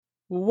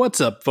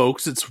What's up,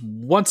 folks? It's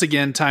once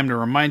again time to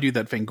remind you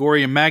that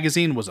Fangoria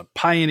magazine was a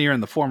pioneer in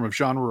the form of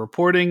genre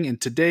reporting,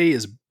 and today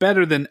is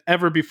better than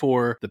ever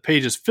before. The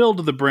page is filled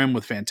to the brim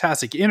with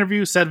fantastic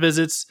interviews, set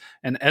visits,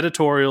 and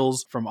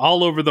editorials from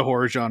all over the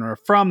horror genre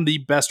from the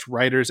best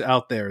writers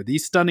out there.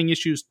 These stunning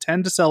issues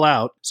tend to sell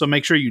out, so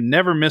make sure you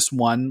never miss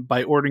one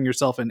by ordering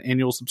yourself an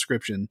annual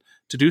subscription.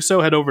 To do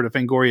so, head over to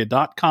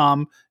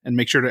fangoria.com and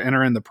make sure to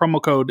enter in the promo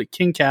code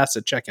KINGCAST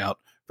at checkout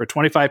for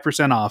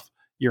 25% off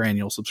your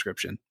annual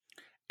subscription.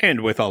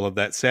 And with all of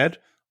that said,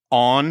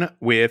 on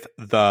with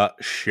the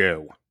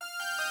show.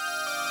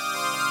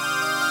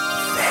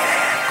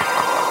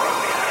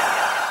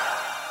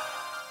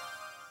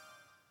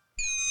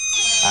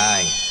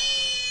 Hi.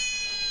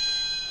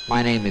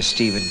 My name is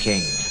Stephen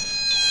King.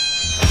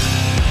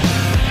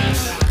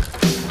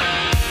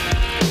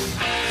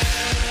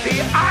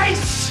 The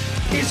ice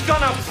is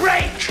gonna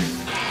break!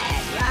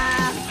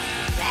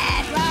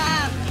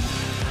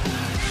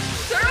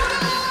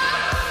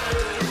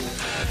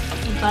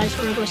 You guys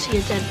want to go see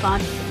a dead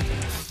body?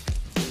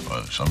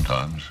 Well,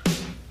 sometimes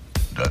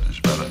that is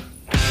better.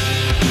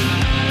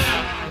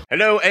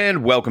 Hello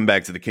and welcome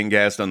back to the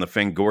KingCast on the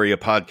Fangoria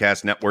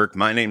Podcast Network.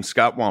 My name's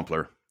Scott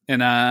Wampler.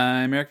 And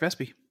I'm Eric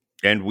Vespi.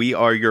 And we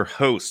are your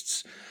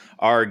hosts.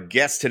 Our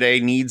guest today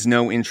needs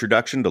no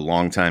introduction to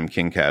longtime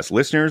KingCast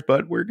listeners,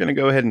 but we're going to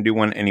go ahead and do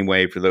one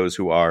anyway for those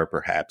who are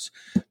perhaps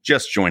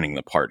just joining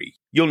the party.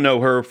 You'll know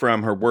her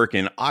from her work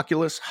in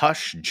Oculus,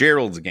 Hush,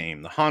 Gerald's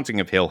Game, The Haunting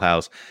of Hill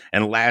House,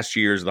 and last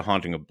year's The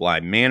Haunting of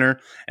Bly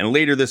Manor. And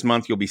later this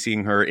month, you'll be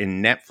seeing her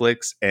in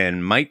Netflix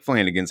and Mike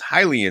Flanagan's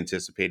highly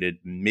anticipated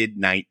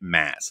Midnight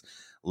Mass.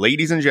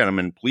 Ladies and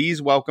gentlemen,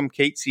 please welcome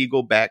Kate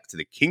Siegel back to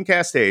the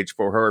KingCast stage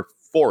for her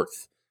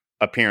fourth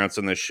appearance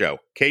on this show.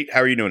 Kate,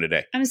 how are you doing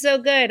today? I'm so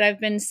good. I've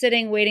been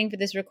sitting waiting for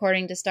this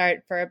recording to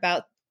start for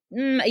about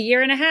a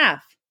year and a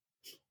half.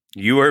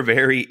 You are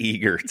very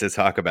eager to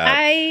talk about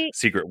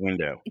Secret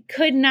Window.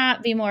 Could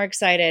not be more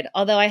excited,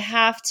 although I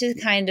have to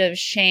kind of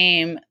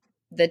shame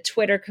the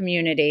Twitter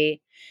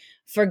community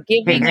for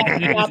giving us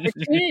the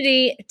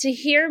opportunity to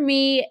hear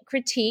me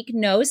critique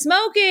no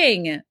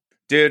smoking.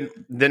 Dude,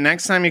 the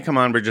next time you come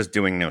on, we're just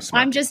doing no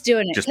smoking. I'm just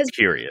doing it. Just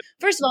period.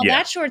 First of all,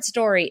 that short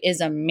story is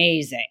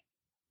amazing.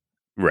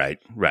 Right.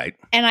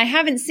 And I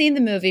haven't seen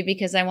the movie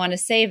because I want to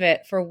save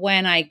it for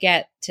when I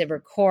get to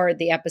record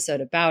the episode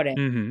about it.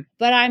 Mm-hmm.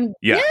 But I'm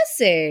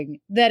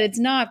guessing that it's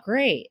not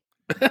great.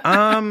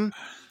 I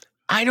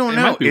don't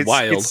know. Might be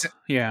wild.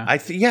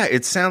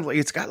 It sounds like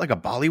it's got like a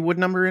Bollywood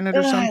number in it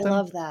or something. I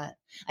love that.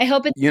 I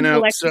hope it's an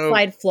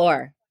electrified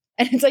floor.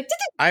 And it's like,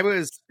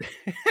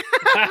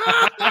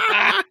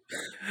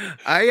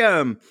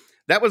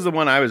 that was the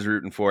one I was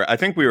rooting for. I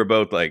think we were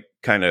both like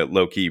kind of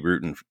low key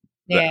rooting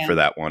for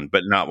that one,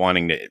 but not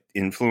wanting to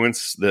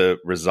influence the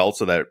results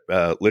of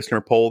that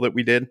listener poll that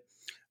we did.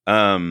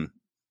 I'm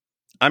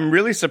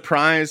really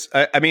surprised.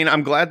 I mean,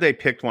 I'm glad they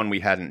picked one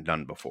we hadn't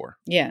done before.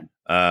 Yeah.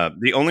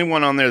 The only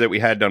one on there that we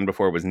had done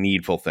before was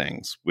Needful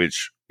Things,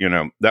 which,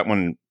 that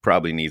one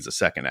probably needs a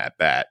second at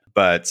bat.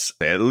 But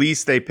at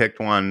least they picked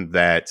one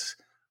that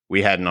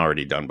we hadn't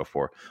already done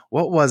before.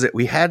 What was it?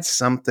 We had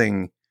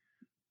something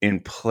in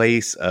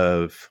place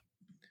of...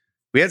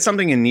 We had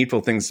something in Needful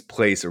Things'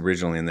 place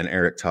originally, and then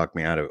Eric talked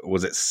me out of it.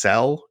 Was it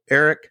Cell,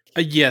 Eric?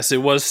 Yes,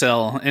 it was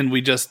Cell, and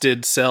we just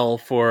did Cell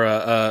for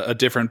a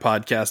different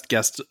podcast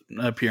guest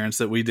appearance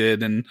that we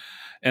did, and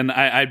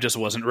I just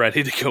wasn't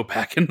ready to go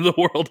back into the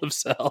world of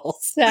Cell.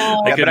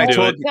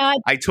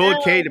 I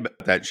told Kate about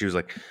that. She was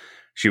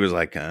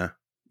like,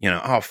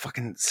 oh,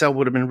 fucking Cell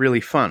would have been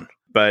really fun.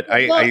 But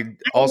I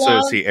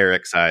also see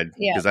Eric's side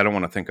because I don't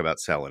want to think about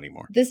Cell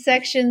anymore. The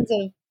sections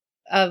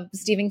of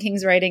Stephen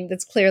King's writing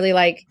that's clearly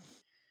like,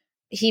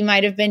 he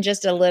might have been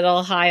just a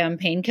little high on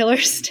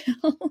painkillers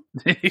still.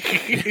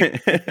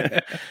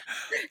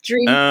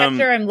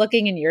 Dreamcatcher, I'm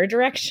looking in your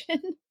direction.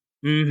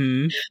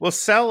 Mm-hmm.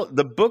 Well,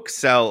 the book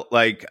Cell,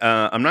 like,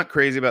 I'm not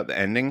crazy about the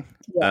ending,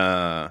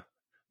 but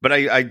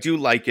I do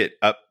like it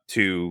up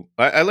to,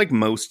 I like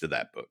most of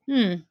that book.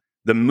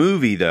 The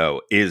movie,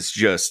 though, is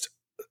just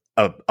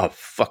a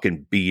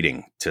fucking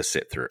beating to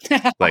sit through.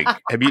 Like,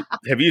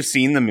 have you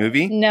seen the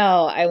movie?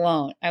 No, I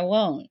won't.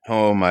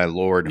 Oh my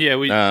Lord. Yeah,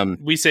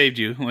 we saved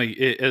you. Like,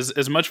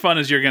 as much fun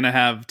as you're gonna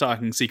have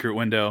talking Secret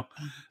Window.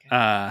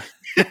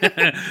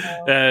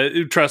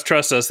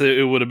 Trust us,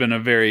 it would have been a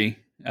very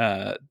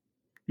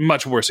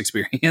much worse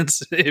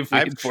experience if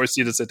we could force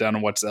you to sit down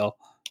and watch Cell.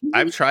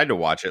 I've tried to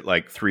watch it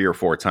like 3 or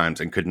 4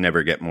 times and could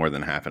never get more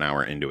than half an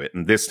hour into it.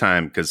 And this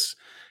time, because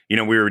we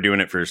were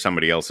doing it for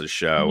somebody else's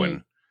show,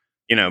 and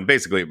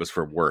basically it was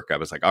for work. I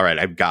was like, all right,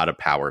 I've got to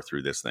power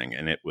through this thing.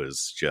 And it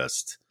was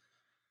just,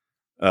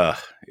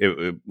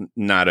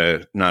 not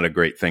a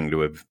great thing to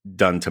have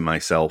done to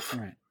myself.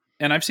 Right.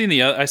 And I've seen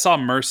I saw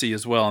Mercy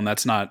as well. And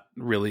that's not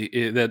really,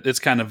 it's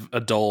kind of a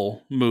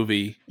dull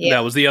movie. Yeah.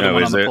 That was the other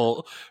one on the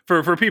poll.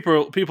 For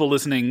people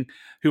listening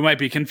who might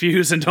be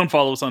confused and don't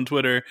follow us on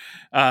Twitter,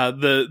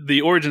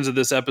 the origins of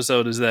this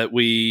episode is that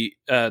we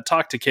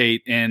talked to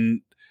Kate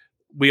and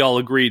we all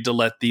agreed to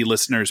let the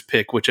listeners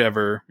pick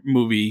whichever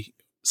movie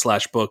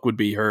 / book would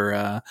be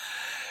the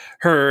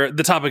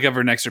topic of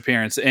her next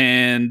appearance,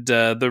 and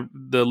the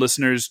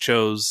listeners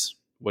chose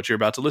what you're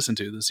about to listen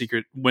to, The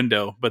Secret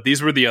Window. But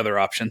these were the other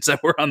options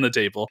that were on the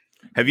table.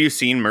 Have you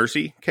seen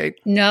Mercy, Kate?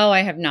 No,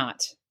 I have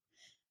not.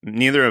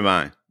 Neither have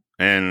I.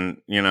 And,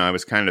 I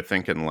was kind of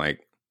thinking like,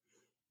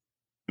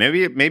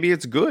 maybe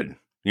it's good.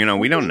 We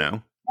don't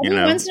know. Every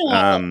once in a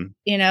while,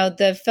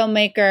 the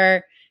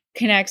filmmaker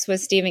connects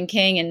with Stephen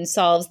King and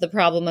solves the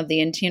problem of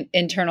the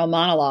internal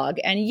monologue,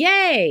 and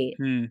yay,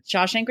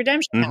 Shawshank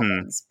Redemption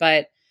happens.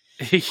 But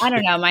I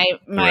don't know. My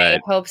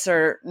Right. hopes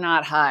are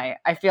not high.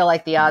 I feel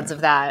like the odds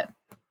of that,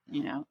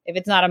 if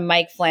it's not a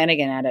Mike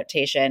Flanagan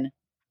adaptation,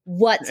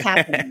 what's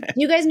happening? Do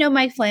you guys know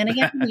Mike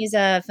Flanagan? He's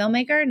a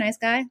filmmaker, nice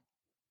guy.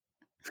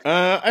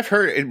 I've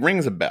heard it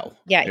rings a bell.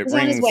 Yeah, he's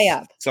on his way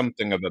up.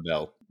 Something of a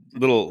bell.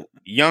 Little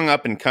young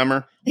up and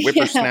comer,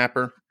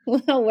 whippersnapper.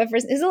 Little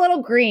whiffers. He's a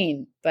little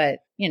green, but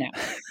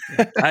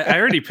I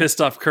already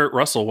pissed off Kurt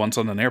Russell once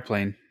on an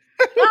airplane.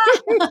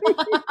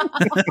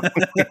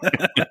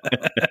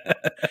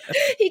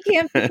 He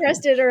can't be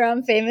trusted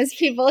around famous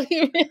people. He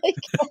really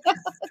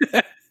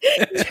can't.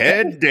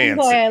 Ted Danson.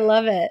 Boy, I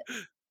love it.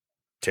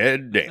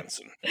 Ted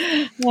Danson.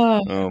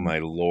 Wow. Oh my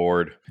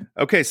Lord.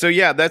 Okay, so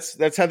yeah,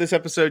 that's how this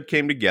episode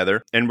came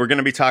together, and we're going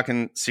to be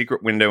talking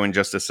Secret Window in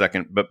just a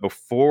second. But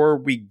before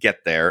we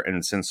get there,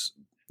 and since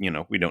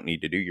we don't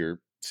need to do your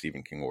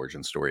Stephen King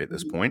origin story at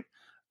this point,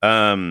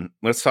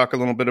 let's talk a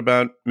little bit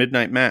about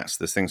Midnight Mass.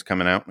 This thing's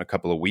coming out in a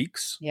couple of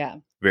weeks. Yeah,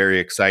 very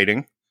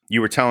exciting.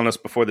 You were telling us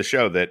before the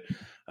show that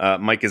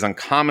Mike is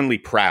uncommonly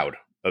proud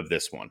of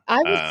this one. I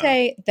would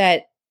say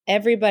that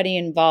everybody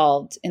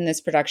involved in this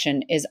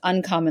production is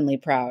uncommonly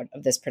proud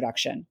of this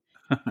production.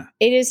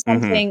 It is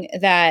something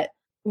that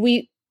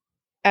we,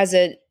 as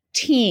a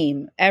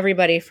team,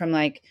 everybody from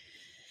like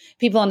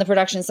people on the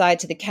production side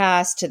to the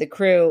cast to the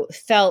crew,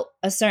 felt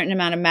a certain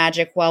amount of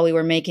magic while we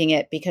were making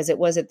it, because it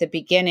was at the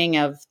beginning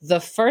of the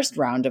first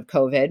round of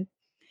COVID,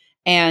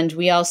 and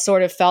we all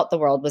sort of felt the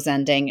world was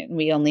ending and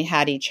we only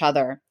had each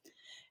other.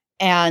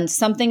 And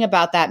something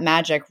about that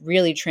magic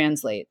really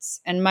translates.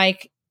 And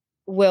Mike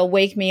will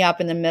wake me up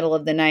in the middle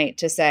of the night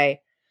to say,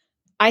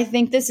 I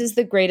think this is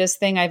the greatest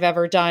thing I've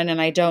ever done,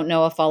 and I don't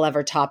know if I'll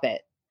ever top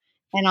it.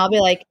 And I'll be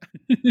like,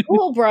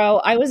 cool, bro,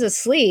 I was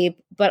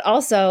asleep, but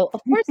also,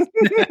 of course.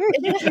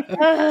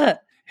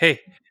 Hey,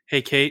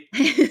 Kate.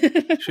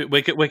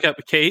 Wake up,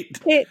 Kate.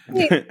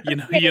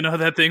 You know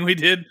that thing we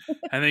did?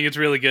 I think it's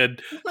really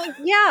good.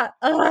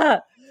 Yeah.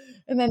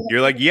 And then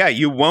you're like, yeah,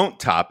 you won't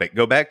top it.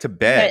 Go back to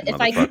bed. But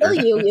if I kill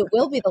you, it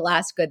will be the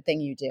last good thing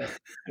you do.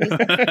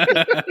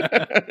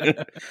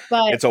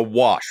 But it's a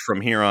wash from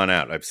here on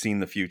out. I've seen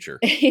the future.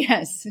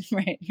 Yes,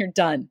 right. You're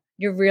done.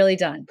 You're really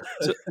done.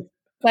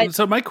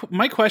 So my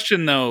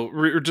question,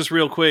 though, just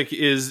real quick,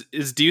 is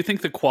do you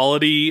think the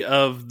quality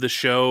of the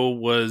show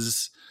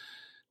was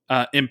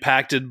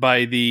impacted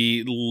by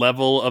the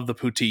level of the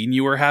poutine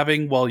you were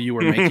having while you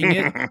were making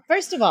it?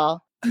 First of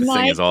all, this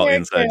thing is all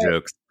inside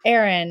jokes.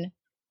 Aaron,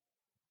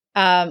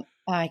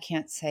 I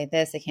can't say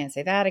this, I can't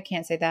say that, I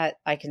can't say that.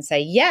 I can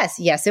say yes,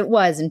 it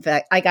was. In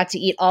fact, I got to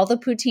eat all the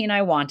poutine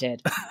I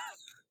wanted.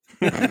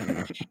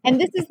 And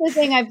this is the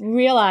thing I've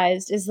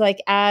realized is, like,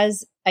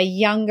 as a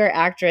younger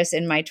actress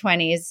in my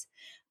 20s,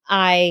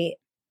 I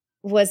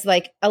was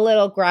like a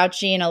little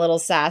grouchy and a little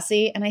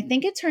sassy. And I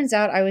think it turns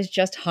out I was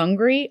just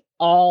hungry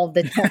all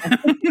the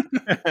time.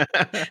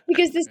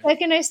 Because the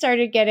second I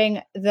started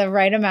getting the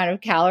right amount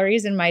of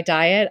calories in my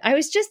diet, I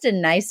was just a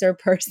nicer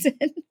person.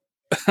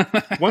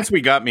 Once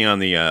we got me on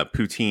the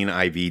poutine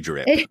IV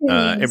drip,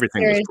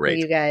 everything was great.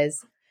 You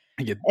guys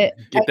get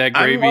that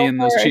gravy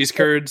and those cheese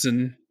curds,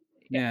 and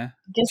yeah.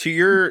 To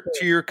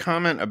your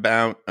comment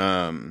about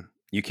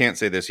you can't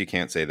say this, you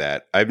can't say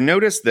that. I've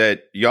noticed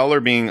that y'all are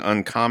being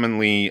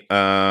uncommonly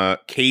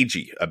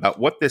cagey about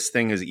what this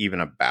thing is even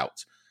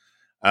about.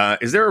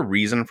 Is there a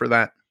reason for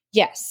that?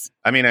 Yes.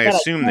 I mean, I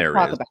assume there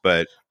is,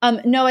 but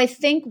no, I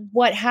think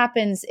what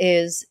happens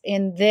is,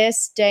 in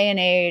this day and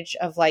age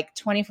of like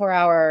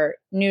 24-hour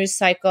news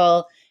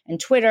cycle and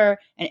Twitter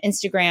and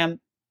Instagram,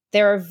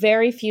 there are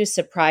very few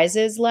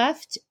surprises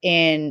left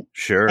in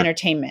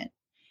entertainment.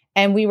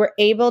 And we were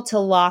able to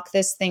lock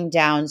this thing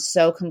down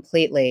so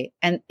completely.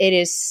 And it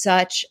is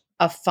such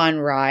a fun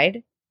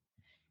ride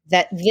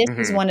that this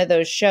is one of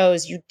those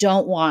shows you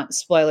don't want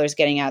spoilers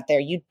getting out there.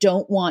 You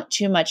don't want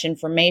too much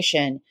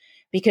information,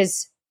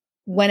 because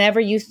whenever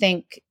you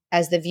think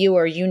as the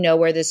viewer, you know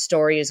where this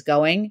story is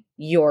going,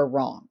 you're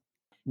wrong.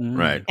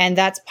 Right. And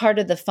that's part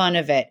of the fun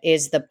of it,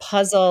 is the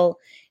puzzle,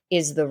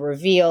 is the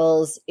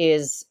reveals,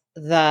 is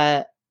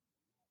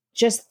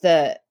just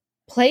the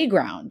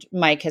playground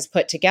Mike has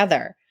put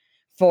together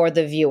for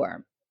the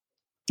viewer.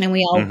 And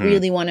we all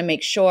really want to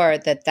make sure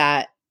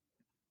that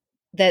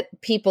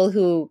people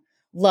who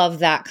love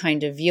that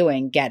kind of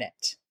viewing get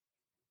it.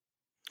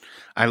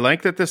 I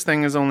like that this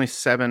thing is only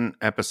 7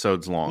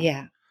 episodes long.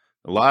 Yeah.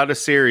 A lot of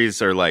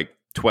series are like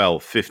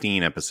 12,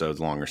 15 episodes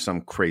long or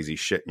some crazy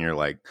shit. And you're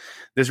like,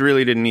 this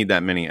really didn't need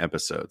that many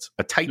episodes.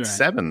 A tight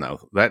 7, though.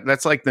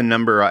 That's like the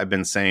number I've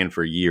been saying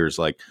for years.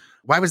 Like,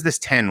 why was this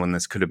 10 when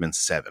this could have been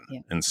 7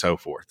 and so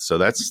forth. So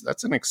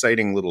that's an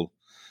exciting little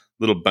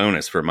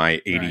bonus for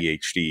my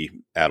ADHD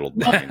addled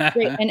mind.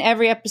 Great. And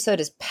every episode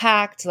is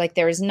packed. Like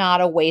there is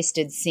not a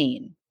wasted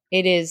scene.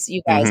 It is,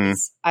 you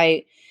guys,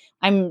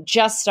 I'm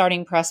just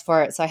starting press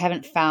for it, so I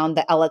haven't found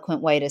the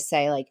eloquent way to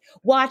say, like,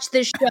 watch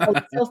this show.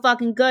 It's so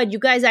fucking good. You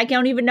guys, I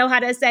don't even know how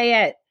to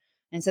say it.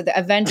 And so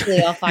eventually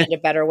I'll find a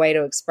better way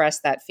to express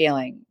that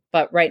feeling.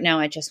 But right now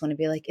I just want to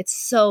be like, it's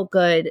so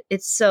good.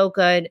 It's so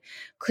good.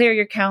 Clear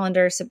your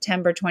calendar,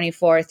 September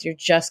 24th. You're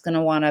just going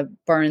to want to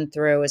burn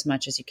through as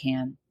much as you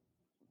can.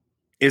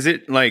 Is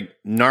it like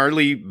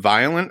gnarly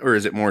violent or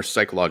is it more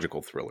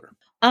psychological thriller?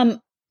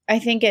 I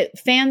think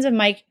fans of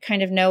Mike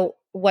kind of know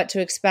what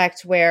to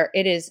expect, where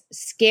it is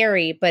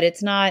scary, but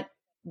it's not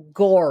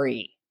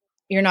gory.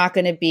 You're not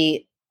going to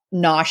be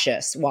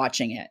nauseous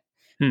watching it.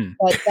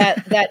 But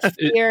that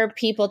fear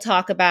people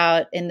talk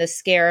about in the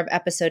scare of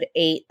episode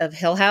 8 of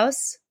Hill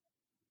House,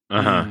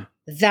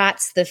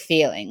 that's the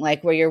feeling,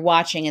 like where you're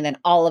watching and then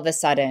all of a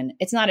sudden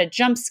it's not a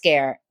jump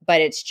scare,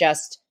 but it's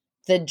just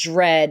the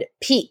dread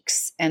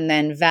peaks and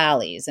then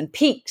valleys and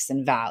peaks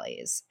and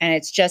valleys. And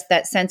it's just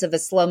that sense of a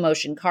slow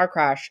motion car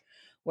crash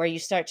where you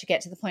start to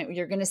get to the point where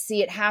you're going to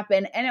see it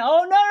happen. And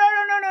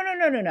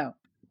no.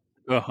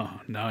 Oh,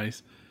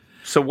 nice.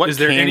 So what is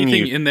there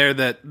anything in there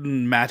that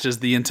matches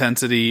the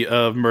intensity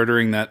of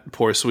murdering that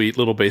poor, sweet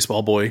little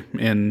baseball boy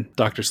in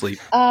Dr. Sleep?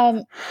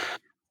 I'm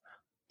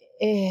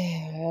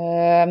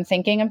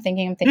thinking.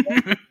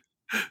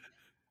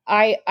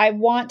 I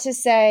want to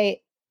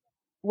say,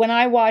 when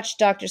I watched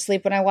Dr.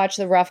 Sleep, when I watched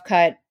the rough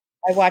cut,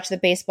 I watched the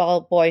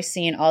baseball boy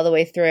scene all the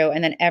way through.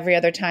 And then every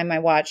other time I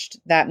watched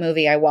that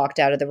movie, I walked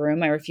out of the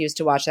room. I refused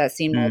to watch that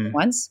scene more than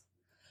once.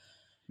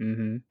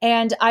 Mm-hmm.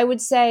 And I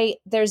would say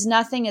there's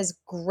nothing as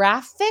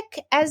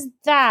graphic as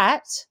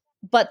that,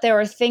 but there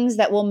are things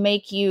that will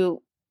make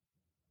you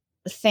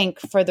think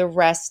for the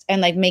rest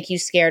and like make you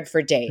scared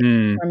for days,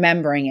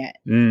 remembering it.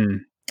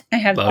 I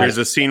have. There's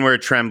a scene where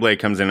Tremblay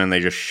comes in and they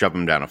just shove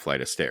him down a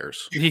flight of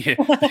stairs. Yeah,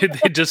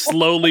 they just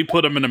slowly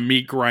put him in a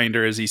meat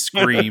grinder as he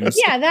screams.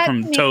 That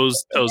from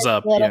toes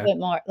up. A little bit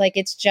more like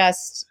it's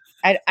just.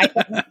 I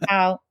don't know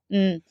how.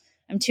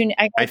 I'm tuning.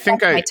 I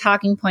think my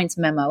talking points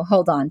memo.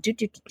 Hold on.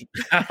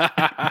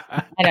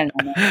 I don't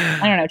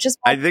know.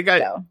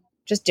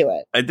 Just do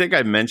it. I think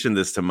I mentioned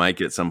this to Mike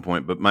at some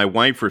point, but my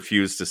wife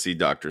refused to see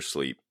Dr.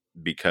 Sleep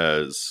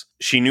because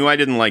she knew I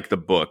didn't like the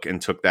book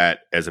and took that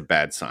as a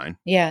bad sign.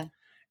 Yeah.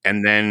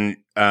 And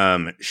then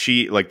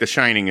she, like, The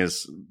Shining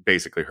is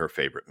basically her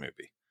favorite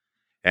movie.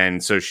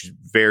 And so she's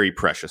very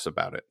precious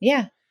about it.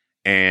 Yeah.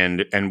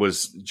 And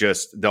was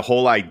just, the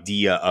whole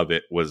idea of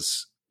it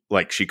was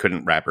like she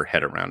couldn't wrap her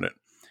head around it.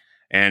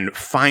 And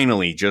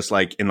finally, just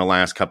like in the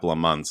last couple of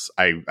months,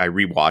 I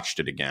rewatched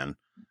it again.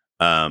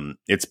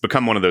 It's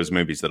become one of those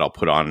movies that I'll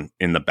put on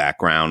in the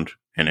background,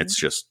 and it's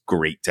just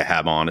great to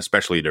have on,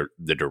 especially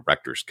the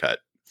director's cut.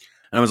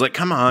 And I was like,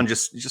 come on,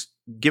 just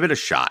give it a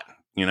shot,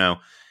 you know?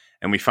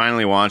 And we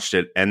finally watched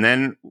it. And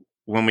then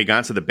when we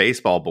got to the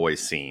baseball boy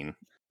scene,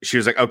 she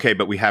was like, okay,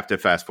 but we have to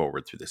fast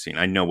forward through the scene.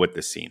 I know what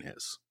this scene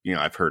is. You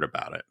know, I've heard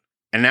about it.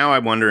 And now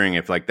I'm wondering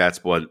if like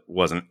that's what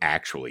wasn't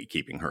actually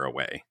keeping her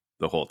away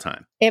the whole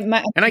time. It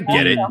might, and I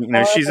get it. You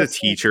know, she's a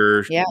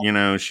teacher. Yeah. You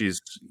know, she's,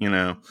 you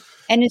know.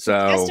 And it's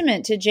a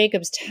testament to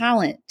Jacob's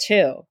talent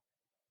too,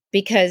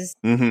 because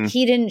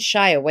he didn't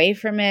shy away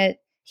from it.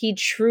 He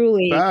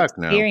truly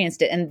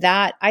experienced it. And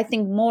that, I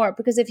think, more,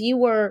 because if you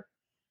were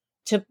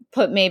to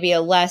put maybe a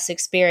less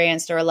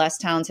experienced or a less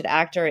talented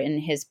actor in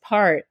his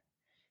part,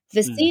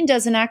 the scene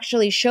doesn't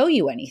actually show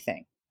you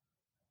anything.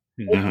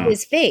 It's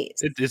his face.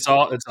 It's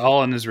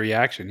all in his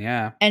reaction.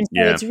 Yeah. And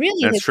so it's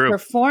really his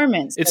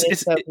performance that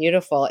is so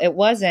beautiful. It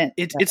wasn't.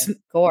 It's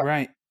gore.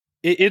 Right.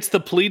 It's the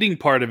pleading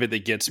part of it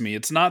that gets me.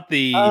 It's not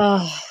the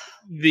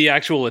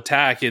actual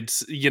attack.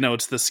 It's, you know,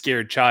 it's the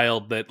scared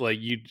child that like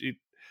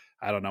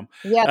I don't know.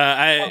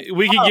 Yeah.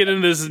 We could get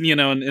into this, you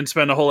know, and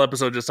spend a whole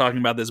episode just talking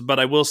about this. But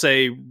I will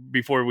say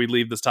before we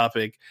leave this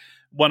topic,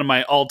 one of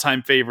my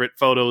all-time favorite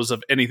photos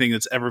of anything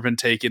that's ever been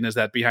taken is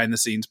that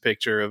behind-the-scenes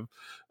picture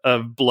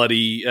of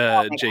bloody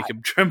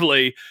Jacob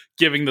Tremblay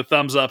giving the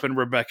thumbs up and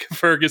Rebecca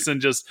Ferguson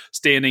just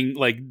standing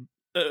like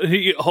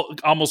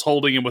almost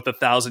holding him with a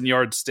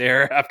 1,000-yard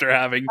stare after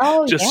having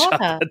shot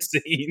that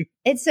scene.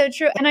 It's so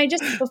true. And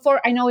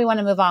before I know we want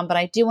to move on, but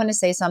I do want to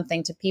say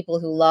something to people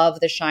who love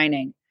The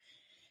Shining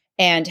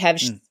and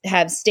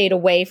have stayed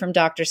away from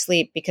Dr.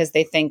 Sleep because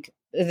they think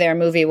their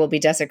movie will be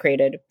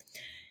desecrated.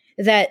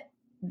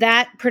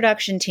 That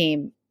production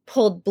team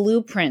pulled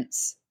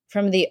blueprints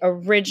from the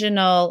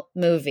original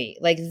movie.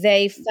 Like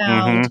they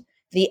found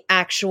the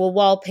actual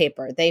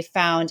wallpaper. They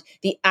found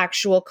the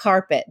actual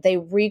carpet. They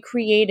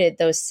recreated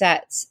those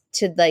sets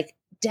to like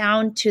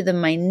down to the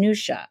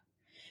minutia.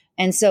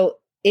 And so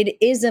it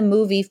is a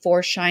movie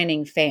for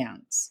Shining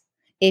fans.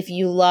 If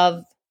you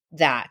love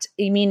that,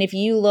 I mean, if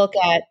you look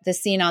at the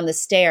scene on the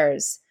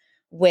stairs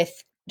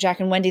with Jack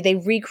and Wendy, they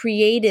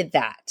recreated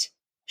that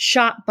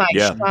shot by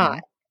shot.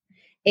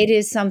 It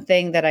is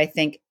something that I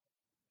think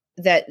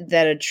that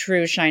a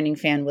true Shining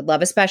fan would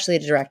love, especially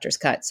the director's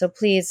cut. So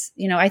please,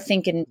 I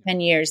think in 10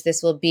 years,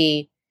 this will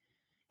be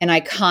an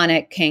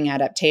iconic King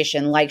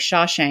adaptation like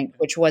Shawshank,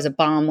 which was a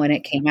bomb when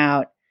it came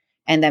out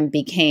and then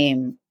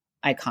became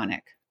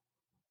iconic.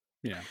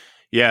 Yeah.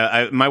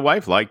 Yeah, my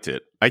wife liked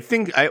it. I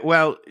think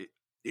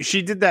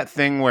she did that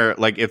thing where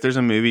like if there's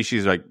a movie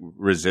she's like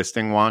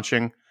resisting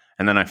watching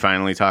and then I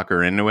finally talk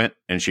her into it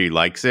and she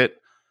likes it,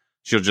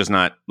 she'll just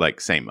not like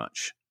say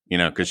much,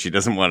 because she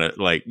doesn't want to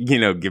like,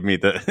 give me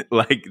the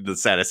like the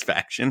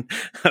satisfaction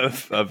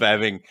of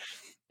having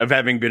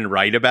been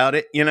right about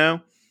it,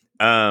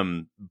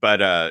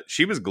 but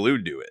she was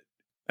glued to it.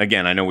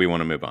 Again, I know we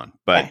want to move on,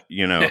 but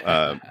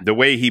the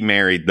way he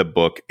married the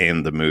book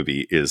and the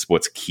movie is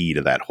what's key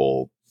to that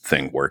whole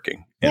thing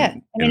working.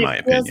 In my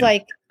opinion, feels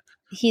like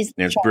he's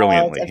it's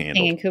brilliantly handled.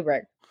 King and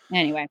Kubrick.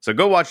 Anyway, so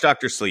go watch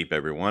Dr. Sleep,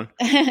 everyone.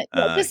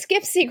 Just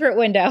skip Secret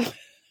Window.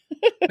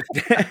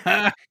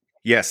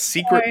 Yes,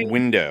 Secret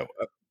Window.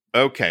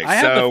 Okay, I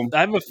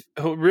have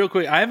a real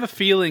quick. I have a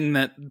feeling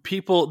that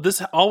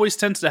this always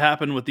tends to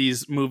happen with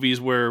these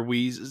movies where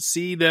we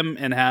see them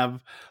and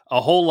have a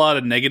whole lot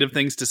of negative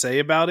things to say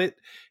about it.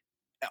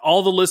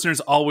 All the listeners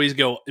always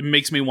go, "It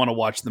makes me want to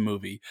watch the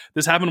movie."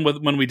 This happened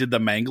when we did The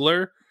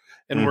Mangler,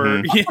 and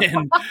we're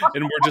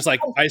just like,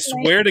 I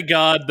swear to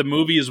God, the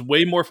movie is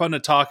way more fun to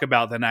talk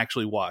about than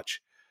actually watch.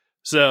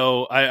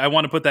 So I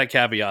want to put that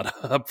caveat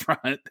up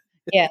front.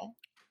 Yeah.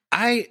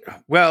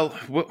 We'll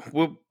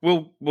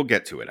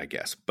get to it, I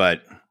guess,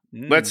 but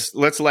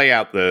let's lay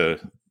out the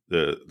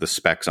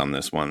specs on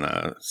this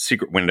one.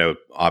 Secret Window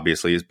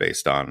obviously is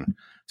based on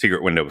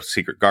Secret Window,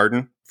 Secret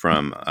Garden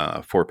from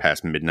 4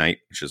 Past Midnight,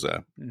 which is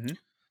a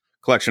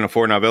collection of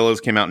 4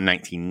 novellas, came out in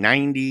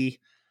 1990.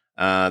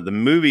 The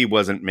movie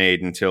wasn't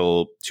made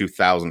until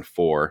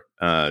 2004.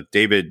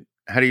 David,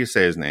 how do you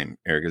say his name,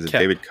 Eric? Is it Koepp.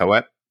 David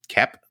Koepp?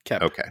 Koepp.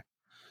 Okay.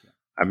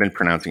 I've been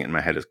pronouncing it in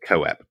my head as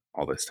Koepp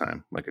all this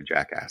time, like a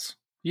jackass.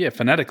 Yeah,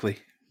 phonetically.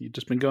 You've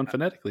just been going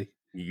phonetically.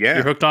 Yeah.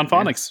 You're hooked on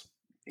phonics.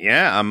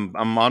 Yeah, I'm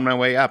on my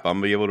way up. I'm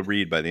going to be able to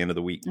read by the end of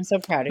the week. I'm so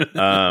proud of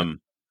you.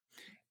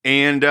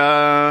 And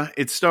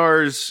it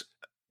stars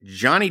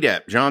Johnny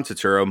Depp, John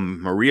Turturro,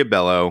 Maria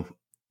Bello,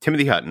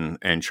 Timothy Hutton,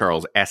 and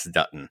Charles S.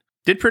 Dutton.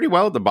 Did pretty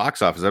well at the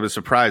box office. I was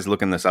surprised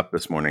looking this up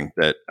this morning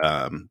that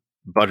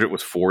budget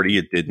was 40.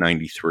 It did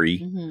 93.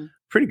 Mm-hmm.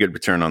 Pretty good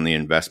return on the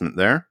investment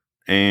there.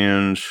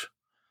 And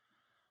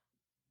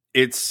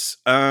it's,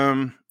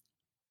 I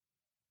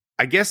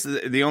guess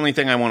the only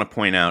thing I want to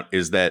point out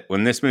is that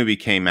when this movie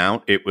came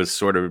out, it was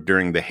sort of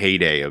during the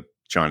heyday of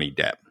Johnny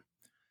Depp.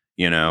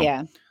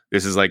 Yeah.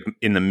 This is like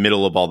in the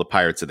middle of all the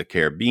Pirates of the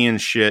Caribbean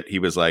shit. He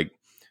was like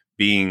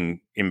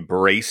being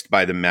embraced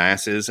by the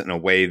masses in a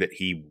way that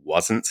he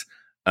wasn't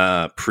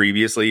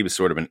previously. He was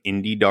sort of an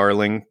indie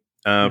darling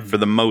for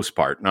the most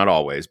part, not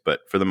always,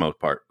 but for the most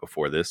part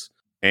before this.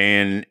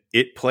 And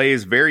it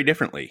plays very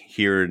differently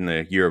here in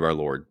the year of our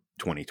Lord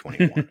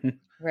 2021.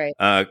 Right.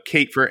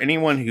 Kate, for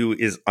anyone who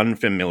is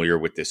unfamiliar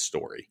with this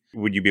story,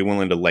 would you be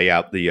willing to lay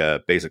out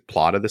the basic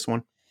plot of this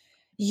one?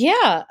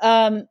 Yeah.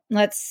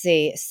 Let's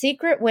see.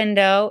 Secret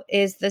Window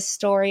is the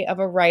story of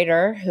a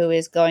writer who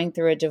is going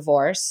through a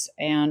divorce.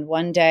 And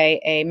one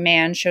day a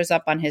man shows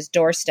up on his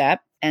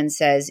doorstep and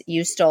says,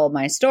 "You stole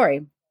my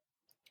story."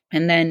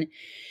 And then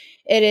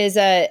it is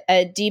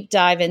a deep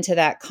dive into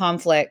that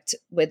conflict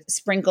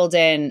sprinkled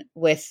in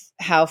with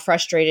how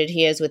frustrated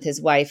he is with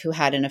his wife who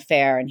had an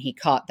affair and he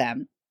caught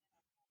them.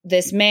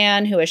 This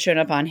man who has shown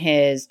up on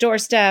his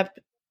doorstep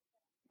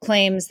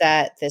claims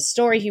that this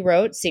story he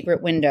wrote,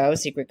 Secret Window,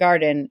 Secret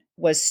Garden,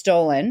 was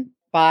stolen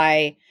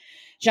by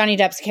Johnny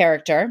Depp's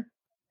character.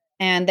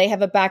 And they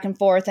have a back and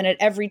forth. And at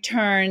every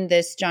turn,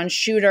 this John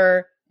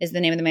Shooter is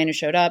the name of the man who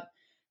showed up,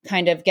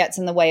 kind of gets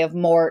in the way of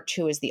Mort,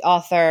 who is the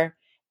author.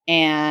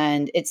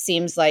 And it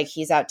seems like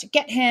he's out to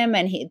get him.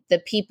 And the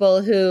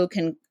people who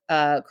can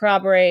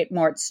corroborate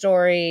Mort's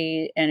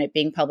story and it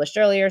being published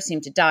earlier seem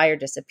to die or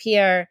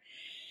disappear.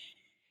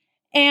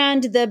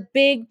 And the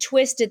big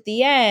twist at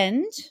the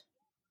end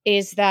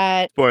is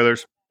that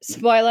spoilers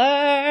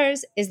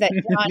is that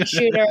John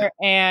Shooter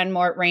and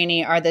Mort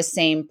Rainey are the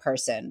same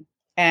person.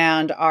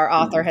 And our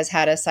author has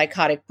had a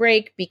psychotic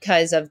break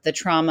because of the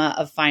trauma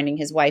of finding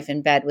his wife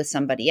in bed with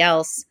somebody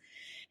else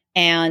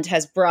and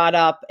has brought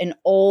up an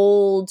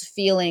old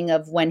feeling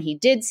of when he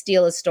did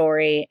steal a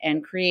story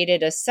and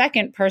created a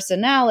second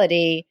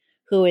personality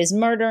who is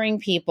murdering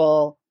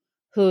people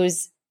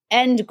whose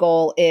end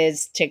goal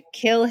is to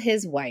kill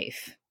his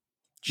wife.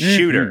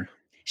 Shooter.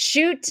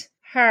 Shoot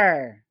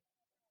her.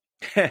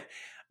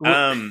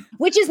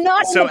 Which is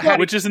not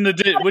which is an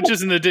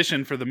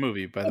addition for the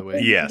movie, by the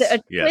way. Yes,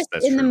 yes,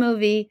 that's in true. The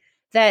movie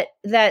that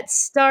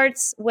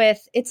starts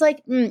with it's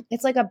like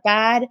a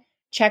bad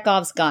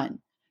Chekhov's gun,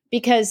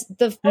 because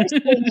the first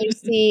thing you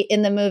see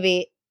in the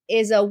movie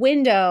is a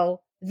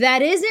window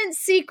that isn't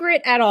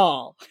secret at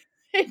all.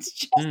 It's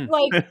just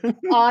like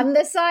on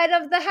the side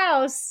of the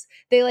house.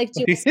 They like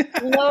do a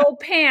slow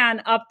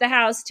pan up the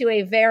house to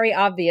a very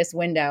obvious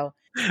window.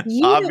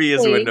 Obvious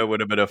beautifully. Window would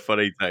have been a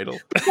funny title.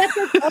 Except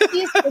that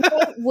Obvious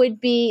Window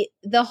would be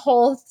the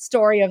whole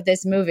story of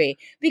this movie.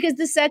 Because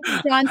the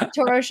second John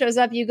Turturro shows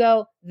up, you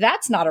go,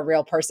 that's not a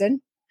real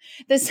person.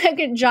 The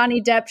second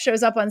Johnny Depp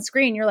shows up on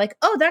screen, you're like,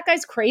 oh, that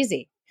guy's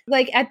crazy.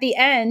 Like at the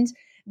end,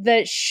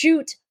 the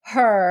shoot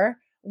her,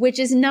 which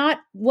is not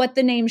what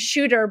the name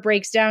Shooter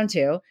breaks down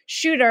to.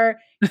 Shooter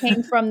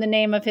came from the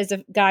name of his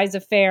guy's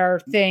affair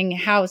thing,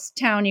 house,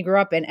 town he grew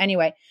up in.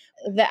 Anyway,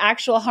 the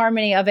actual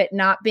harmony of it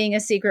not being a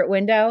secret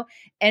window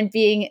and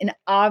being an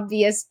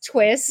obvious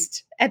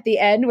twist at the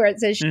end where it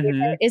says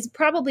Shooter is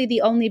probably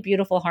the only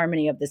beautiful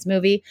harmony of this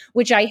movie,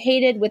 which I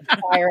hated with the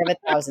Fire of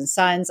 1,000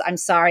 Suns. I'm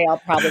sorry, I'll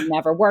probably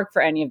never work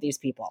for any of these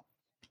people.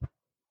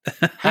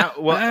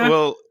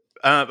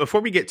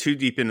 Before we get too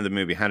deep into the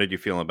movie, how did you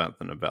feel about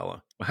the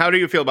novella? How do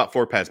you feel about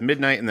 4 Past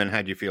Midnight? And then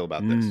how do you feel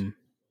about this?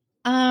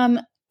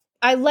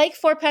 I like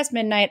 4 Past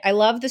Midnight. I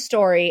love the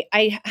story.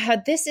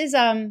 This is,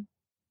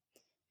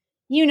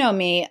 you know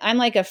me, I'm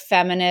like a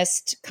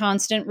feminist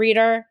constant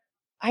reader.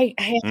 I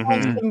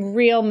have some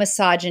real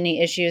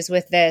misogyny issues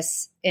with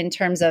this in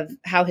terms of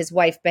how his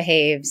wife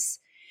behaves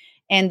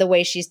and the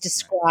way she's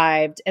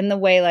described and the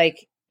way,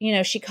 like, you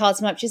know, she calls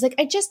him up. She's like,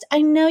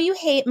 I know you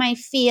hate my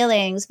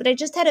feelings, but I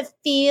just had a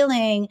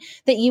feeling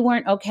that you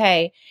weren't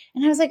okay.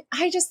 And I was like,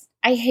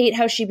 I hate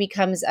how she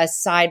becomes a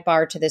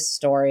sidebar to this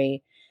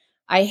story.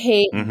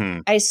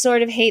 I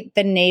sort of hate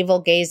the navel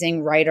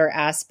gazing writer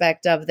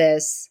aspect of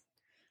this.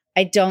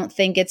 I don't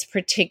think it's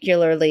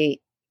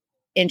particularly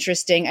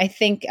interesting. I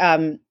think,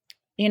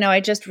 I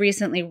just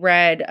recently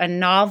read a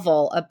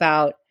novel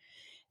about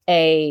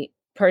a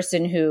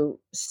person who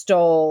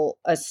stole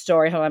a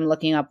story. How I'm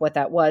looking up what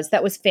that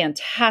was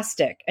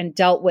fantastic and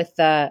dealt with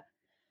the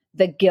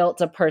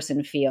guilt a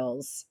person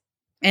feels.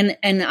 And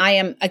I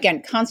am,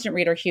 again, constant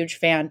reader, huge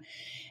fan.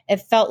 It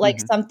felt like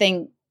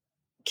something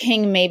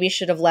King maybe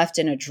should have left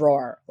in a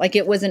drawer. Like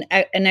it was an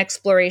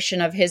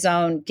exploration of his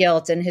own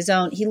guilt and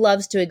he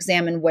loves to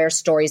examine where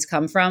stories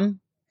come from.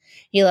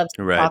 He loves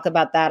to talk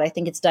about that. I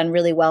think it's done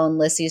really well in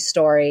Lissy's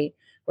story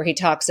where he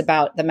talks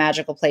about the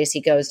magical place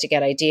he goes to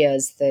get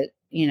ideas that,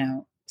 you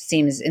know,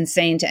 seems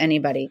insane to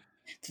anybody.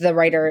 The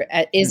writer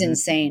is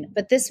insane.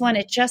 But this one,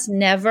 it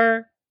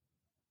never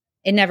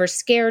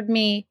scared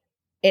me.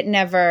 It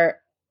never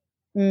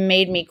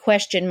made me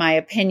question my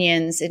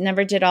opinions. It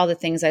never did all the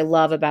things I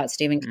love about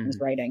Stephen King's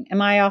writing.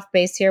 Am I off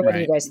base here? What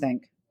do you guys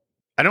think?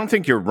 I don't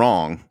think you're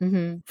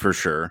wrong, for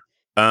sure.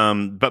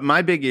 But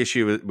my big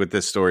issue with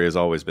this story has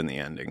always been the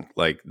ending,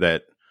 like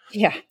that.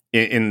 Yeah.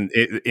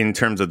 In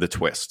terms of the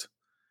twist,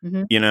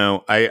 you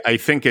know, I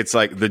think it's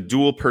like the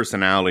dual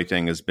personality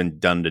thing has been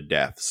done to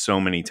death so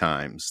many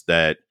times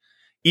that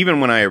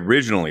even when I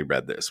originally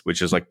read this, which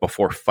is like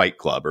before Fight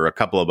Club or a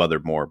couple of other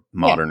more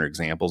modern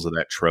examples of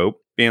that trope,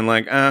 being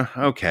like,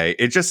 okay,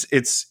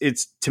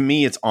 it's to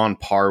me, it's on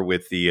par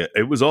with the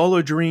it was all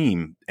a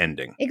dream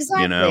ending.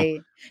 Exactly. You know?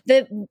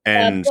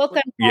 The book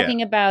I'm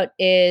talking about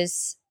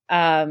is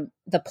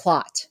The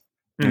Plot.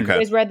 Okay. You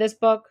guys read this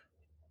book?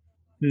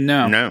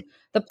 No.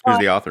 The Plot, who's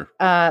the author?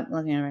 Let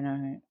me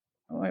know.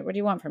 What do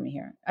you want from me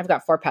here? I've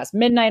got 4 Past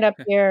Midnight up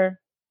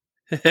here.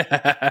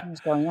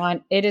 What's going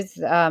on? It is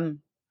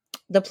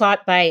The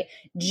Plot by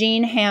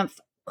Jean Hanff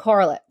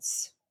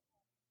Korelitz.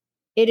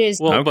 It is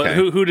but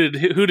who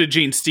did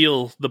Jean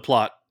steal the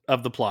plot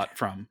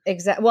from?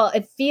 Exactly. Well,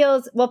 it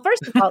feels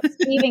first of all,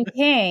 Stephen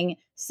King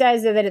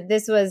says that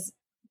this was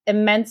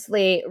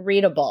immensely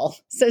readable.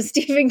 So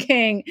Stephen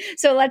King.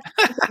 So we've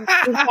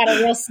got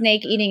a real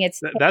snake eating its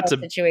tail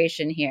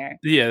situation here.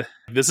 Yeah,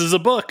 this is a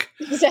book.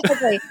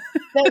 Exactly.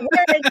 The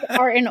words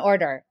are in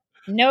order.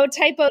 No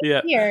typos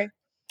here.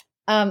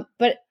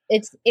 But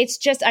it's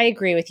just, I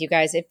agree with you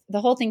guys. If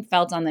the whole thing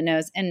felt on the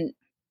nose, and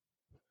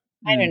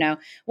I don't know,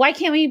 why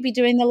can't we be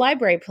doing The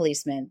Library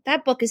Policeman?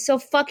 That book is so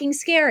fucking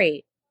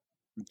scary.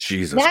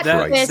 Jesus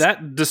Christ.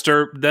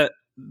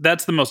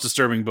 That's the most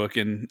disturbing book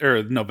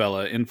or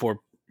novella in Four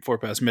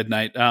Past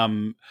Midnight.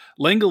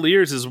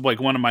 Langoliers is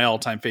like one of my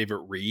all-time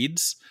favorite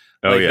reads.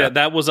 Oh, like yeah.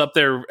 That was up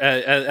there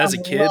as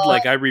a kid.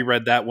 Like I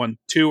reread that one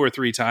 2 or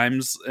 3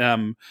 times,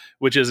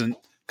 which isn't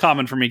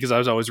common for me because I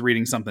was always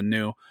reading something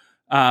new.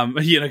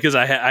 Because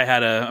I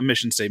had a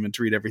mission statement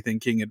to read everything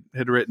King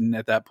had written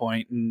at that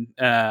point. And,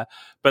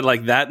 but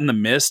like that and The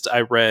Mist,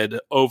 I read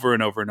over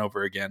and over and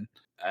over again.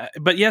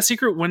 But yeah,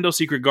 Secret Window,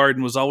 Secret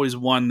Garden was always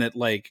one that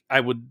like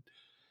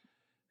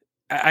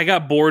I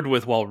got bored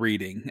with while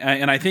reading.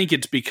 And I think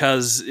it's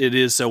because it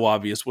is so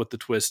obvious what the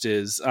twist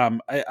is.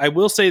 I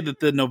will say that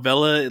the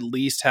novella at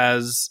least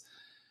has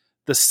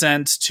the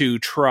sense to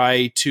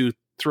try to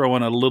throw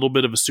in a little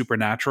bit of a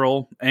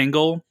supernatural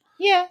angle.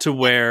 Yeah. To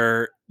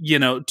where,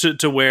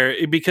 to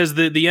where, because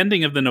the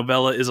ending of the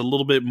novella is a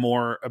little bit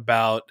more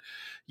about,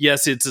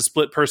 yes, it's a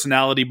split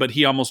personality, but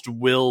he almost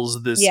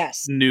wills this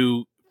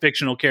new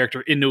fictional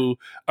character into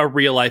a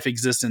real life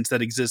existence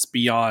that exists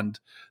beyond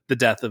the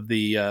death of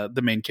the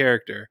main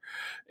character.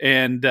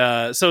 And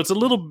so it's a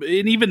little,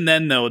 and even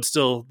then though, it's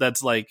still,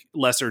 that's like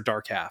lesser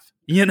dark half,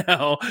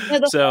 No,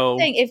 the whole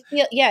thing,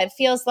 it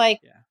feels like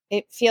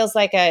it feels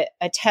like a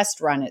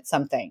test run at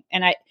something.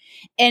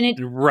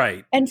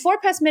 Right. And 4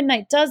 Past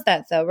Midnight does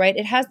that though, right?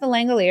 It has the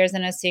Langoliers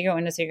and a secret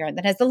window secret,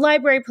 then has the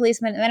library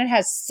policeman, and then it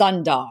has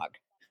Sundog.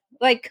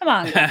 Like, come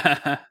on.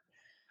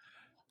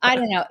 I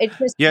don't know. It's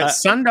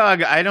just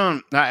Sundog.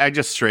 I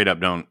just straight up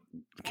don't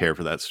care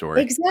for that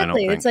story.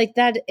 Exactly. It's like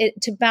that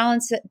to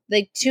balance it.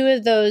 Like 2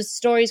 of those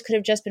stories could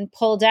have just been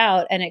pulled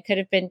out, and it could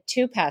have been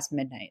 2 Past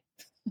Midnight.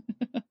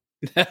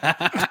 It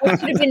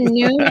could have been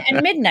noon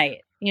and midnight.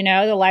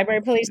 The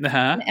library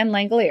policeman and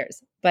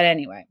Langoliers. But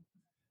anyway.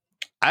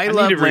 I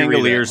love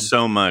Langoliers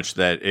so much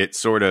that it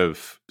sort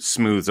of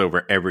smooths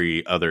over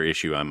every other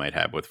issue I might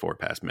have with 4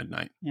 Past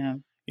Midnight. Yeah.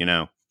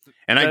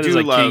 And that I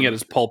do love King at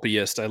his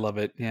pulpiest. I love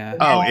it. Yeah.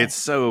 Oh, it's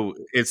so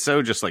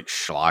just like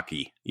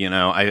schlocky.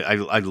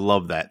 I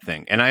love that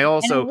thing. And I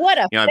also, what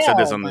a I've said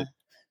this on the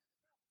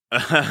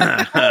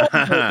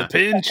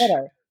pinch.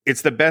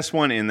 It's the best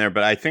one in there,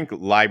 but I think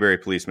Library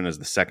Policeman is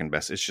the second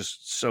best. It's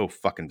just so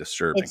fucking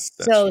disturbing. It's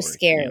so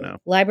scary.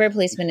 Library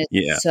Policeman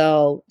is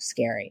so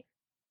scary.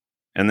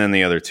 And then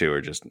the other 2 are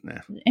just,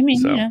 nah. I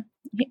mean,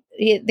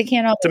 they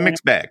can't all. It's a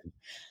mixed bag.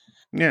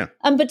 Yeah.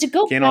 But to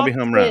go can't all be back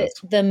home to runs.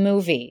 the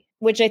movie,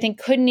 which I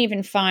think couldn't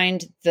even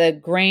find the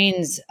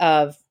grains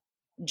of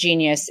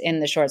genius in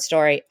the short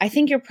story, I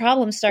think your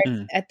problem starts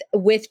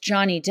with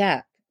Johnny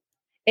Depp.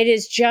 It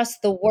is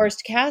just the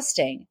worst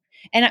casting.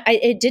 And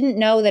I didn't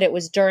know that it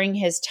was during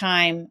his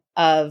time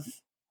of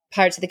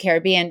Pirates of the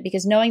Caribbean,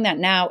 because knowing that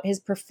now, his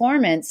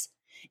performance,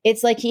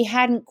 it's like he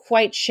hadn't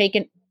quite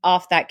shaken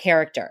off that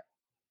character.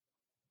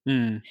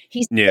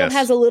 He still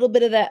has a little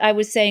bit of that. I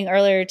was saying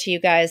earlier to you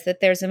guys that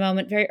there's a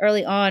moment very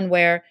early on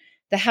where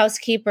the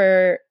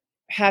housekeeper,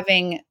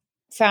 having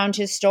found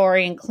his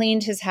story and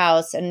cleaned his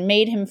house and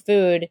made him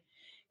food,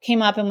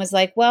 came up and was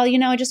like, well,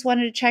 I just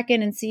wanted to check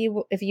in and see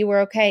if you were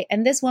okay.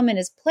 And this woman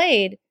is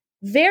played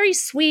very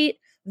sweet,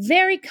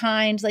 very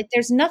kind. Like,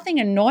 there's nothing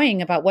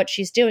annoying about what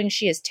she's doing.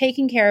 She is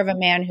taking care of a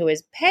man who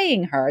is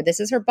paying her. This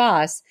is her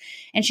boss.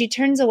 And she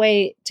turns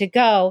away to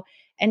go.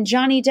 And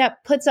Johnny Depp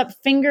puts up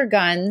finger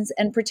guns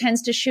and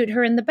pretends to shoot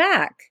her in the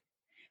back.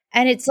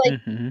 And it's like,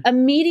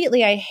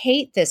 immediately, I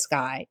hate this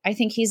guy. I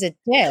think he's a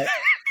dick.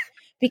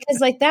 Because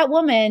like that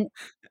woman,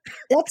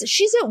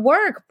 she's at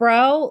work,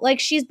 bro. Like,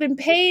 she's been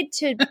paid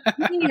to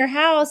clean your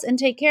house and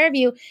take care of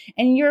you,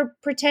 and you're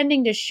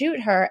pretending to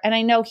shoot her. And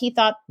I know he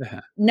thought,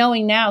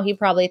 knowing now, he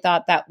probably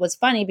thought that was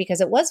funny,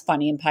 because it was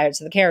funny in Pirates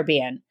of the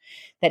Caribbean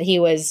that he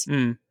was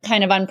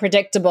kind of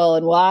unpredictable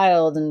and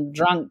wild and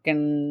drunk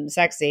and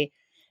sexy.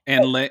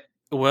 And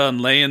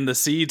laying the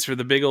seeds for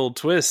the big old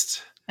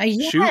twist.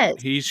 Yes.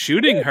 He's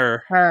shooting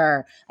her.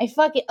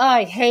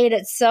 I hate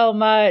it so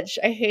much.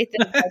 I hate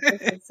that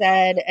it's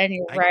said, and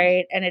you're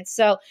right. And it's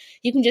so,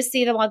 you can just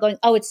see them all going,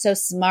 oh, it's so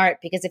smart,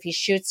 because if he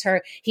shoots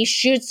her.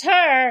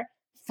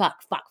 Fuck.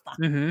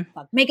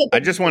 Make it. I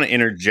just want to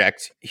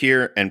interject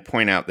here and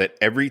point out that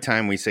every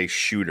time we say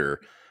shooter,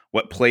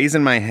 what plays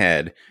in my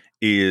head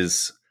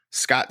is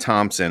Scott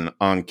Thompson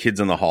on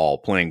Kids in the Hall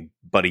playing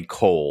Buddy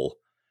Cole,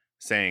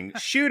 saying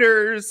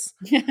shooters.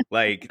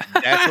 Like,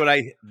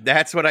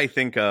 that's what I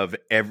think of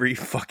every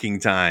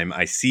fucking time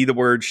I see the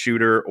word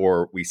shooter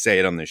or we say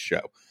it on this show.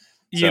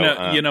 You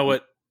know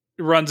what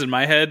runs in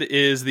my head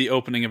is the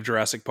opening of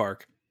Jurassic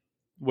Park,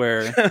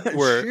 where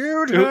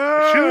shoot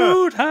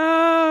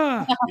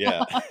her.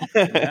 Yeah.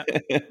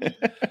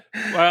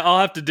 Well, I'll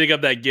have to dig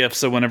up that GIF,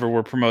 so whenever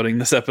we're promoting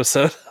this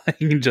episode, I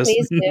can just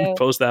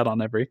post that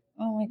on every.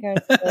 Oh my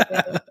god.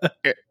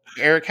 So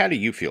Eric, how do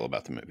you feel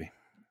about the movie?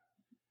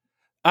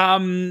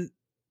 I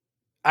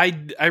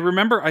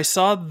remember I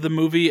saw the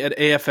movie at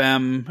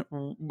AFM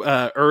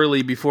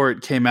early before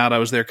it came out. I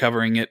was there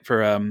covering it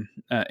for Ain't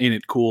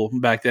It Cool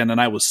back then, and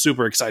I was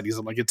super excited because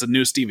I'm like, it's a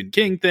new Stephen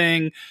King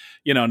thing,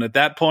 and at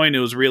that point it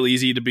was real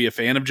easy to be a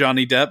fan of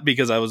Johnny Depp,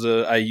 because I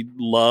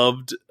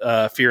loved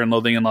Fear and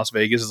Loathing in Las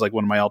Vegas is like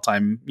one of my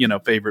all-time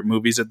favorite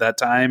movies at that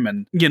time,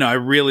 and I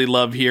really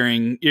love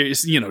hearing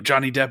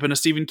Johnny Depp in a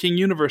Stephen King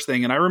universe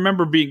thing. And I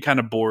remember being kind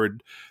of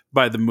bored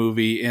by the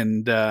movie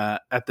and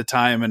at the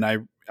time, and I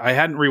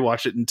hadn't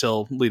rewatched it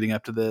until leading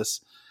up to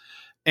this.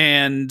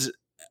 And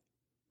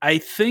I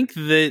think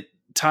that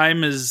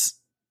time has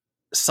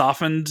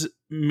softened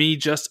me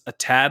just a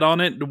tad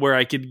on it, where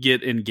I could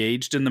get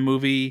engaged in the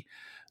movie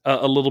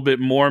a little bit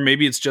more.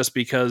 Maybe it's just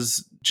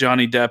because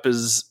Johnny Depp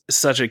is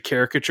such a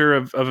caricature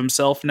of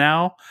himself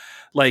now,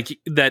 like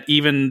that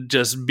even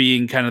just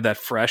being kind of that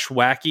fresh,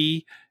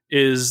 wacky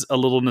is a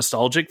little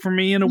nostalgic for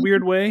me in a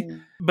weird way.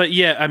 But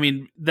yeah, I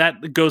mean,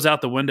 that goes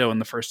out the window in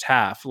the first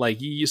half. Like,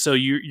 so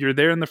you're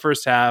there in the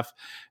first half,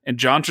 and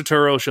John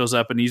Turturro shows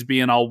up and he's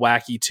being all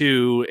wacky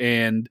too,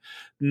 and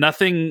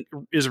nothing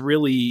is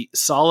really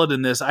solid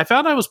in this. I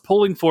found I was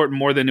pulling for it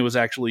more than it was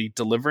actually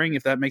delivering,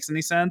 if that makes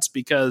any sense,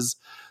 because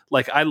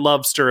like, I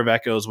love Stir of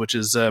Echoes, which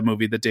is a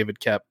movie that David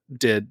Koepp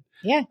did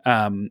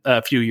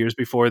a few years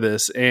before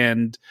this,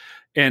 and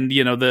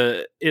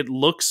it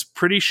looks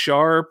pretty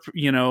sharp.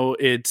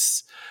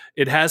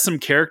 It has some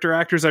character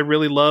actors I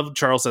really love.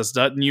 Charles S.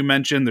 Dutton, you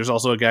mentioned. There's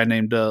also a guy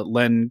named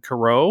Len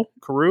Carew.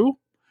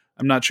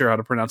 I'm not sure how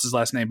to pronounce his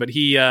last name, but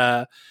he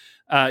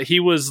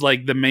was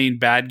like the main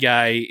bad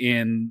guy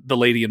in The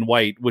Lady in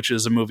White, which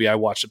is a movie I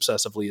watched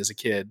obsessively as a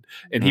kid.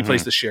 And he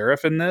plays the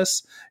sheriff in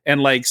this.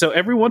 And like, so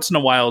every once in a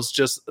while, it's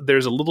just,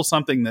 there's a little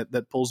something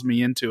that pulls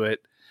me into it.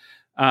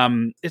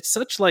 It's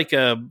such like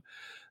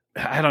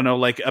I don't know,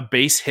 like a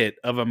base hit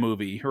of a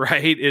movie,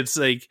 right? It's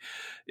like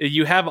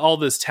you have all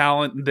this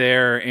talent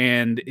there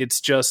and it's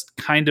just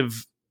kind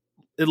of,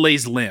 it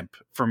lays limp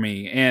for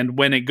me. And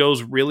when it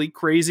goes really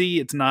crazy,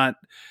 it's not,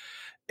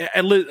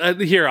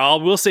 here,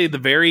 we'll say the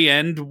very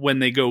end when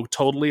they go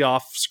totally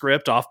off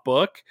script, off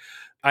book.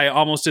 I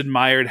almost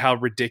admired how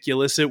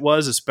ridiculous it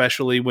was,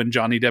 especially when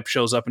Johnny Depp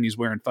shows up and he's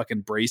wearing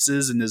fucking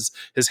braces and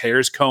his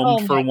hair's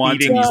combed for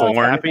once and he's like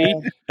happy.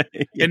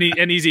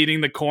 and he's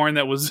eating the corn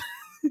that was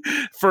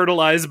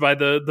fertilized by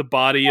the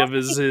body of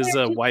his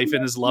wife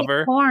and his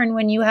lover. Corn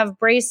when you have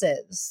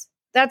braces.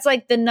 That's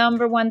like the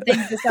number one thing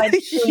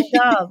besides chewing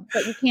gum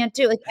that you can't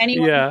do. Like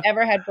anyone who's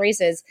ever had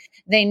braces,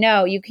 they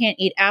know you can't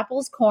eat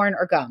apples, corn,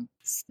 or gum.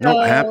 So,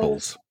 no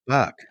apples.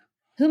 Fuck.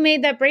 Who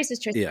made that braces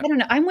choice? Yeah. I don't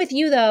know. I'm with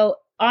you though.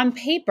 On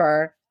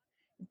paper,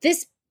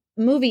 this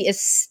movie is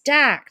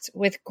stacked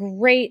with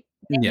great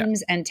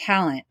names and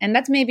talent. And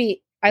that's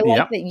maybe, I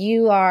like that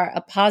you are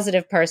a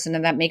positive person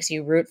and that makes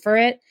you root for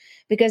it,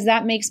 because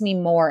that makes me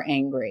more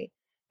angry.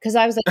 Because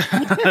I was like,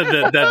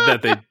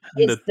 that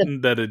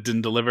it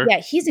didn't deliver. Yeah,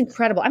 he's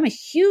incredible. I'm a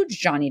huge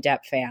Johnny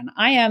Depp fan.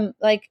 I am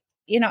like,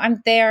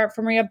 I'm there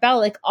for Maria Bella.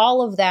 Like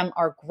all of them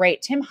are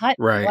great. Tim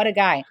Hutton, what a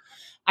guy.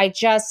 I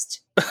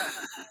just,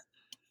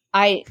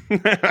 I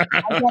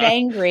get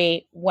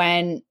angry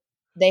when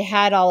they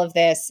had all of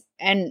this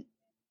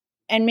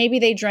and maybe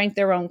they drank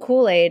their own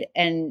Kool-Aid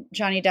and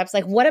Johnny Depp's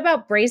like, what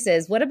about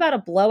braces? What about a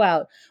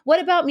blowout? What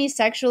about me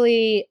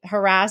sexually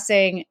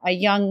harassing a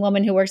young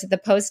woman who works at the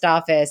post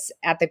office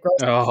at the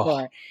grocery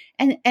store?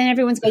 And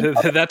everyone's going,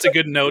 that's a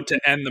good note to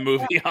end the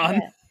movie on.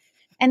 Yeah.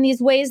 And these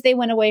ways they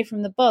went away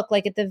from the book,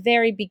 like at the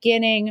very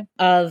beginning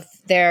of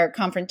their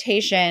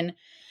confrontation,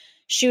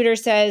 Shooter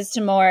says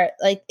to Moore,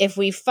 like, if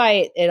we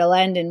fight, it'll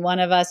end in one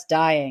of us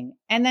dying.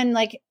 And then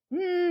like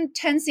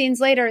 10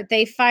 scenes later,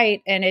 they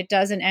fight and it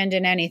doesn't end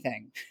in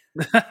anything.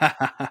 Like,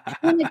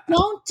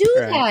 don't do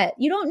that.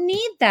 You don't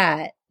need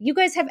that. You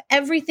guys have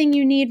everything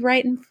you need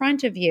right in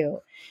front of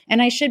you.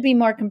 And I should be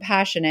more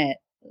compassionate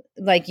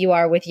like you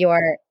are with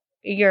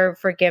your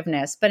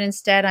forgiveness. But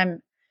instead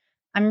I'm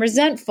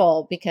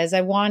resentful because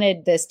I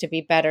wanted this to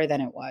be better than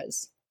it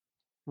was.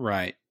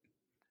 Right.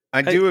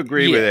 I do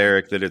agree with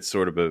Eric that it's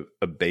sort of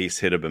a base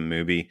hit of a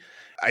movie.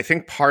 I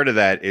think part of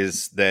that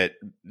is that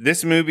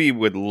this movie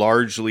would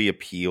largely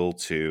appeal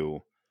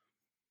to,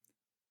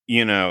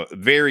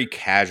 very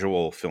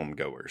casual film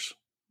goers.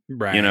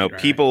 Right.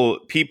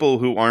 People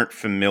who aren't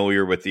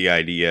familiar with the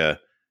idea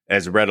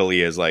as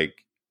readily as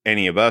like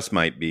any of us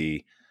might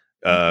be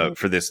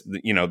for this,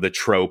 the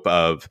trope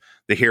of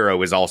the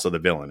hero is also the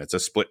villain. It's a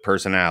split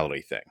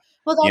personality thing.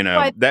 Well, that's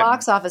why the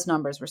box office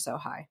numbers were so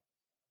high.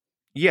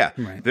 Yeah.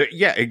 Right.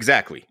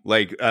 Exactly.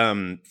 Like,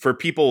 for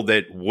people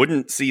that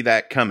wouldn't see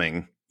that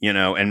coming,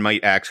 and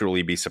might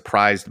actually be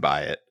surprised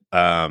by it.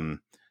 I'm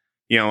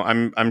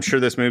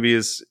sure this movie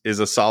is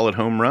a solid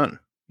home run,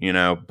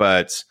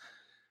 but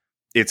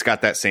it's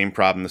got that same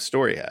problem the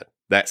story had.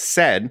 That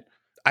said,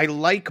 I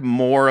like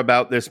more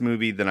about this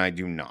movie than I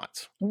do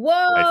not.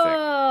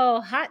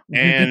 Whoa, hot.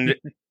 And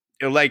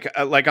like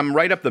I'm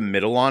right up the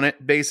middle on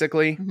it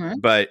basically,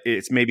 but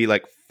it's maybe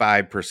like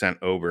 5%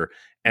 over.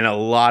 And a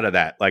lot of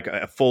that, like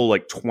a full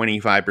like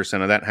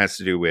 25% of that has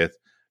to do with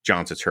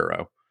John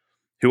Turturro,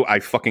 who I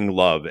fucking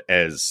love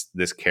as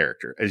this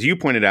character. As you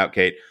pointed out,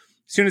 Kate,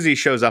 as soon as he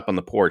shows up on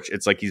the porch,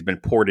 it's like he's been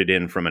ported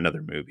in from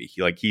another movie.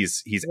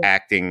 He's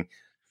acting,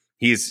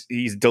 he's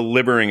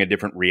delivering a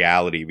different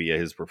reality via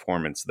his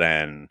performance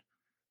than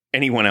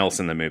anyone else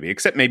in the movie,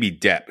 except maybe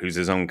Depp, who's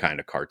his own kind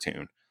of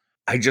cartoon.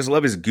 I just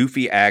love his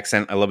goofy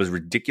accent. I love his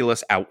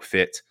ridiculous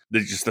outfit.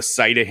 Just the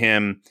sight of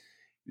him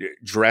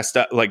dressed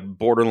up like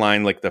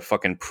borderline like the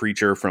fucking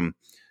preacher from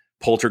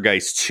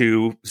Poltergeist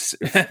 2,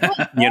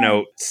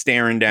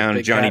 staring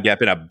down Johnny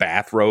Depp in a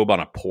bathrobe on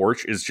a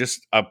porch is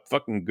just a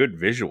fucking good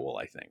visual,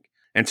 I think.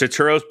 And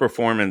Turturro's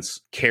performance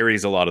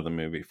carries a lot of the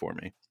movie for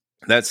me.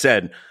 That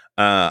said,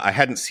 I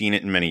hadn't seen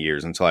it in many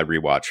years until I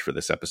rewatched for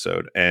this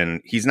episode,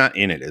 and he's not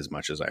in it as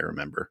much as I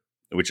remember,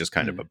 which is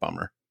kind of a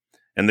bummer.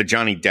 And the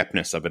Johnny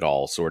Deppness of it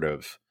all sort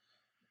of,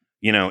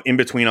 in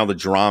between all the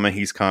drama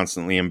he's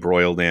constantly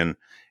embroiled in,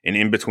 and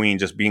in between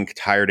just being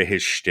tired of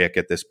his shtick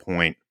at this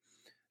point,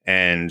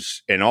 and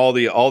all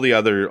the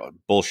other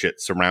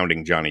bullshit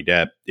surrounding Johnny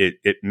Depp,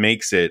 it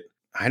makes it,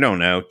 I don't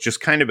know,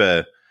 just kind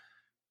of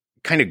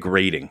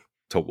grating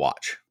to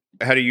watch.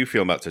 How do you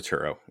feel about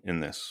Turturro in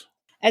this?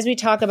 As we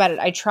talk about it,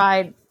 I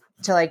tried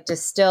to like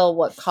distill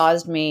what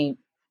caused me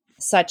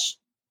such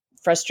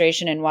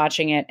frustration in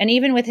watching it. And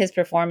even with his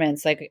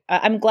performance, like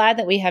I'm glad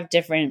that we have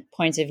different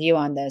points of view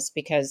on this,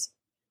 because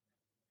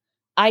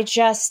I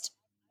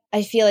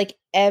feel like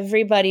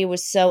everybody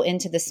was so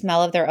into the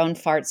smell of their own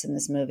farts in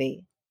this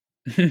movie.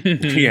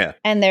 Yeah.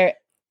 And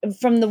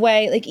from the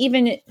way, like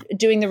even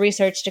doing the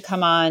research to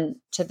come on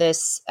to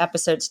this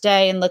episode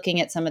today and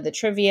looking at some of the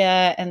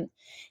trivia, and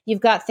you've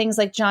got things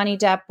like Johnny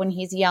Depp when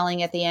he's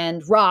yelling at the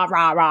end, rah,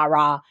 rah, rah,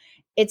 rah.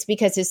 It's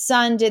because his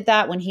son did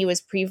that when he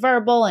was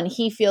pre-verbal, and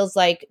he feels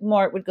like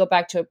Mort would go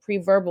back to a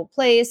pre-verbal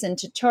place, and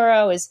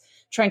Turturro is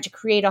trying to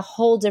create a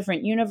whole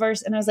different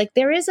universe. And I was like,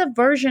 there is a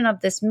version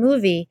of this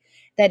movie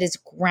that is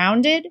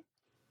grounded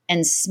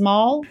and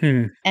small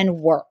and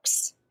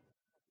works.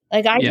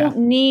 Like I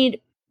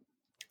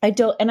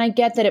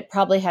get that it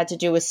probably had to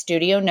do with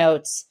studio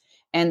notes,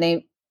 and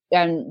they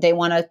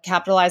want to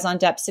capitalize on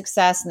Depp's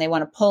success, and they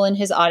want to pull in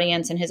his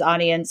audience, and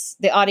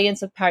the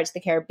audience of Pirates of the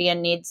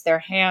Caribbean needs their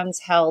hands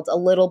held a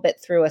little bit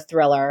through a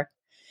thriller.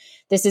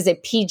 This is a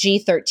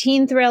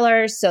PG-13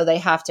 thriller, so they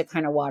have to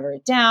kind of water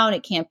it down.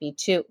 It can't be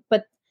too,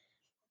 but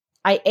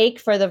I ache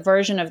for the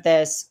version of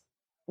this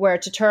where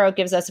Turturro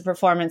gives us a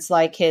performance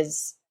like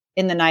his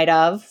In the Night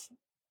Of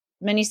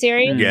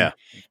miniseries. Yeah.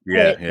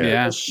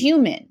 It's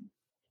human.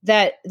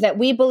 That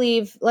we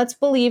believe, let's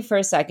believe for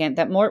a second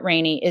that Mort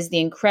Rainey is the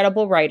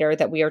incredible writer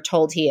that we are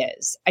told he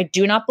is. I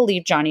do not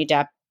believe Johnny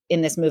Depp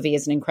in this movie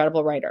is an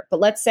incredible writer, but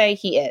let's say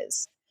he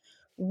is.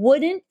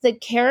 Wouldn't the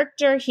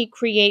character he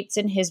creates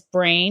in his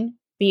brain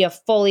be a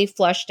fully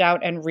fleshed out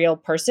and real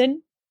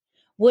person?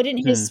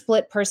 Wouldn't his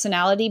split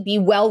personality be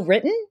well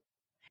written?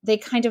 They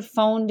kind of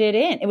phoned it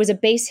in. It was a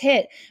base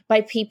hit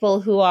by people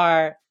who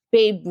are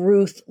Babe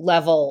Ruth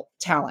level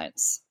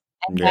talents.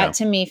 And that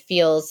to me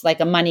feels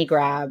like a money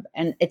grab,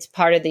 and it's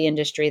part of the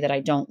industry that I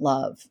don't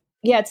love.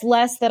 Yeah, it's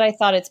less that I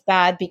thought it's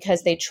bad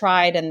because they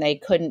tried and they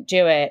couldn't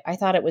do it. I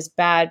thought it was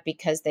bad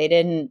because they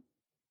didn't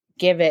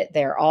give it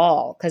their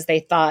all, because they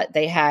thought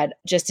they had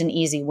just an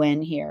easy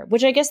win here,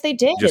 which I guess they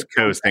did. Just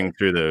coasting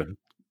to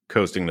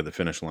the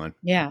finish line.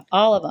 Yeah,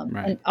 all of them.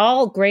 Right. And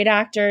all great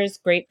actors,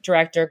 great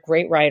director,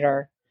 great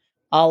writer.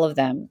 All of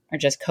them are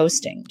just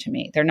coasting to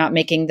me. They're not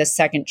making the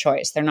second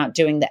choice. They're not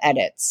doing the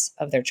edits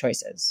of their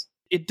choices.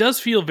 It does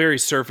feel very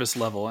surface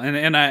level,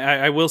 and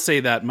I will say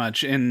that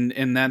much,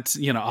 and that's,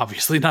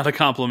 obviously not a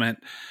compliment,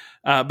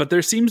 but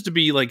there seems to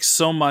be like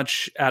so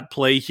much at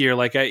play here.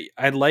 Like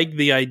I like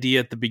the idea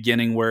at the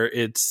beginning where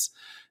it's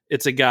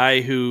a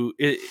guy who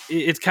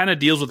it kind of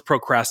deals with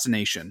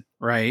procrastination,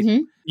 right?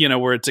 Mm-hmm.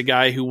 Where it's a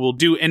guy who will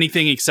do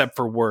anything except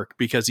for work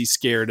because he's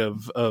scared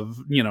of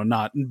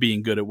not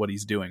being good at what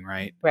he's doing,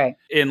 right? Right.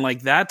 And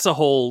like that's a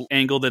whole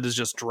angle that is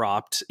just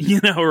dropped,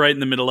 right in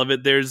the middle of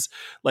it. There's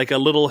like a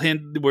little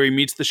hint where he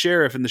meets the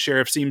sheriff, and the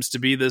sheriff seems to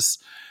be this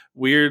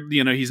weird,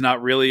 he's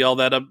not really all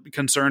that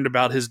concerned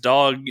about his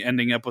dog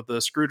ending up with a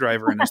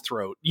screwdriver in his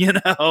throat,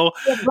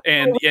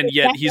 and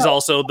yet he's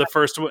also the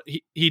first one.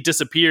 He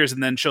disappears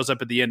and then shows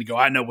up at the end and go,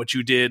 I know what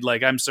you did.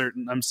 Like, I'm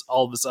certain, I'm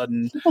all of a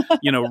sudden,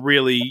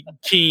 really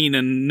keen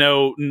and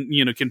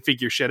can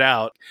figure shit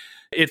out.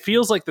 It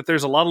feels like that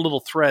there's a lot of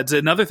little threads.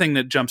 Another thing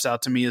that jumps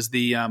out to me is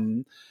the,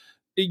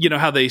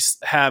 how they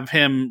have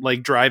him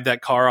like drive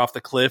that car off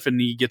the cliff, and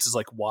he gets his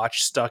like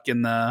watch stuck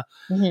in the,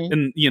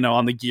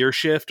 on the gear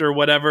shift or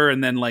whatever.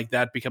 And then like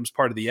that becomes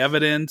part of the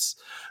evidence.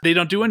 They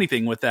don't do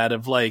anything with that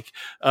of like,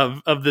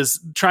 of this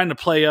trying to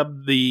play up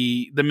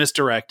the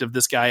misdirect of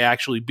this guy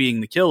actually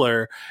being the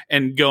killer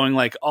and going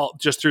like all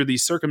just through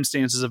these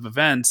circumstances of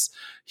events.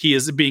 He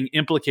is being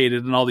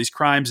implicated in all these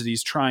crimes that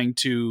he's trying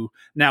to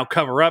now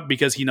cover up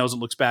because he knows it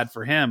looks bad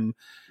for him.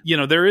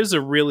 There is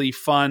a really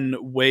fun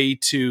way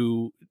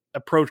to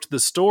approach the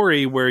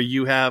story where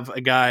you have a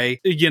guy,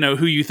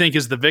 who you think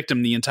is the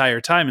victim the entire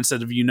time,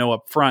 instead of,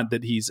 up front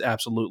that he's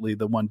absolutely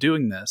the one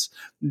doing this.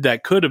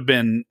 That could have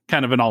been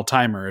kind of an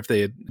all-timer if they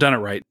had done it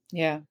right.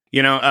 Yeah.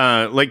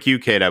 Like you,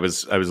 Kate, I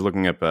was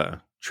looking up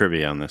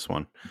trivia on this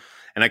one,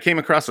 and I came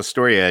across a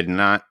story I had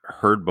not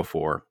heard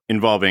before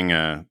involving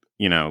an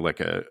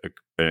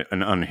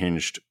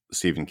unhinged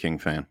Stephen King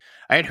fan.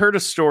 I had heard a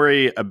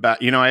story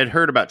about, I had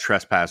heard about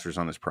trespassers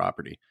on his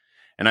property.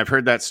 And I've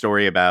heard that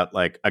story about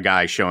like a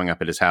guy showing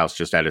up at his house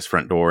just at his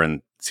front door,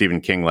 and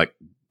Stephen King like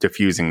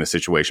diffusing the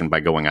situation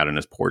by going out on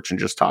his porch and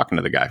just talking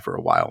to the guy for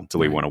a while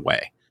until he went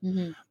away.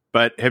 Mm-hmm.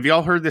 But have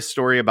y'all heard this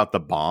story about the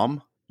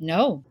bomb?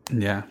 No.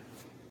 Yeah.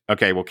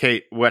 Okay. Well,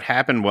 Kate, what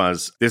happened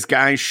was this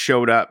guy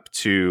showed up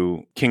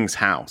to King's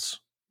house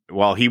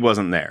while he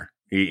wasn't there.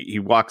 He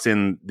walks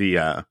in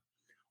the,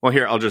 well,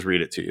 here, I'll just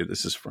read it to you.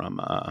 This is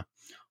from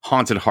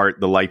Haunted Heart,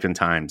 The Life and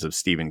Times of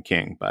Stephen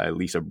King by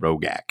Lisa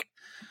Rogak.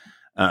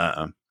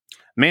 A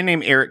man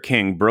named Eric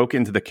King broke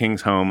into the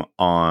King's home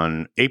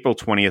on April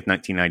 20th,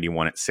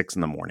 1991 at 6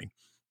 a.m.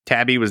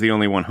 Tabby was the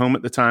only one home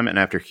at the time, and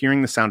after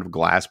hearing the sound of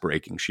glass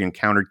breaking, she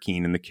encountered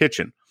Keen in the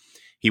kitchen.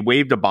 He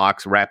waved a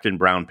box wrapped in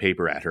brown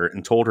paper at her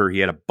and told her he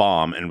had a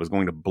bomb and was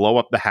going to blow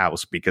up the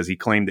house because he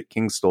claimed that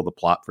King stole the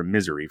plot from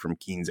Misery from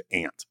Keen's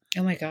aunt.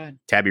 Oh my God.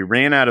 Tabby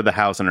ran out of the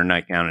house on her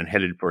nightgown and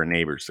headed for a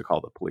neighbor's to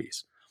call the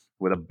police.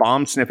 With a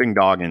bomb-sniffing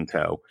dog in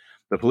tow,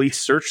 the police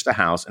searched the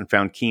house and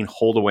found Keen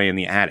holed away in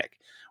the attic.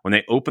 When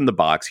they opened the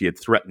box he had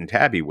threatened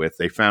Tabby with,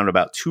 they found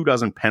about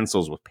 24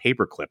 pencils with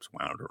paper clips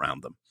wound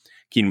around them.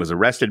 Keen was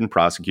arrested and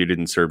prosecuted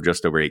and served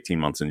just over 18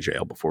 months in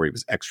jail before he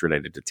was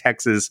extradited to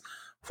Texas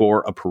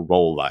for a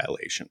parole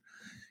violation.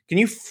 Can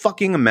you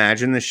fucking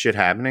imagine this shit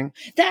happening?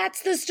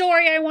 That's the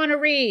story I want to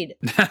read.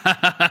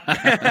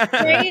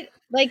 Right?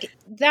 Like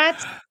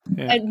that's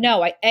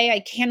no,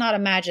 I cannot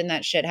imagine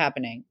that shit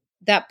happening.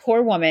 That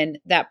poor woman,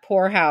 that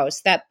poor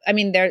house,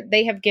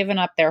 they have given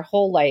up their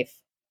whole life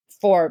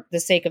for the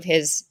sake of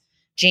his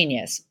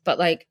genius. But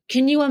like,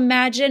 can you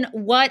imagine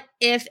what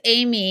if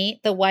Amy,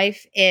 the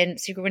wife in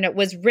Secret Window,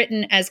 was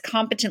written as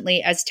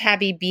competently as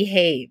Tabby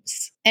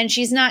behaves? And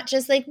she's not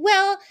just like,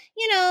 well,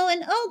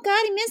 and oh God,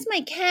 I miss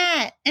my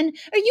cat. And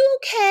are you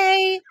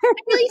okay? I'm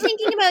really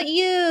thinking about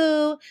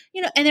you.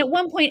 And at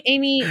one point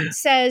Amy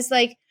says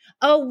like,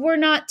 oh, we're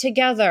not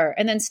together.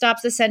 And then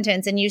stops the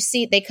sentence. And you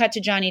see, they cut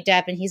to Johnny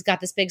Depp and he's got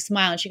this big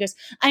smile. And she goes,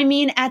 I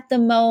mean, at the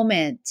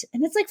moment.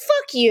 And it's like,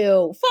 fuck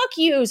you,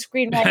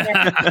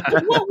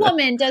 screenwriter. What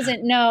woman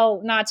doesn't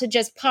know not to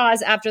just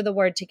pause after the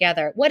word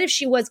together? What if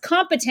she was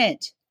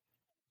competent?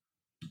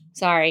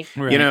 Sorry.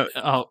 Right.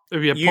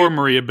 Poor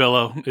Maria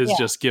Bello is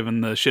just given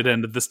the shit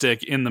end of the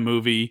stick in the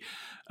movie.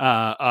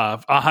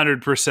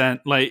 100%,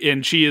 like,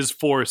 and she is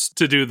forced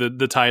to do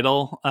the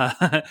title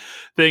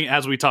thing,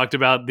 as we talked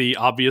about, the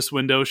obvious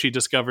window she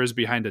discovers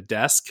behind a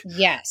desk,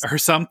 or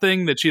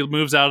something, that she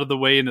moves out of the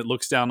way and it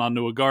looks down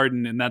onto a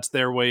garden, and that's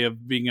their way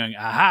of being like,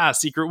 aha,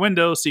 secret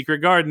window, secret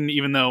garden,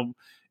 even though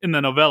in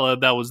the novella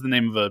that was the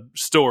name of a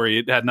story.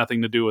 It had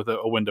nothing to do with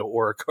a window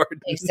or a garden.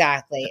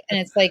 Exactly. And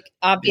it's like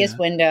obvious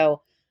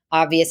window,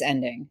 obvious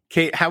ending.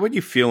 Kate, how would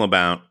you feel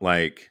about,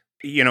 like,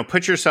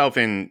 put yourself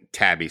in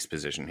Tabby's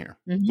position here.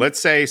 Mm-hmm. Let's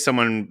say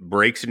someone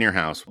breaks in your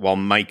house while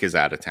Mike is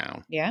out of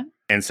town. Yeah.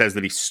 And says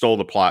that he stole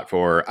the plot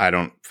for, I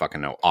don't fucking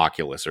know,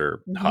 Oculus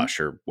or Hush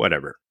or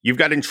whatever. You've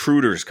got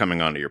intruders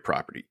coming onto your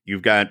property.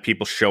 You've got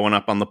people showing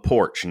up on the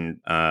porch,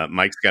 and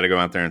Mike's got to go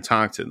out there and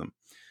talk to them.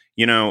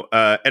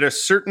 At a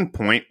certain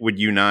point,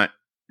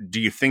 do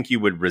you think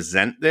you would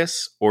resent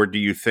this? Or do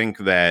you think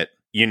that,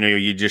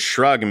 you just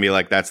shrug and be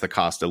like, that's the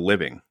cost of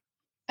living?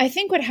 I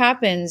think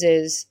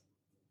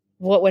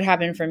what would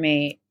happen for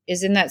me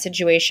is, in that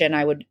situation,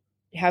 I would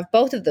have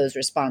both of those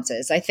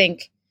responses. I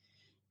think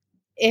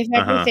if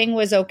everything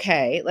was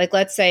okay, like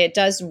let's say it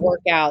does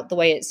work out the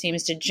way it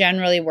seems to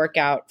generally work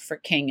out for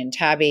King and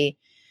Tabby,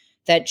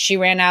 that she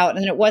ran out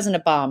and it wasn't a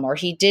bomb, or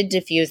he did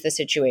diffuse the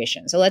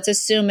situation. So let's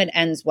assume it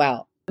ends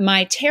well.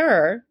 My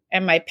terror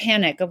and my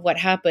panic of what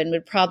happened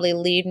would probably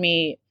lead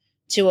me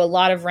to a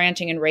lot of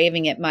ranting and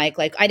raving at Mike.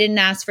 Like, I didn't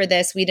ask for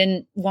this. We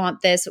didn't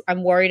want this.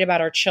 I'm worried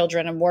about our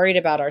children. I'm worried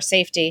about our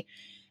safety.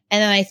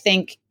 And then I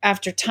think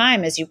after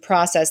time, as you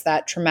process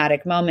that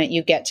traumatic moment,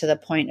 you get to the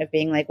point of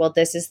being like, well,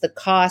 this is the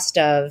cost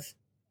of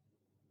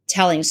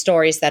telling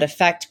stories that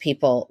affect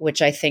people,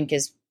 which I think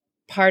is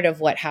part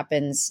of what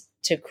happens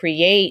to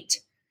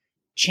create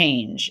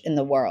change in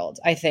the world.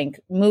 I think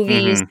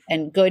movies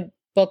and good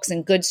books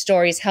and good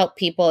stories help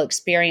people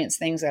experience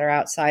things that are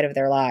outside of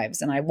their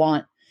lives. And I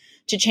want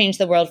to change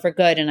the world for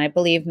good. And I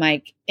believe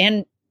Mike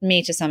and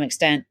me, to some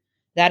extent,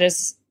 that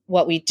is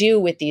what we do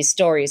with these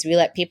stories. We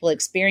let people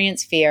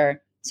experience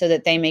fear so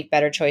that they make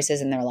better choices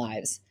in their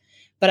lives.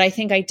 But I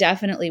think I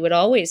definitely would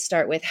always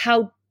start with,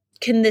 how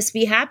can this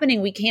be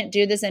happening? We can't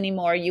do this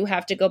anymore. You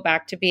have to go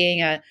back to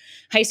being a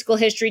high school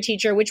history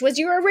teacher, which was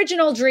your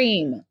original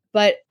dream.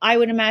 But I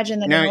would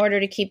imagine that in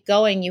order to keep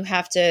going,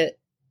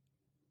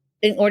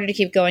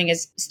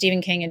 as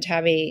Stephen King and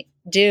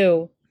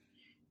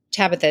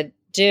Tabitha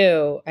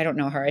do, I don't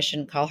know her. I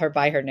shouldn't call her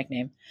by her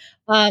nickname.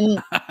 I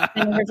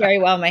know her very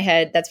well in my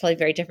head. That's probably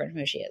very different from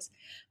who she is.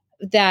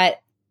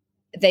 That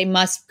they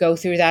must go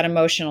through that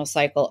emotional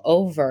cycle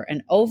over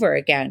and over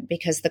again,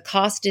 because the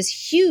cost is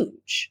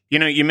huge.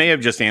 You may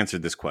have just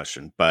answered this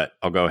question, but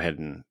I'll go ahead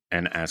and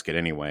ask it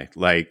anyway.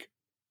 Like,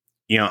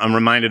 I'm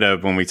reminded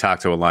of when we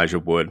talked to Elijah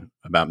Wood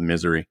about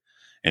Misery,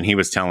 and he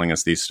was telling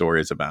us these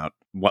stories about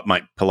what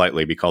might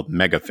politely be called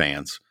mega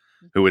fans,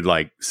 who would,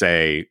 like,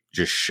 say,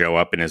 just show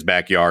up in his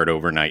backyard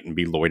overnight and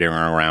be loitering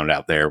around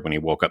out there when he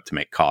woke up to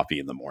make coffee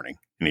in the morning,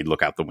 and he'd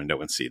look out the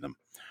window and see them.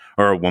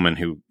 Or a woman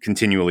who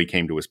continually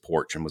came to his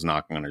porch and was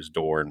knocking on his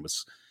door and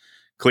was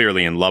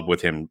clearly in love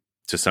with him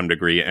to some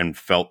degree and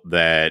felt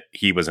that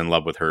he was in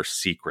love with her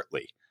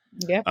secretly.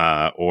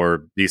 Yeah.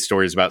 Or these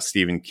stories about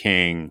Stephen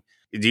King.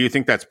 Do you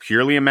think that's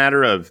purely a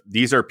matter of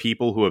these are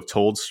people who have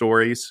told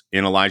stories?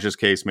 In Elijah's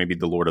case, maybe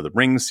the Lord of the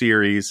Rings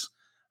series,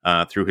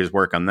 through his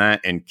work on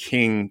that, and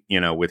King,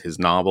 with his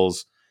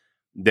novels,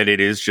 that it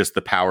is just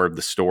the power of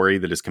the story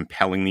that is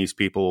compelling these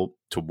people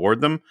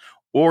toward them?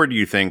 Or do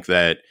you think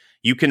that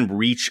you can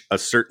reach a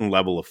certain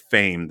level of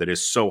fame that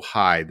is so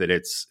high that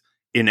it's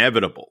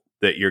inevitable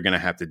that you're going to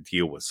have to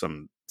deal with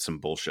some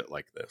bullshit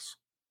like this?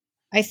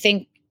 I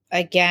think,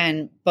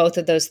 again, both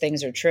of those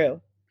things are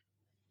true.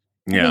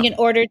 I think in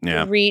order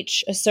to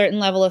reach a certain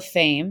level of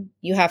fame,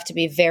 you have to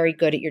be very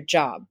good at your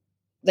job.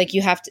 Like,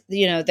 you have to,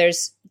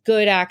 there's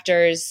good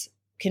actors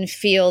can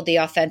feel the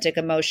authentic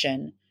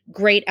emotion.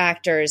 Great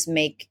actors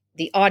make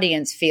the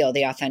audience feel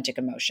the authentic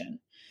emotion.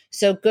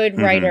 So good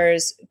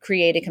writers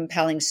create a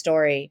compelling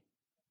story.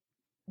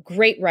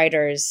 Great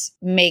writers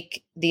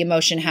make the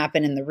emotion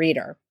happen in the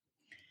reader.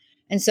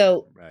 And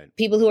so Right.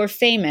 people who are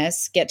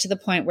famous get to the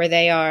point where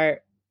they are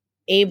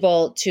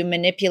able to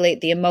manipulate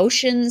the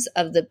emotions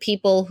of the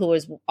people who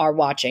are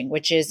watching,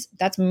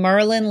 that's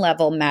Merlin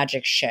level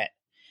magic shit,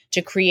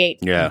 to create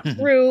Yeah.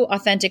 true,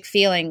 authentic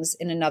feelings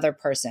in another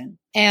person.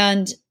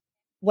 And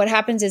what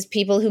happens is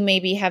people who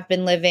maybe have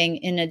been living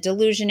in a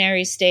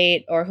delusionary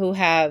state, or who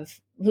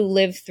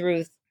live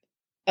through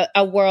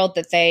a world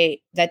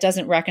that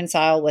doesn't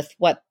reconcile with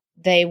what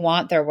they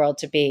want their world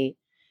to be.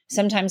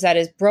 Sometimes that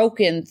is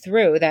broken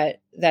through,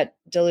 that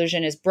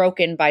delusion is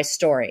broken by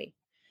story,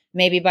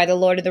 maybe by the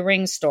Lord of the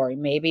Rings story,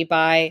 maybe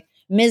by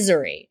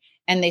Misery.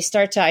 And they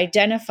start to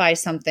identify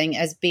something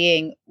as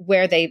being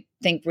where they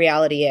think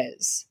reality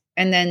is.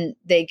 And then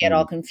they get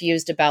all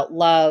confused about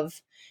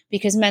love,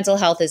 because mental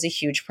health is a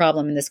huge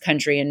problem in this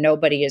country and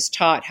nobody is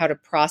taught how to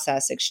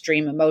process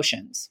extreme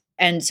emotions.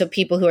 And so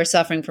people who are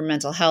suffering from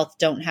mental health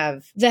don't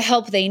have the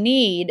help they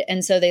need.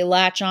 And so they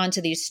latch on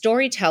to these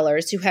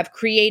storytellers who have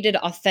created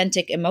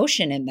authentic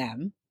emotion in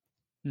them.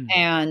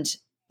 And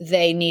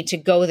they need to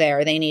go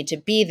there. They need to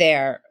be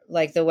there,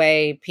 like the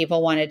way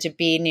people wanted to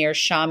be near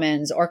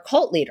shamans or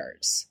cult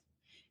leaders.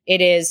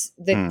 It is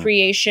the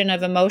creation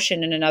of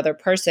emotion in another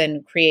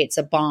person creates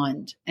a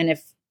bond. And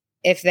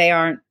if they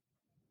aren't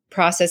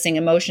processing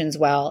emotions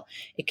well,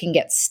 it can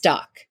get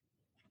stuck.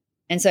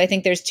 And so I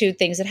think there's two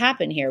things that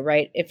happen here,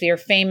 right? If you're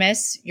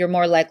famous, you're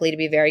more likely to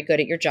be very good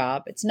at your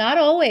job. It's not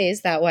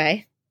always that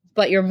way,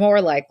 but you're more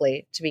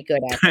likely to be good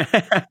at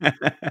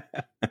it.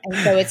 And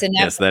so it's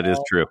inevitable. Yes, that is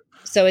true.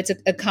 So it's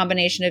a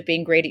combination of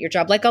being great at your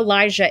job, like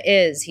Elijah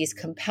is. He's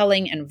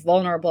compelling and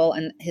vulnerable,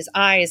 and his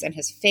eyes and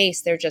his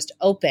face, they're just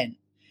open.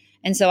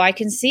 And so I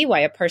can see why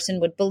a person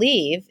would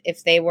believe,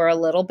 if they were a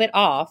little bit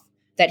off,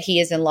 that he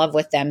is in love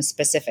with them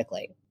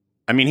specifically.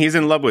 I mean, he's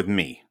in love with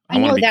me. I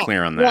want to be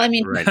clear on that. Well, I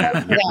mean, right now.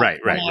 Right.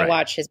 I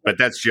watch his, but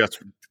that's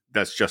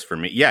just for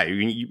me. Yeah,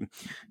 you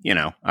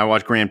know, I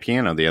watched Grand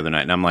Piano the other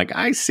night, and I'm like,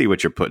 I see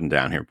what you're putting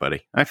down here,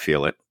 buddy. I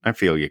feel it. I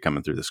feel you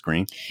coming through the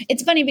screen.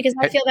 It's funny because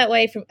I feel that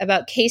way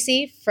about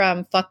Casey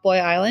from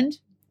Fuckboy Island.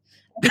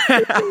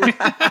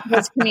 He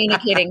was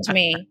communicating to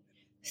me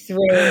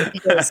through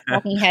his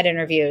talking head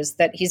interviews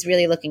that he's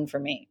really looking for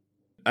me.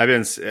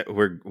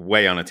 We're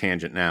way on a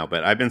tangent now,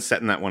 but I've been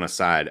setting that one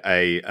aside.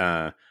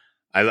 I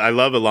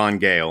love Alon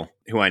Gale,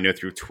 who I know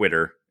through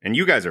Twitter, and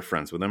you guys are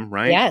friends with him,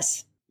 right?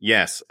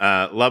 Yes.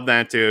 Love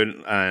that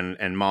dude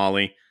and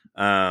Molly.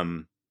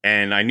 And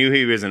I knew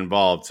he was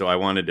involved, so I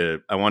wanted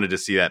to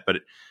see that, but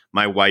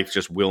my wife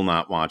just will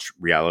not watch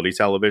reality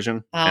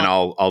television, and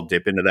I'll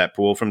dip into that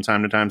pool from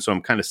time to time. So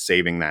I'm kind of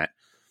saving that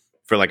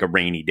for like a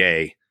rainy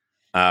day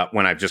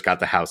when I've just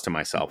got the house to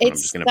myself, and I'm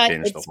just going to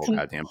binge the whole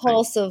goddamn thing. It's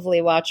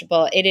compulsively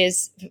watchable. It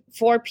is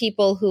for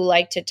people who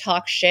like to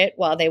talk shit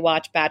while they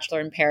watch Bachelor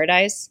in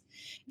Paradise,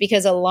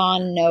 because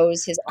Alon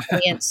knows his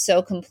audience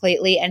so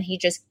completely, and he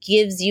just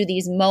gives you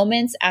these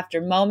moments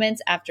after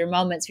moments after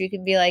moments where you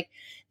can be like,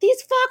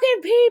 these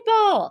fucking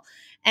people.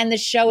 And the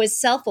show is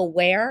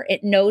self-aware.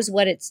 It knows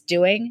what it's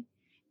doing.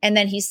 And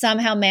then he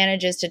somehow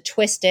manages to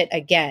twist it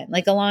again.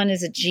 Like, Alon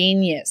is a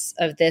genius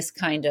of this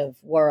kind of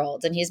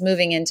world. And he's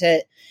moving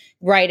into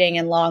writing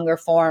and longer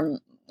form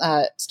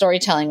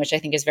storytelling, which I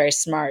think is very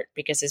smart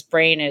because his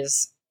brain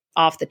is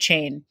off the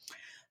chain.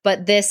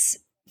 But this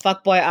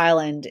Fuckboy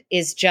Island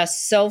is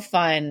just so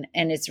fun,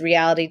 and it's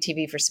reality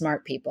TV for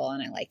smart people,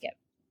 and I like it.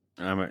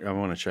 I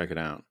want to check it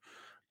out.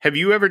 Have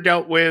you ever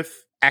dealt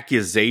with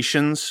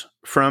accusations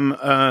from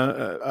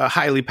a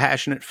highly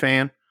passionate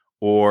fan,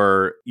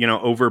 or, you know,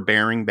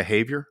 overbearing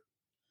behavior?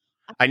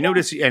 I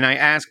notice, and I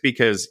ask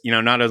because, you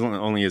know, not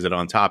only is it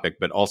on topic,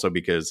 but also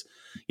because,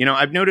 you know,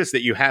 I've noticed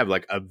that you have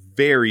like a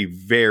very,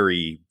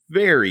 very,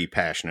 very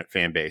passionate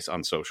fan base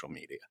on social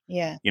media.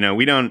 Yeah. You know,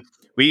 we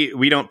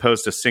don't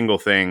post a single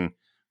thing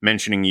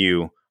mentioning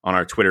you on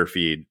our Twitter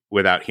feed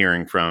without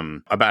hearing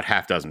from about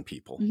half dozen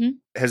people. Mm-hmm.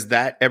 Has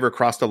that ever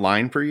crossed a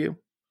line for you?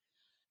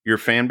 Your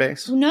fan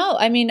base? No,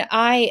 I mean,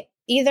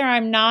 either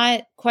I'm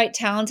not quite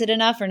talented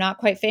enough or not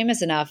quite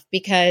famous enough,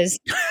 because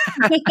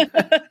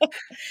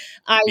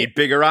I need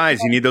bigger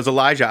eyes. You need those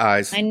Elijah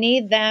eyes. I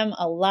need them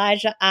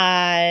Elijah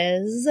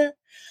eyes.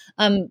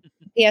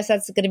 Yes,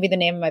 that's going to be the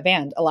name of my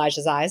band,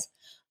 Elijah's Eyes.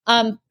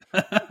 No,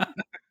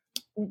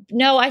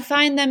 I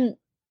find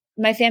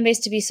my fan base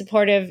to be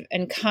supportive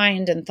and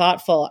kind and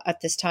thoughtful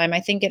at this time. I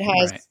think it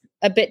has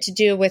a bit to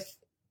do with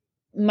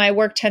my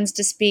work tends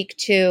to speak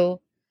to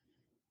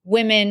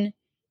women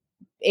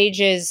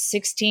ages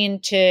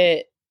 16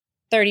 to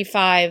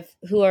 35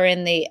 who are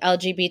in the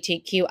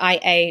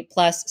LGBTQIA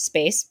plus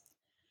space.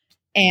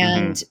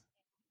 And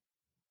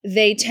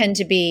they tend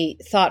to be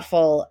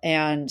thoughtful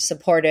and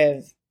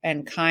supportive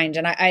and kind.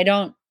 And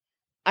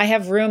I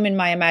have room in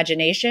my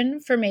imagination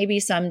for maybe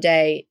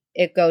someday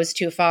it goes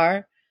too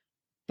far.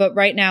 But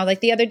right now,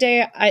 like the other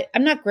day,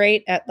 I'm not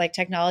great at like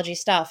technology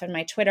stuff, and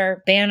my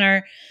Twitter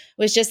banner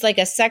was just like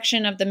a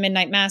section of the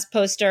Midnight Mass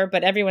poster,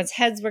 but everyone's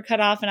heads were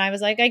cut off. And I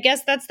was like, I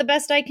guess that's the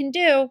best I can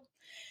do.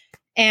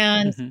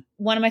 And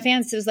one of my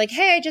fans was like,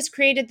 hey, I just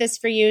created this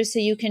for you so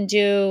you can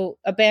do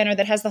a banner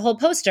that has the whole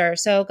poster.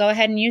 So go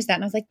ahead and use that.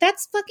 And I was like,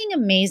 that's fucking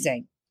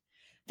amazing.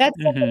 That's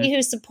somebody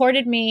who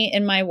supported me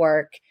in my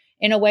work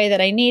in a way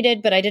that I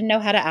needed, but I didn't know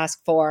how to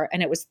ask for.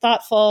 And it was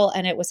thoughtful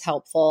and it was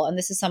helpful. And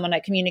this is someone I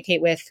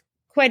communicate with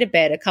quite a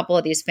bit, a couple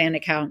of these fan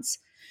accounts,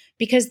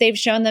 because they've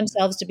shown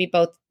themselves to be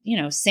both,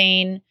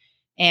 sane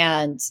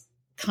and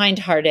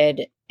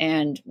kind-hearted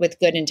and with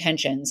good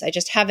intentions. I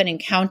just haven't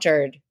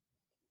encountered.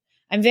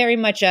 I'm very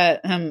much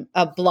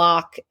a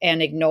block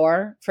and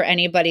ignore for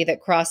anybody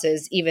that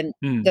crosses even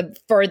the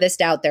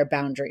furthest out their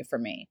boundary for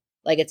me.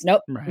 Like it's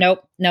nope.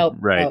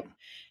 Right.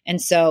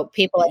 And so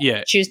people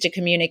I choose to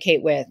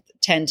communicate with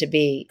tend to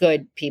be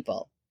good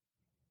people.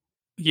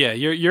 Yeah,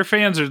 your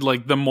fans are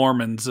like the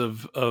Mormons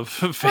of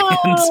fans.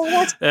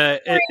 Oh,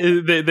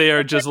 they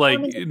are just like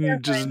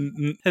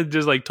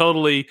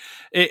totally.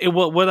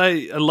 What I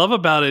love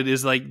about it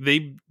is like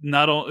they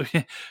not only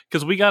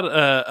because we got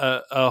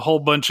a whole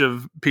bunch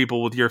of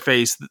people with your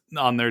face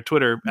on their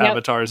Twitter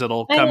avatars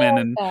that'll come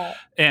in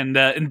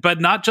and but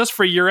not just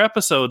for your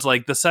episodes.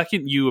 Like the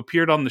second you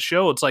appeared on the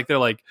show, it's like they're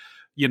like,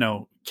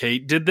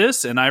 Kate did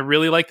this and I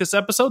really like this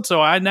episode,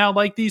 so I now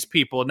like these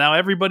people. Now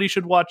everybody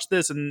should watch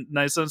this. And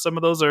some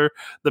of those are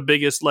the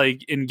biggest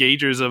like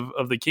engagers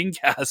of the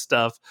KingCast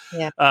stuff.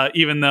 Yeah.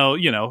 Even though,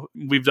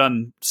 we've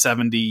done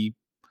 70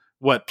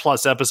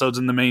 plus episodes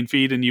in the main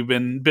feed and you've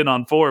been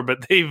on 4,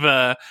 but they've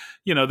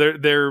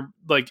they're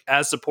like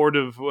as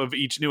supportive of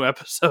each new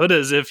episode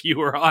as if you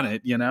were on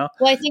it, Well,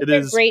 I think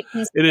they're great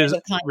consumers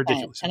of content,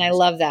 ridiculous. And I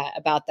love that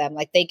about them.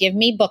 Like they give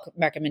me book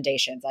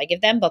recommendations. I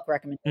give them book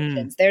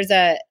recommendations. There's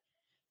a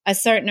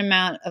certain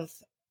amount of,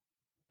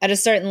 at a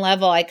certain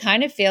level, I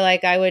kind of feel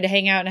like I would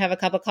hang out and have a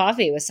cup of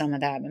coffee with some of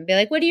them and be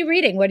like, what are you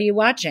reading? What are you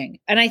watching?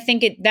 And I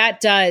think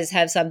that does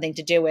have something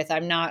to do with,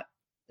 I'm not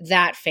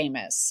that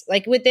famous,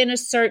 like within a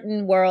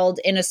certain world,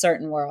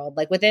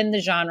 like within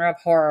the genre of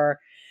horror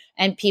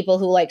and people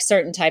who like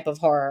certain type of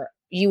horror,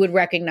 you would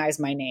recognize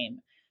my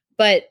name.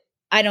 But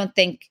I don't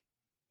think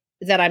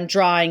that I'm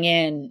drawing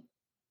in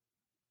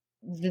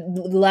the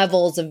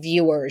levels of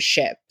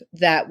viewership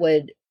that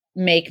would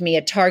make me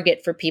a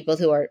target for people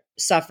who are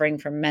suffering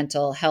from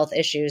mental health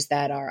issues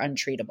that are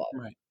untreatable.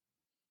 Right.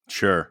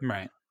 Sure.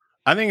 Right.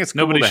 I think it's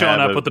cool nobody showing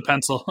up with a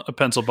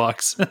pencil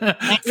box filled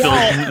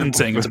and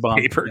saying it's a bomb.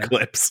 Paper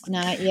clips.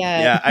 Not yet.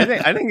 Yeah,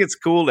 I think it's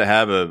cool to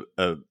have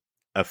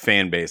a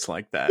fan base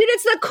like that. Dude,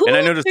 it's the coolest.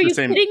 And I noticed Are you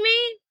kidding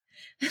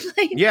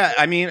me? Yeah,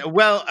 I mean,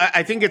 well,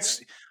 I think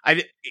it's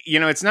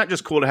it's not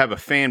just cool to have a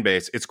fan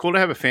base. It's cool to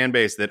have a fan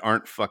base that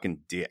aren't fucking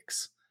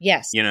dicks.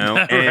 Yes.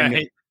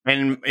 And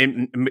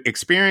and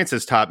experience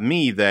has taught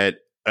me that,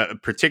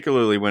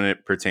 particularly when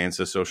it pertains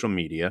to social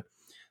media,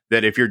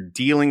 that if you're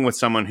dealing with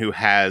someone who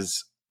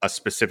has a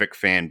specific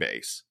fan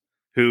base,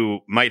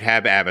 who might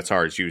have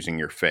avatars using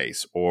your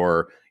face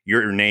or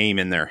your name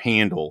in their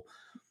handle,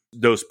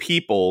 those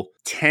people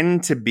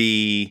tend to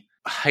be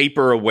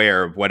hyper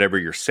aware of whatever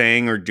you're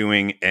saying or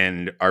doing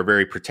and are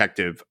very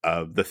protective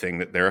of the thing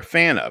that they're a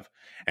fan of.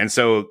 And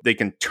so they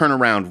can turn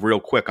around real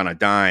quick on a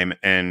dime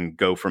and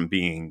go from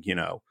being,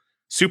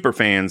 super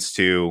fans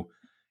to,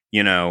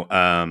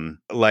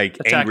 like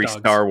Attack angry dogs.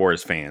 Star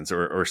Wars fans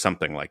or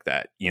something like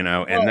that,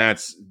 and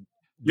that's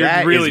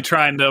you're really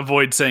trying to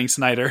avoid saying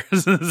Snyder.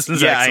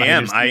 Yeah,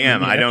 I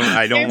am.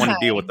 I don't want to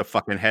deal with the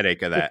fucking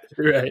headache of that.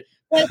 Right.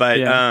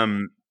 But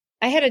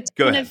I had a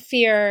ton of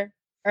fear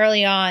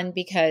early on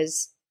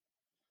because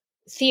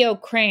Theodore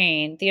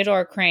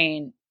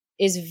Crane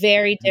is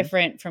very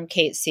different from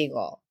Kate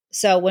Siegel.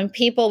 So when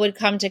people would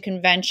come to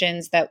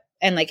conventions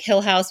and like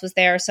Hill House was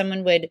there,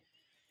 someone would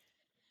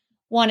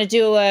want to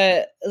do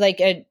a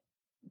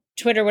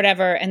Twitter,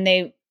 whatever, and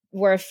they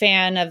were a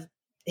fan of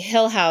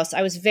Hill House,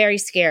 I was very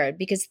scared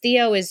because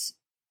Theo is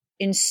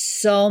in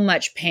so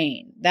much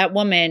pain. That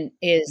woman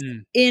is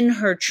in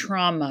her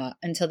trauma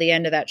until the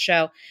end of that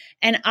show.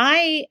 And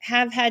I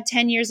have had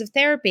 10 years of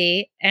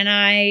therapy, and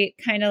I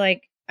kind of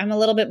I'm a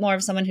little bit more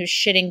of someone who's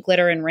shitting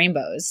glitter and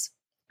rainbows.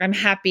 I'm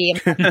happy.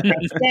 I'm happy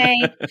next day.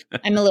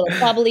 I'm a little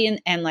bubbly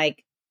and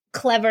like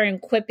clever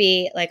and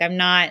quippy. Like I'm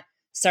not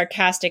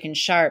sarcastic and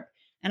sharp.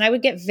 And I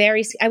would get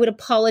I would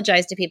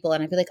apologize to people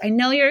and I'd be like, I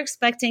know you're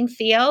expecting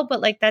Theo,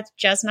 but like, that's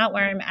just not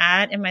where I'm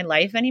at in my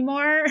life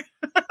anymore.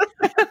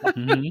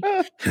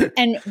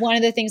 And one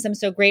of the things I'm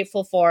so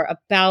grateful for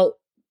about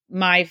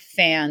my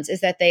fans is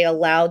that they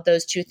allowed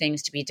those two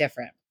things to be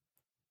different.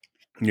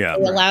 Yeah.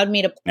 They allowed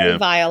me to play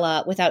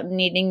Viola without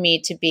needing me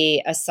to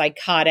be a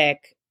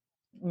psychotic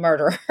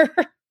murderer.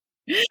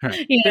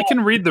 They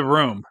can read the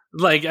room.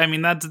 Like, I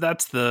mean, that's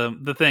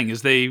the thing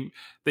is they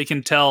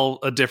can tell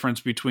a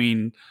difference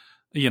between,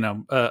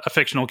 a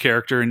fictional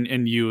character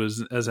and you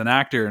as an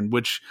actor, and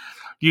which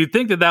you'd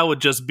think that would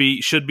just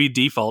should be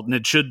default, and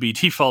it should be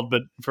default,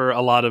 but for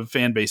a lot of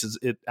fan bases,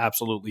 it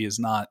absolutely is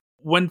not.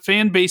 When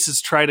fan bases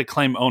try to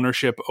claim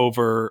ownership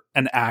over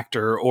an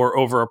actor or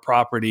over a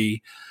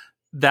property,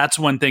 that's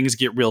when things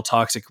get real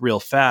toxic real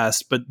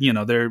fast. But,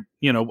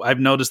 I've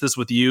noticed this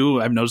with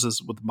you. I've noticed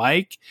this with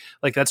Mike.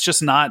 Like, that's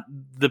just not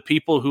the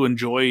people who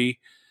enjoy,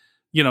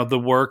 the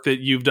work that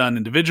you've done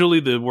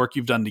individually, the work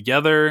you've done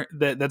together.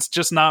 That's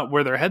just not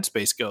where their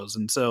headspace goes.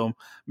 And so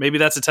maybe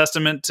that's a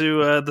testament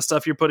to the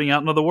stuff you're putting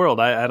out into the world.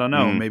 I don't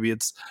know. Maybe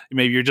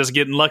you're just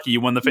getting lucky. You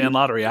won the fan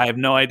lottery. I have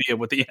no idea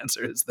what the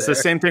answer is there. It's the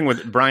same thing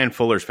with Brian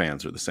Fuller's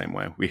fans are the same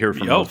way. We hear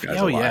from those guys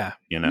a lot,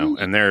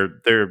 and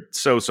they're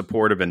so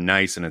supportive and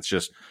nice, and it's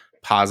just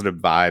positive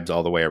vibes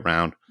all the way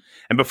around.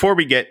 And before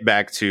we get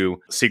back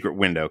to Secret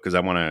Window, because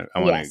I want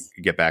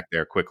to get back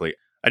there quickly,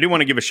 I do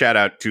want to give a shout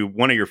out to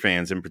one of your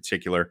fans in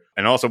particular,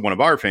 and also one of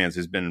our fans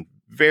who's been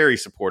very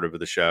supportive of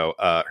the show.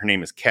 Her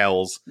name is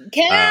Kells.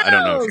 I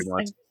don't know if she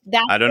wants.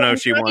 I don't know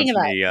if she wants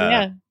me.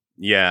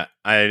 Yeah.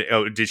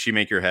 Did she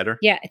make your header?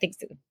 Yeah, I think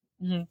so.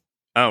 Mm-hmm.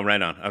 Oh,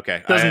 right on.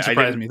 Okay, doesn't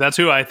surprise me. That's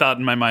who I thought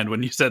in my mind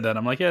when you said that.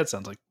 I'm like, yeah, it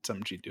sounds like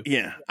something she'd do.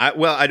 Yeah.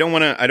 I don't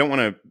want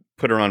to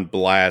put her on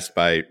blast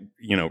by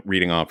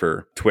reading off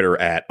her Twitter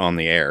 @ on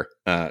the air.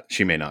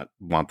 She may not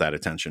want that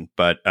attention,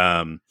 but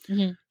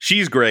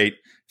she's great.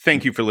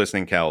 Thank you for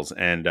listening, Kels,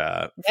 and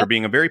for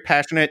being a very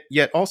passionate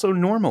yet also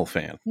normal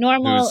fan.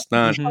 Normal,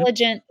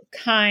 intelligent,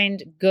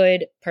 kind,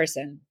 good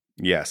person.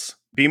 Yes.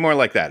 Be more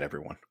like that,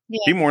 everyone.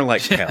 Yeah. Be more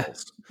like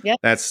Kels. Yep.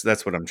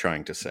 That's what I'm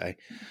trying to say.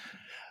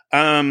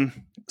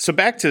 So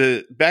back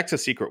to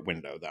Secret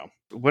Window, though.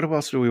 What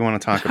else do we want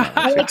to talk about?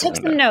 I took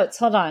some notes.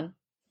 Hold on.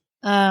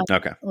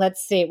 Okay.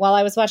 Let's see. While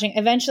I was watching,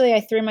 eventually I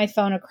threw my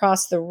phone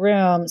across the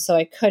room so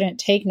I couldn't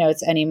take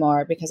notes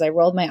anymore because I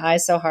rolled my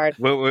eyes so hard.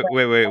 Wait.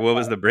 What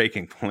was the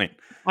breaking point?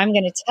 I'm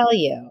going to tell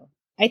you.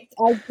 I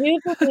do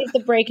believe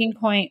the breaking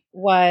point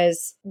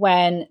was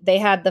when they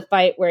had the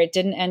fight where it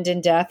didn't end in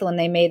death, when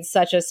they made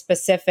such a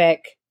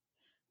specific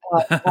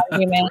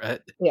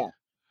argument. Yeah.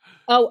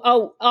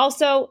 Oh,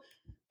 also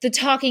the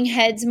talking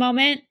heads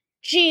moment.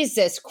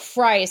 Jesus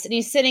Christ. And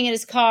he's sitting in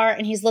his car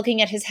and he's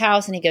looking at his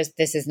house and he goes,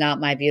 "This is not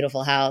my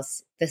beautiful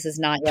house. This is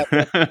not yet."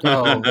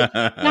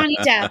 Johnny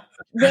Depp,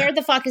 where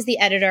the fuck is the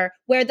editor?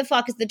 Where the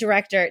fuck is the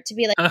director? To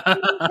be like,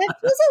 that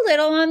feels a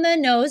little on the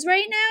nose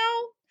right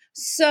now.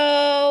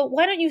 So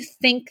why don't you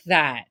think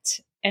that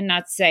and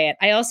not say it?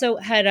 I also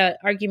had an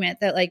argument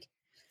that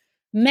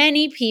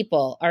many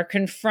people are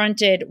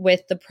confronted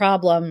with the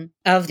problem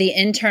of the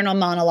internal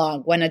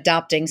monologue when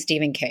adopting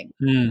Stephen King.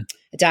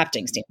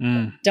 Adapting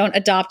Stephen. Don't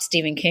adopt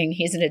Stephen King.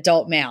 He's an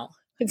adult male.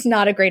 It's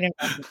not a great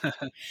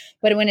investment.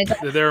 But when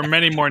there are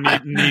many more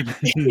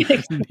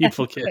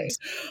needful kids.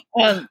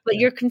 But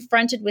you're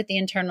confronted with the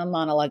internal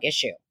monologue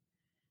issue.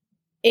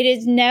 It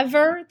is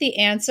never the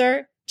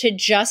answer to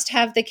just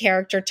have the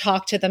character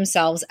talk to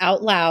themselves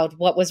out loud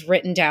what was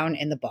written down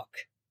in the book.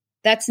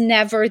 That's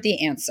never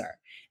the answer.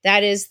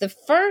 That is the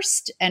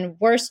first and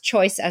worst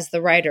choice as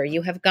the writer.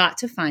 You have got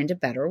to find a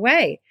better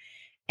way.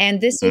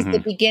 And this was the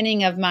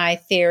beginning of my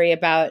theory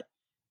about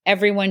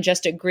everyone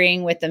just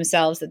agreeing with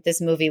themselves that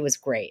this movie was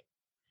great.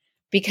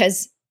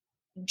 Because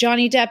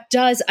Johnny Depp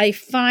does a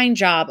fine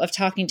job of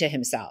talking to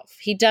himself.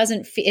 It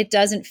doesn't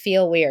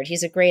feel weird.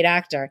 He's a great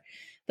actor.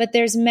 But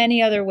there's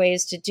many other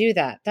ways to do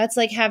that. That's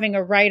like having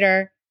a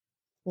writer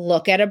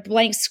look at a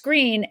blank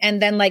screen and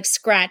then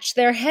scratch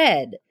their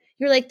head.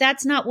 You're like,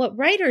 that's not what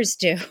writers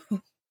do.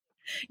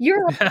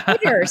 You're a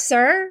writer,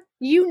 sir.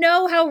 You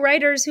know how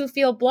writers who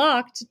feel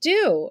blocked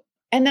do.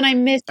 And then I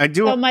missed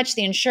so much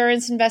the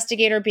insurance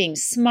investigator being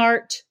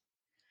smart.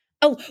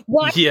 Oh,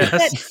 watching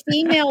that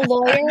female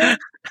lawyer,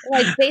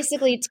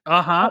 basically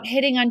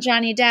hitting on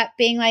Johnny Depp,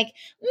 being like,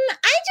 I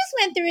just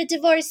went through a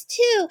divorce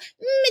too.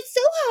 It's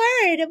so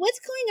hard. What's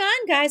going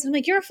on, guys? I'm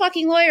like, you're a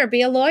fucking lawyer.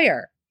 Be a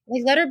lawyer.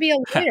 Let her be a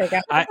lawyer,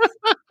 guys.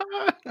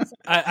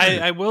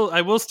 I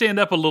will stand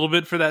up a little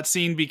bit for that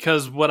scene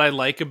because what I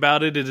like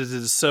about it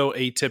is so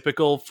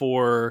atypical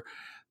for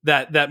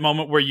that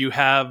moment where you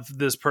have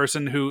this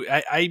person who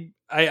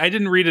I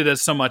didn't read it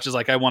as so much as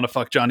I want to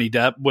fuck Johnny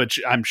Depp, which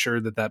I'm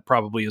sure that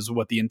probably is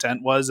what the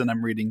intent was, and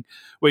I'm reading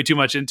way too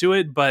much into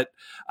it. But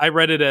I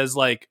read it as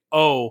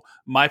oh,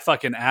 my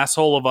fucking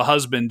asshole of a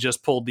husband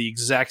just pulled the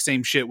exact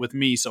same shit with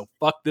me, so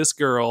fuck this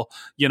girl.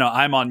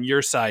 I'm on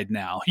your side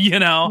now.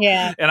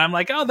 Yeah. And I'm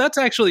like, oh, that's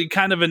actually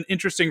kind of an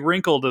interesting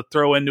wrinkle to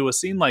throw into a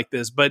scene like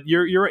this. But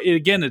you're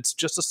again, it's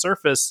just a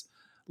surface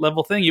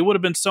level thing. It would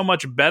have been so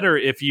much better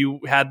if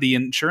you had the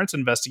insurance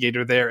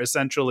investigator there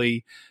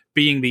essentially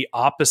being the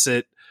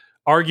opposite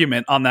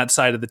argument on that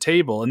side of the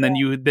table. And then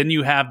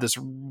you have this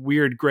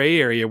weird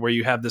gray area where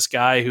you have this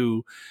guy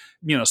who,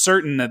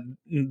 certain that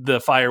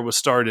the fire was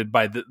started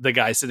by the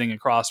guy sitting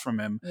across from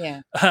him. Yeah.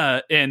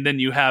 And then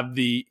you have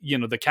the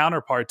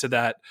counterpart to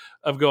that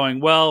of going,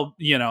 well,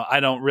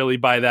 I don't really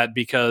buy that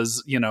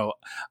because,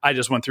 I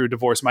just went through a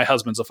divorce. My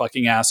husband's a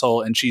fucking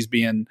asshole and she's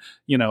being,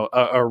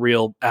 a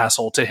real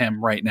asshole to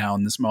him right now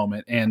in this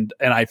moment. And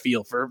I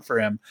feel for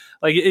him.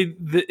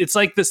 It's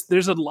like this,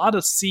 there's a lot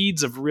of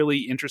seeds of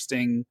really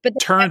interesting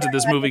turns that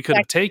this movie could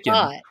have taken.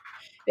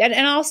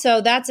 And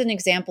also, that's an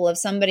example of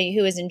somebody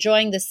who is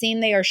enjoying the scene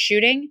they are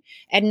shooting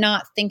and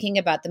not thinking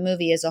about the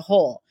movie as a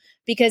whole.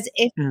 Because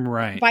if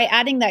Right. by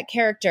adding that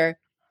character,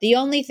 the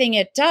only thing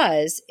it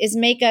does is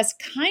make us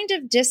kind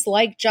of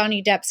dislike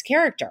Johnny Depp's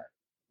character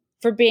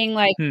for being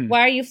like,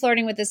 why are you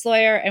flirting with this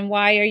lawyer? And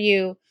why are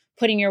you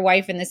putting your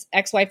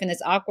ex-wife in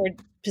this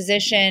awkward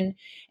position?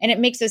 And it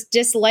makes us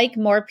dislike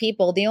more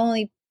people. The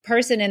only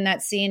person in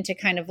that scene to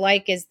kind of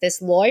like is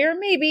this lawyer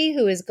maybe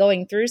who is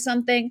going through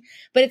something,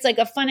 but it's like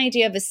a fun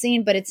idea of a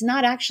scene, but it's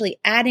not actually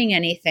adding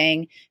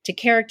anything to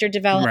character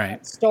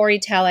development,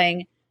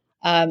 storytelling,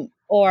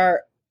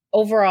 or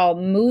overall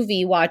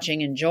movie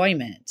watching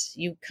enjoyment.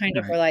 You kind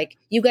of were like,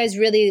 you guys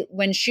really,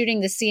 when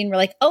shooting the scene, were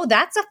like, oh,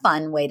 that's a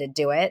fun way to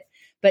do it.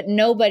 But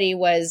nobody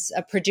was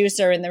a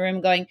producer in the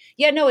room going,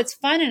 yeah, no, it's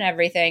fun and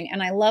everything.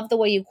 And I love the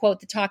way you quote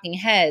the talking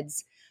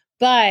heads,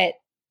 but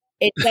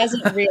it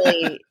doesn't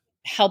really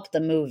help the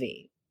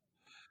movie.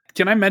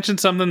 Can I mention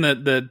something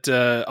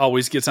that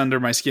always gets under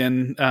my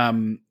skin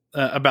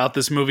about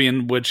this movie,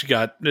 and which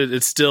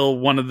it's still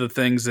one of the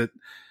things that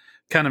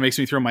kind of makes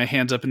me throw my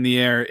hands up in the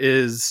air,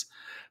 is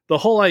the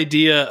whole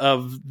idea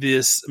of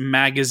this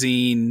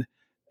magazine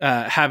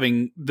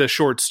having the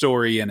short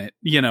story in it,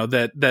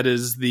 that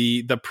is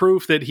the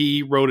proof that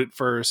he wrote it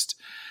first.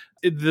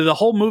 The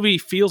whole movie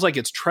feels like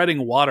it's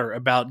treading water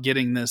about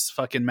getting this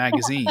fucking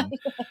magazine,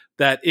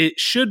 that it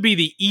should be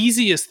the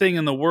easiest thing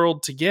in the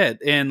world to get.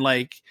 And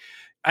like,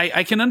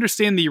 I can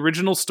understand the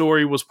original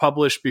story was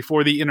published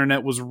before the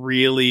internet was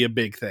really a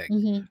big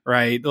thing,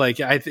 right? Like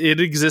it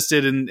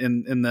existed in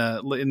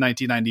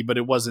 1990, but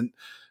it wasn't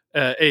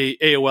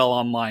AOL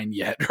online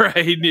yet, right?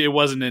 It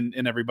wasn't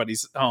in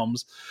everybody's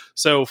homes.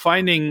 So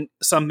finding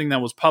something that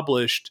was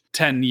published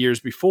 10 years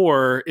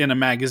before in a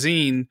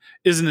magazine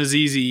isn't as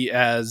easy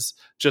as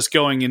just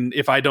going, and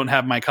if I don't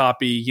have my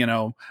copy,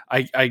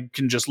 I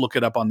can just look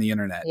it up on the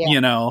internet,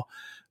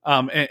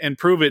 and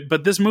prove it.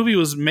 But this movie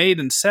was made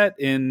and set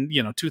in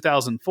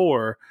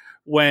 2004,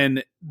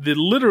 when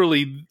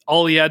literally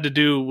all he had to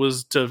do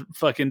was to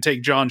fucking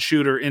take John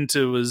Shooter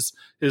into his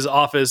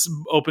office,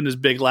 open his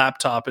big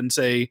laptop, and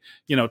say,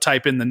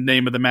 type in the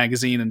name of the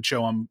magazine and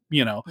show him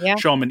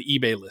an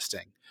eBay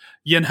listing.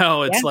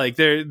 It's like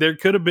there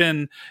could have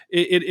been.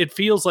 It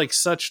feels like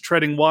such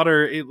treading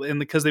water, and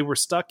because they were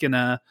stuck in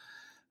a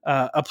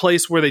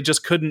place where they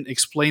just couldn't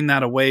explain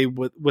that away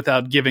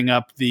without giving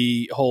up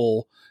the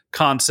whole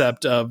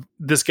concept of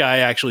this guy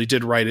actually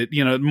did write it,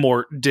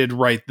 did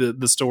write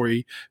the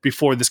story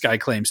before this guy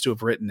claims to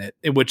have written it,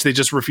 in which they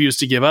just refused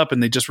to give up,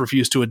 and they just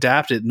refused to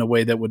adapt it in a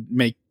way that would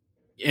make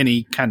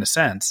any kind of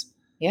sense.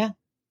 Yeah,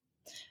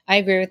 I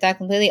agree with that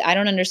completely. I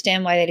don't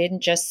understand why they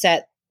didn't just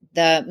set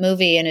the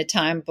movie in a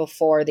time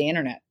before the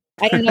internet.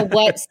 I don't know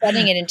what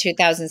setting it in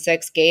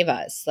 2006 gave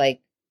us, like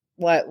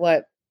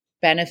what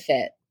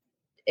benefit,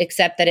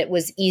 except that it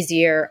was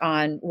easier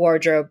on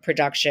wardrobe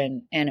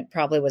production, and it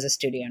probably was a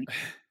studio.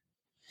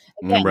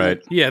 Again,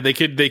 right. Yeah, they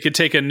could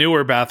take a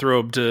newer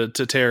bathrobe to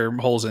tear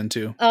holes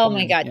into. Oh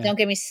my God. Yeah. Don't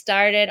get me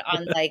started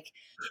on like,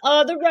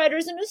 oh, the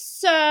writer's in a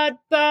sad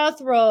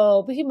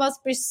bathrobe. He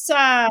must be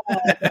sad.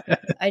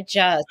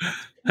 Come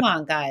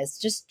on, guys,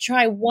 just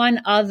try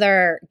one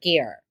other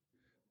gear.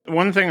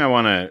 One thing I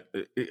want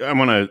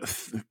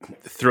to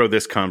throw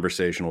this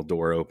conversational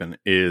door open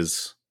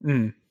is,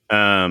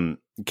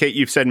 Kate,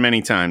 you've said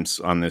many times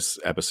on this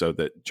episode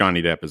that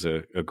Johnny Depp is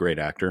a great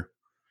actor.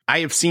 I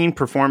have seen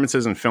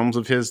performances and films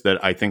of his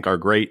that I think are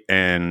great,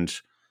 and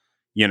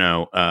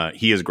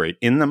he is great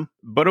in them.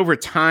 But over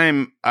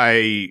time,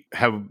 I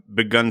have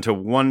begun to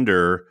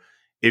wonder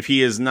if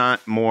he is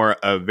not more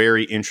a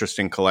very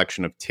interesting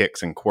collection of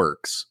tics and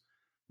quirks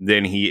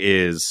than he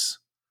is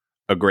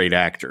a great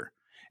actor.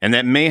 And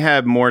that may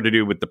have more to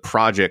do with the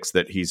projects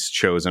that he's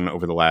chosen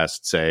over the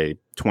last, say,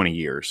 20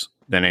 years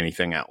than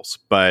anything else.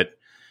 But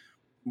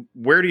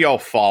where do y'all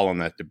fall on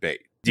that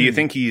debate? Do you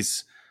think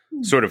he's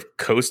sort of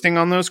coasting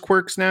on those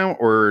quirks now,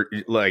 or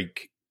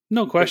like,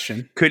 no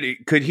question, could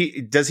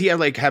he, does he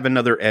have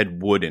another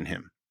Ed Wood in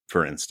him,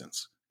 for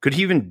instance? Could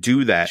he even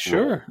do that?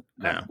 Sure.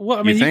 Now, well,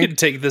 I mean, you could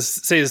say the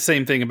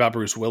same thing about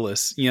Bruce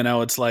Willis.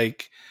 It's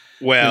like,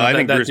 well, I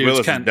think Bruce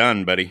Willis is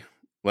done, buddy.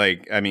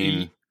 Like, I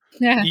mean,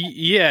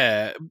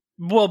 yeah.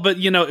 Well, but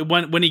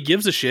when he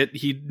gives a shit,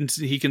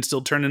 he can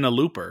still turn in a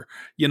looper.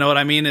 You know what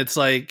I mean? It's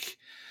like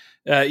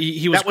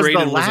he was great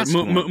in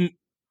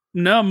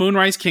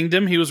Moonrise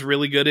Kingdom. He was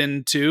really good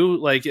in too,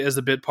 like as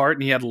a bit part,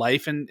 and he had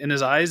life in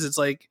his eyes. It's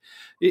like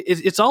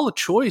it's all a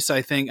choice,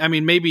 I think. I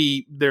mean,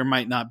 maybe there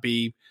might not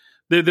be.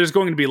 There's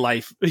going to be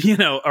life,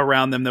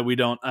 around them that we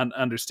don't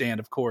understand,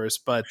 of course,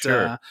 but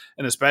sure.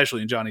 And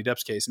especially in Johnny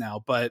Depp's case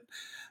now. But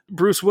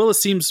Bruce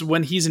Willis seems,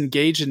 when he's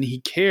engaged and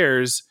he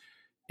cares,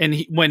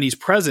 and when he's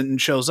present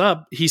and shows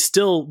up, he's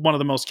still one of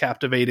the most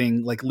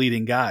captivating, like,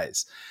 leading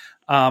guys.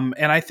 And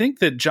I think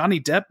that Johnny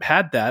Depp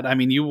had that. I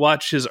mean, you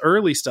watch his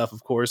early stuff,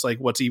 of course, like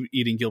What's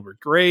Eating Gilbert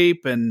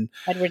Grape and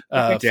Fear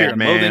and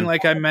Loathing,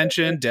 like I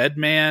mentioned, Dead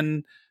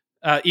Man.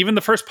 Even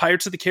the first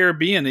Pirates of the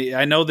Caribbean.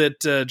 I know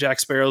that Jack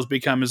Sparrow's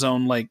become his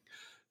own, like,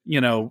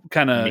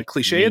 kind of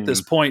cliche at this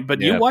point, but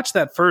you watch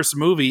that first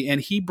movie and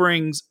he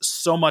brings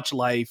so much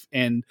life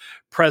and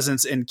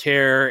presence and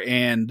care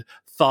and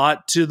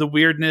thought to the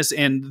weirdness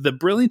and the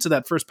brilliance of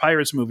that first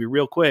Pirates movie.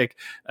 Real quick,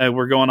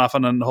 we're going off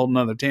on a whole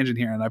nother tangent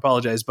here, and I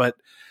apologize, but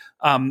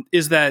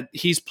is that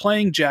he's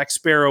playing Jack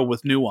Sparrow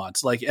with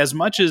nuance. Like, as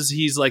much as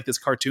he's like this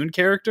cartoon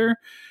character,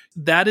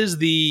 that is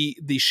the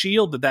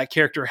shield that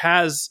character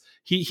has.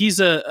 He's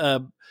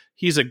a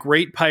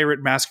great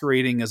pirate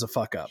masquerading as a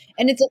fuck up,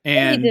 and it's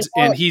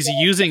and he's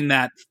using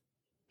that.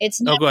 It's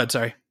not, go ahead.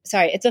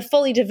 Sorry, it's a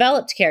fully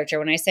developed character.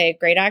 When I say a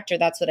great actor,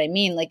 that's what I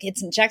mean. Like,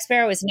 it's Jack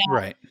Sparrow is not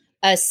right.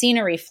 a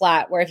scenery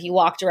flat where if you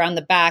walked around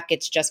the back,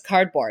 it's just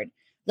cardboard.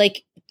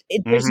 Like,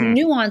 there's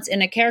nuance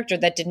in a character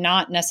that did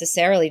not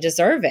necessarily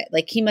deserve it.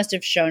 Like, he must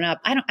have shown up.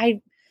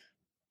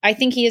 I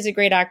think he is a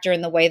great actor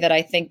in the way that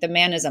I think the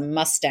man is a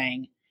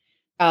Mustang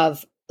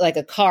of like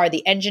a car.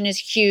 The engine is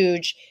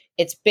huge.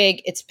 It's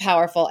big, it's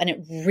powerful, and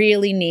it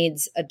really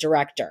needs a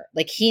director.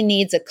 Like, he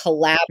needs a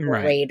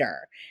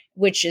collaborator,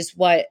 which is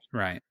what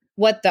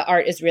the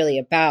art is really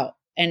about.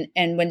 And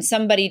when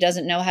somebody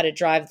doesn't know how to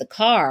drive the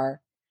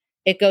car,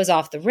 it goes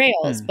off the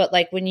rails. But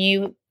like when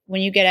you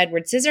get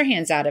Edward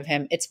Scissorhands out of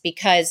him, it's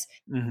because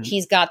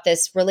he's got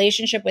this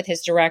relationship with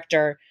his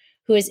director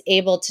who is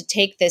able to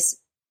take this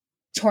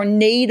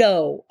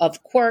tornado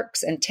of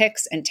quirks and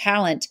tics and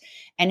talent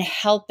and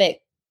help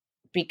it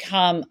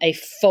become a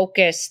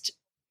focused,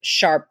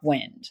 sharp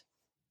wind.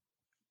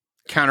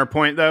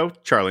 Counterpoint, though,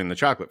 Charlie and the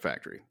Chocolate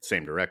Factory,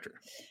 same director.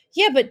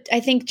 Yeah, but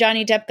I think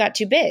Johnny Depp got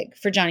too big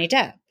for Johnny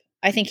Depp.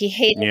 I think he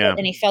hated it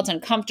and he felt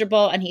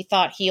uncomfortable and he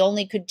thought he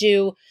only could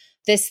do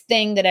this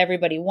thing that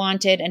everybody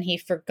wanted and he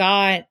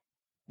forgot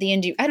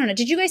the I don't know.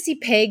 Did you guys see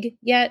Pig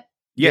yet?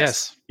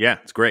 Yes. Yeah,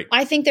 it's great.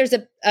 I think there's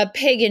a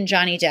pig in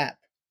Johnny Depp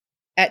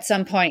at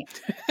some point.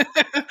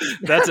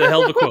 That's a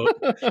hell of a quote.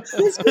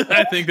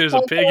 I think there's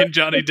a pig in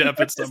Johnny Depp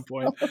at some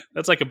point.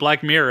 That's like a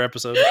Black Mirror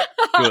episode.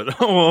 Good.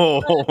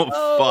 Oh,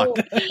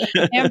 fuck.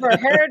 Amber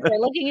Heard, we're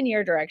looking in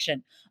your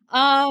direction.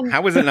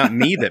 How was it not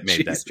me that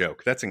made that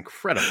joke? That's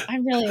incredible.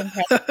 I'm really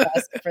impressed with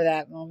us for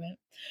that moment.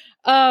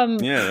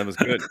 Yeah, that was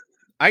good.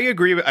 I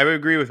agree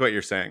with what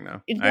you're saying,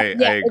 though.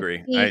 I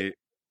agree.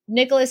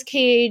 Nicolas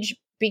Cage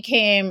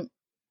became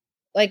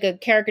like a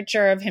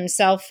caricature of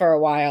himself for a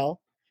while.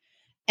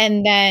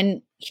 And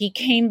then he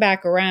came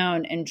back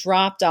around and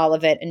dropped all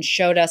of it and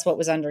showed us what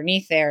was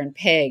underneath there in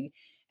Pig.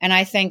 And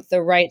I think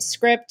the right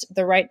script,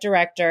 the right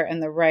director,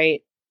 and the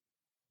right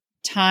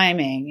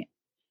timing,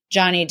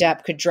 Johnny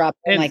Depp could drop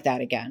in like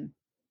that again.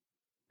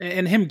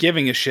 And him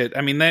giving a shit.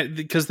 I mean, that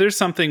because there's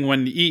something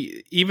when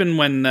even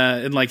when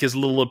in like his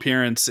little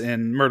appearance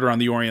in Murder on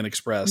the Orient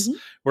Express,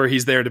 where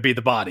he's there to be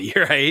the body,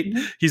 right?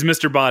 He's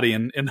Mr. Body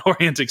in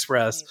Orient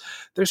Express. Right.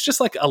 There's just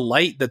like a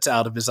light that's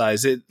out of his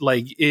eyes.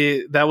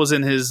 That was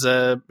in his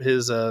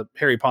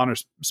Harry Potter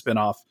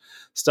spinoff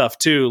stuff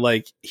too.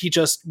 Like he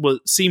just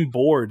seemed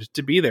bored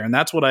to be there, and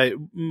that's why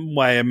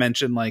I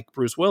mentioned like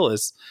Bruce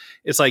Willis.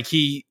 It's like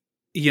he.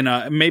 You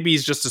know, maybe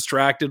he's just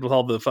distracted with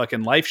all the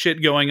fucking life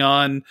shit going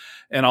on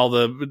and all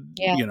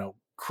the,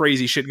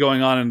 crazy shit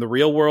going on in the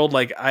real world.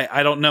 Like,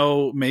 I don't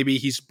know. Maybe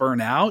he's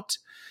burnt out.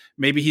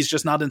 Maybe he's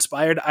just not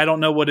inspired. I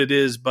don't know what it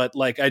is, but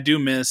like, I do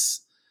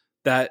miss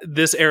that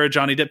this era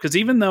Johnny Depp. Cause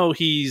even though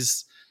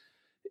he's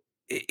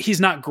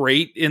not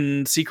great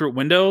in Secret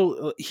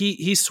Window,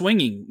 he's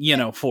swinging,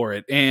 for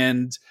it.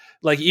 And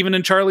like, even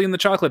in Charlie and the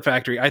Chocolate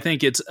Factory, I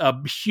think it's a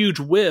huge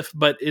whiff,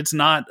 but it's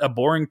not a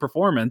boring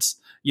performance.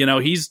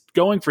 He's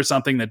going for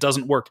something that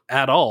doesn't work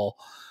at all.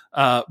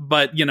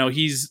 But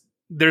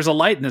there's a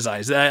light in his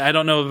eyes. I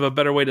don't know of a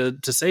better way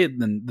to say it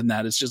than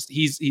that. It's just,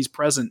 he's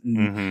present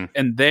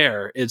and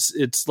there.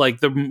 It's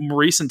like the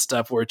recent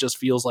stuff where it just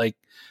feels like,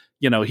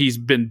 he's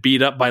been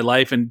beat up by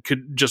life and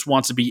just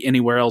wants to be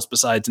anywhere else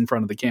besides in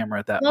front of the camera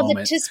at that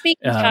moment. To speak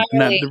entirely,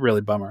 that's really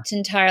bummer. It's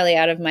entirely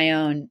out of my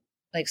own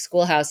like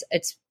schoolhouse.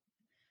 It's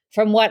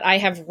from what I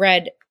have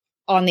read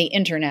on the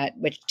internet,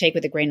 which take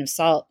with a grain of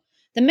salt.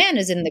 The man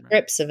is in the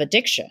grips of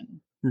addiction.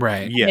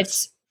 Right.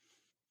 Yes.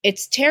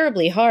 It's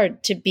terribly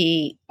hard to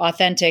be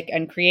authentic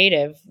and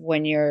creative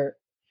when you're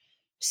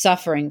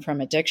suffering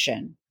from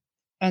addiction.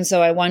 And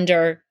so I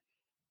wonder,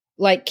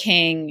 like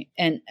King,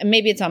 and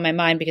maybe it's on my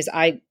mind because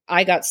I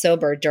got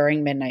sober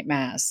during Midnight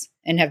Mass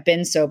and have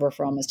been sober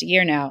for almost a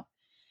year now.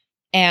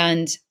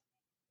 And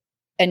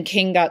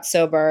King got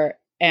sober,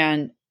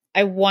 and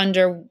I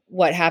wonder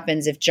what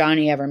happens if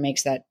Johnny ever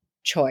makes that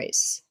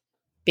choice,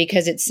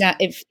 because it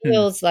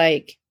feels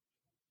like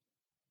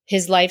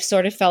his life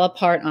sort of fell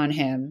apart on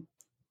him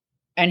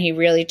and he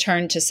really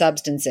turned to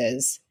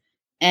substances,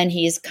 and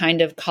he's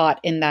kind of caught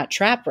in that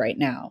trap right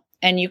now.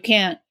 And you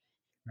can't,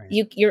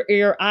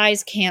 your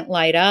eyes can't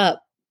light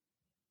up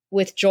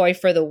with joy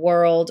for the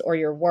world or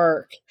your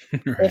work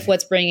if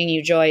what's bringing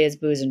you joy is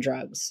booze and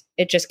drugs.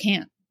 It just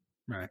can't.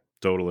 Right.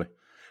 Totally.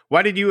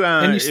 Why did you,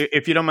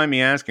 if you don't mind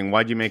me asking,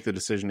 why'd you make the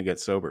decision to get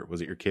sober?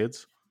 Was it your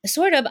kids?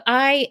 Sort of.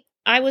 I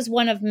was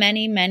one of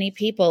many, many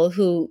people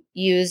who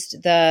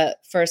used the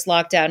first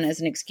lockdown as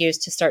an excuse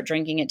to start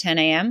drinking at 10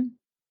 a.m.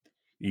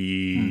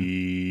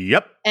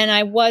 Yep. And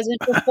I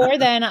wasn't before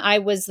then. I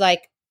was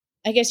like,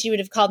 I guess you would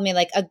have called me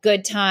like a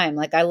good time.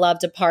 Like I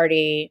loved to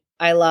party.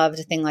 I loved,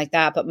 a thing like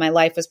that. But my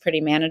life was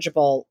pretty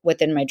manageable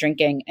within my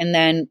drinking. And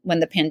then when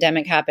the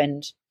pandemic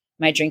happened,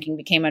 my drinking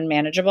became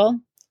unmanageable.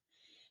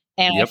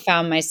 And I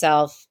found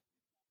myself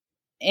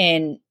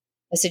in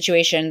a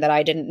situation that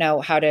I didn't know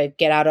how to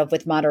get out of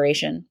with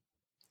moderation.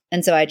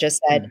 And so I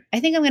just said, I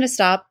think I'm going to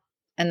stop.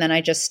 And then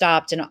I just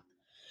stopped. And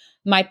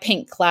my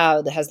pink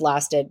cloud has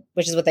lasted,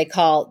 which is what they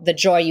call the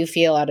joy you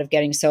feel out of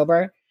getting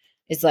sober.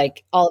 Is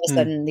like all of a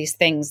sudden these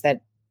things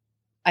that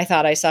I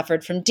thought I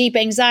suffered from deep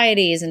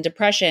anxieties and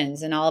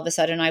depressions. And all of a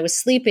sudden I was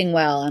sleeping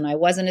well and I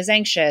wasn't as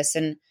anxious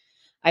and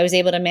I was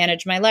able to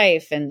manage my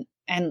life and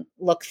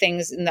look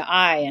things in the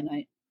eye. And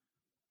I,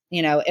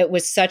 it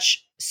was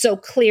so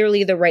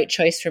clearly the right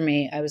choice for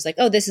me. I was like,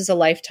 oh, this is a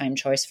lifetime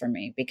choice for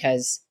me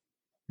because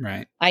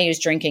I use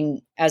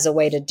drinking as a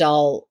way to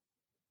dull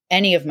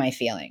any of my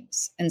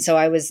feelings. And so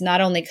I was not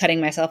only cutting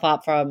myself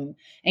off from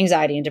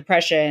anxiety and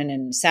depression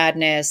and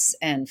sadness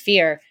and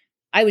fear,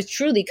 I was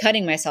truly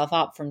cutting myself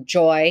off from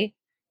joy,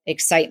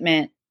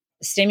 excitement,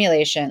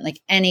 stimulation, like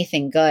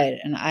anything good.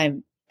 And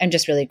I'm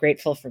just really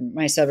grateful for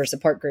my sober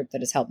support group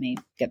that has helped me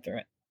get through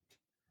it.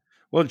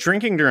 Well,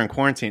 drinking during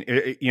quarantine,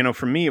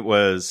 for me it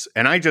was,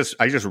 and I just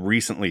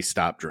recently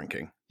stopped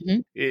drinking.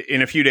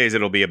 In a few days,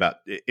 it'll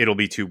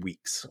be 2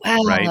 weeks. Wow.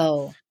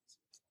 Right?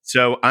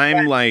 So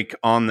I'm like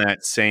on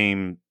that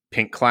same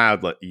pink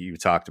cloud that you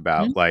talked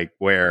about, like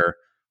where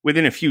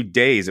within a few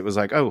days it was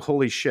like, oh,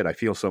 holy shit, I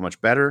feel so much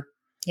better.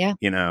 Yeah.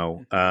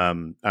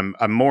 I'm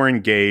more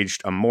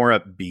engaged. I'm more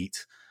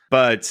upbeat.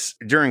 But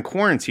during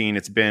quarantine,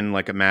 it's been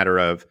like a matter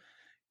of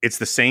it's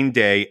the same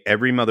day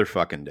every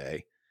motherfucking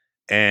day.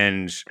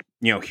 And,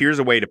 here's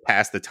a way to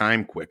pass the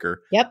time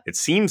quicker. Yep. It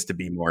seems to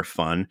be more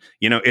fun.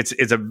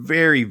 It's a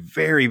very,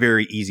 very,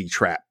 very easy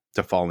trap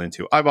to fall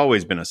into. I've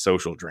always been a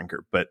social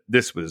drinker, but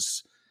this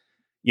was,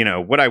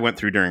 what I went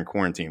through during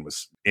quarantine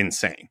was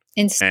insane.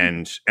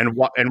 And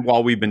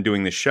while we've been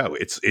doing this show,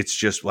 it's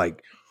just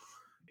like,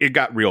 it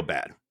got real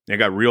bad. It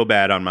got real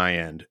bad on my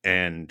end.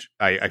 And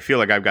I feel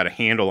like I've got a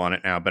handle on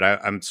it now, but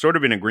I'm sort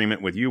of in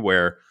agreement with you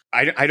where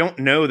I don't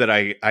know that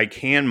I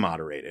can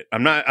moderate it.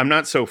 I'm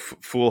not so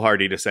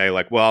foolhardy to say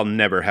like, well, I'll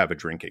never have a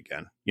drink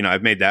again.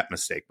 I've made that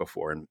mistake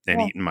before and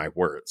eaten my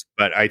words.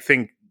 But I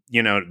think,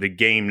 the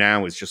game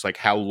now is just like,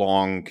 how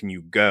long can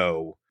you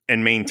go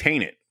and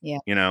maintain it? Yeah.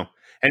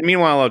 And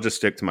meanwhile, I'll just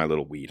stick to my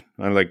little weed.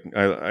 I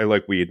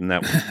like weed, and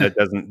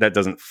that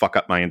doesn't fuck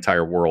up my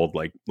entire world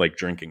like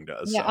drinking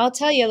does. Yeah, so. I'll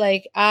tell you,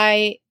 like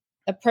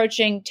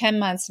approaching 10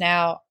 months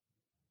now,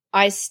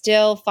 I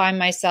still find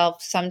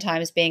myself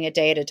sometimes being a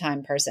day at a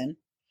time person.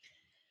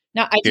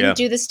 Now, I didn't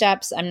do the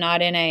steps. I'm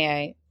not in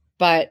AA,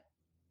 but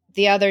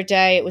the other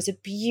day it was a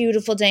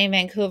beautiful day in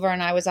Vancouver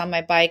and I was on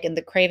my bike and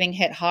the craving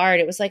hit hard.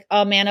 It was like,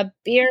 oh man, a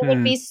beer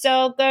would be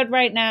so good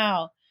right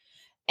now.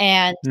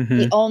 And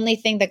the only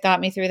thing that got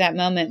me through that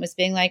moment was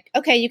being like,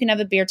 okay, you can have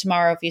a beer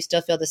tomorrow if you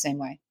still feel the same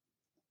way.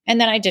 And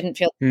then I didn't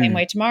feel the same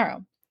way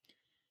tomorrow.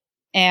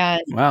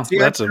 And wow, see,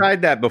 I've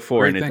tried that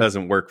before and it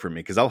doesn't work for me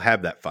because I'll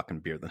have that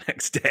fucking beer the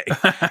next day.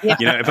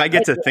 If I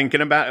get to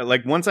thinking about it,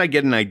 like once I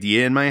get an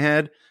idea in my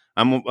head,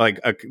 I'm like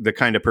the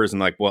kind of person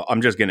like, well,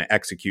 I'm just going to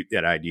execute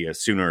that idea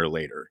sooner or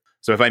later.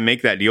 So if I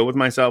make that deal with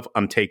myself,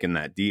 I'm taking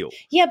that deal.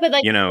 Yeah, but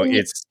like,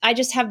 I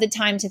just have the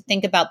time to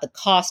think about the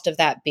cost of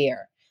that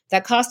beer.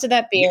 That cost of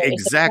that beer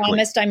is the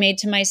promise I made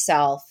to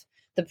myself,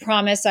 the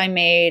promise I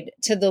made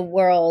to the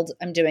world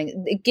I'm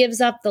doing. It gives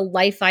up the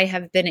life I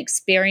have been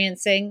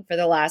experiencing for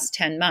the last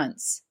 10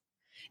 months.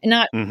 And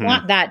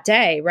not that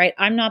day, right?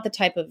 I'm not the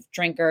type of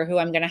drinker who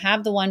I'm going to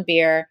have the one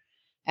beer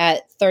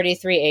at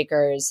 33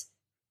 acres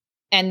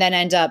and then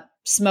end up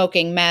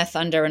smoking meth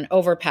under an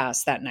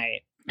overpass that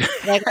night.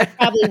 Like I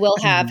probably will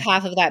have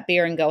half of that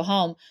beer and go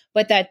home.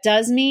 But that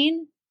does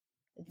mean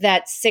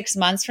that 6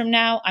 months from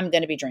now, I'm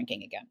going to be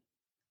drinking again.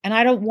 And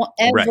I don't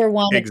ever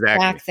want to go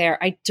back there.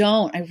 I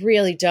don't. I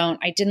really don't.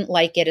 I didn't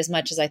like it as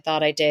much as I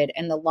thought I did.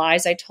 And the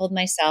lies I told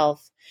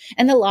myself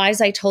and the lies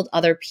I told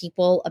other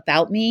people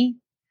about me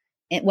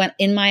it went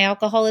in my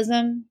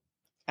alcoholism.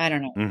 I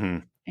don't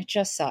know. It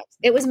just sucks.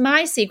 It was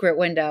my secret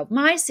window,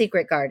 my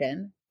secret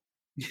garden.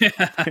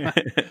 Yeah.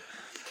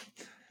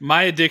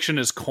 My addiction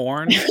is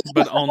corn,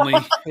 but only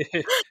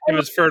it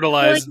was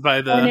fertilized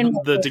by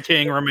the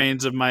decaying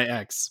remains of my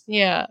ex.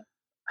 Yeah.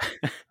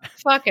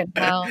 Fucking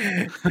hell.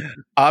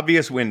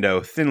 Obvious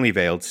window, thinly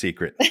veiled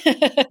secret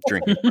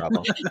drinking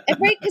problem.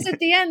 Right, because at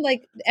the end,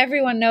 like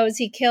everyone knows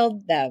he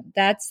killed them.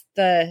 That's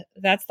the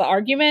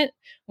argument.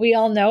 We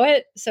all know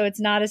it, so it's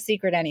not a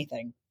secret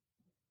anything.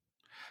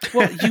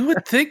 Well, you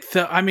would think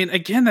that. I mean,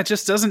 again, that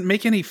just doesn't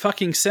make any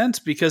fucking sense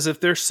because if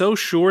they're so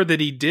sure that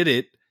he did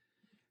it,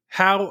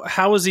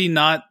 how is he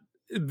not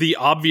the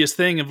obvious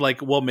thing of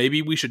like, well,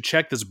 maybe we should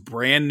check this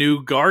brand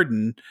new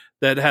garden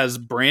that has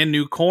brand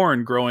new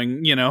corn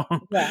growing,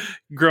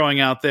 growing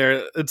out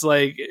there. It's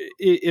like,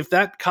 if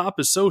that cop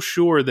is so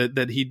sure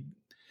that he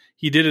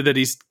did it, that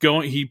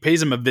he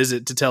pays him a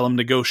visit to tell him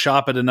to go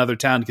shop at another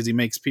town because he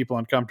makes people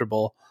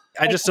uncomfortable.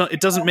 I just don't,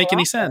 it doesn't make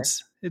any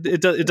sense.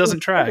 It doesn't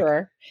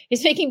track.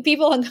 He's making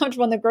people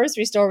uncomfortable in the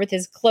grocery store with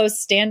his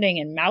close standing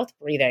and mouth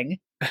breathing.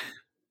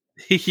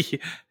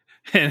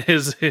 And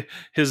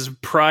his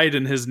pride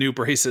in his new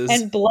braces.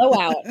 And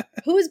blowout.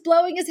 Who's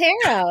blowing his hair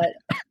out?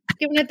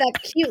 Giving it that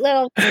cute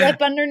little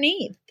flip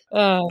underneath.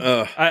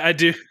 Oh. I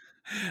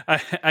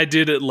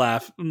did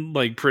laugh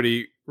like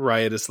pretty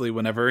riotously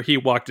whenever he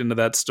walked into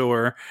that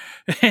store,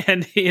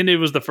 and it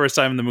was the first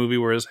time in the movie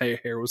where his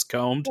hair was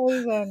combed.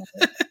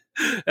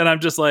 And I'm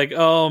just like,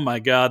 oh my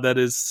god, that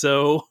is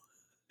so.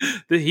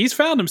 He's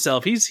found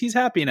himself. He's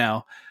happy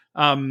now.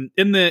 In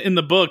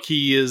the book,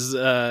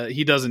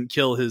 he doesn't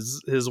kill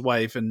his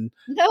wife and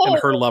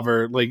her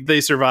lover. Like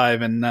they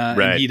survive and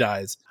he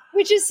dies,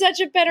 which is such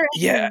a better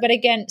ending. But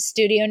again,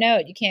 studio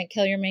note: you can't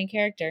kill your main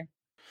character.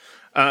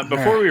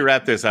 Before we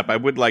wrap this up, I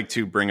would like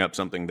to bring up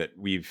something that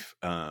we've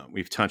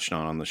touched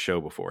on the show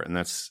before, and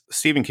that's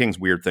Stephen King's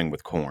weird thing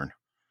with corn.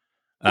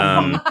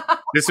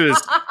 This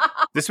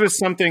was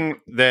something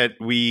that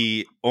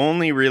I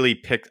only really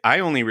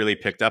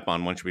picked up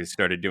on once we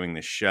started doing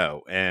this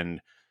show,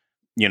 and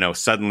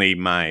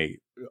suddenly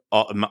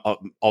all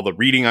the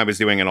reading I was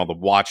doing and all the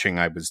watching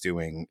I was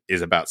doing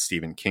is about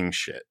Stephen King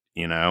shit.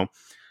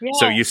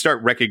 So you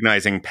start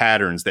recognizing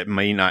patterns that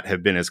may not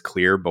have been as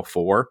clear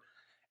before.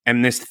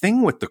 And this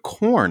thing with the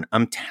corn,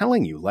 I'm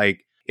telling you,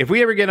 like, if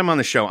we ever get him on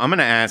the show, I'm going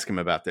to ask him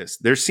about this.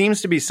 There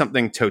seems to be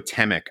something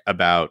totemic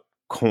about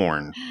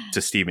corn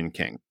to Stephen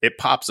King. It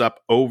pops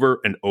up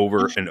over and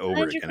over and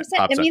over again. It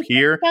pops up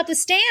here. About The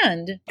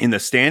Stand. In The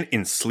Stand,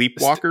 in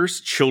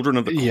Sleepwalkers, Children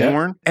of the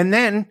Corn. And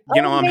then,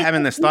 I'm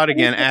having this thought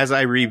again as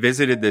I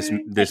revisited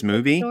this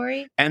movie.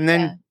 And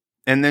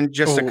then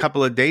just a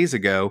couple of days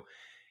ago,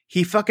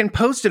 he fucking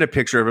posted a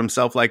picture of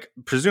himself, like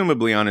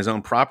presumably on his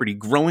own property,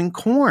 growing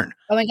corn.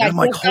 Oh my God. I'm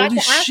like, holy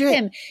shit.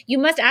 Him. You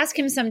must ask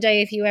him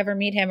someday if you ever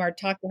meet him or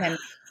talk to him.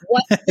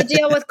 What's the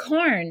deal with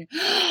corn?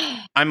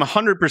 I'm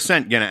 100%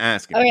 going to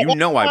ask him. Right,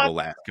 I will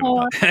ask him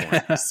about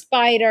corn.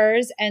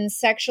 Spiders and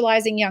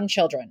sexualizing young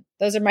children.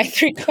 Those are my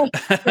 3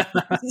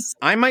 questions.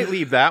 I might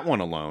leave that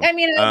one alone. I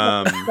mean,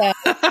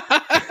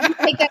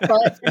 take that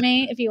bullet for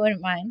me if you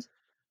wouldn't mind.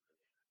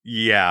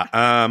 Yeah,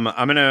 I'm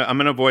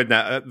gonna avoid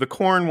that. The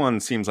corn one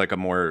seems like a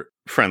more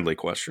friendly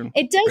question.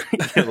 It does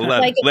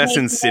less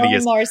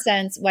insidious. More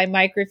sense why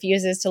Mike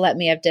refuses to let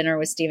me have dinner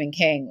with Stephen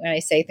King when I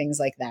say things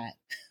like that.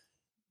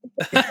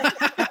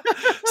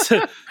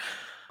 so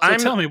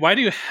tell me, why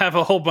do you have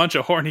a whole bunch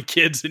of horny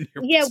kids in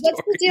your stories?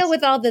 What's the deal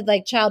with all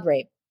the child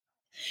rape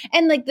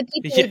and the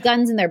people with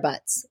guns in their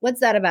butts?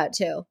 What's that about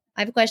too?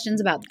 I have questions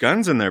about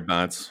guns in their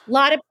butts. A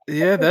lot of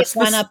people that's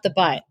run up the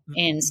butt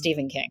in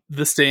Stephen King.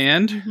 The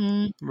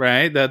Stand,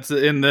 right? That's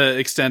in the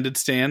extended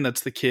Stand.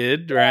 That's the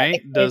kid,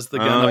 right? Does the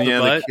gun up the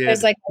butt?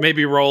 There's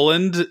maybe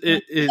Roland.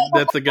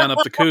 That's the gun up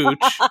the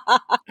cooch.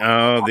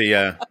 Oh,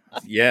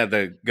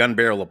 the gun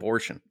barrel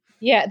abortion.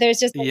 Yeah, there's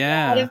just a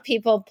lot of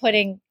people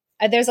putting.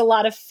 There's a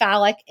lot of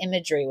phallic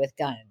imagery with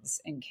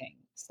guns in King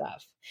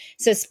stuff.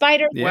 So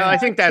spider. Well, I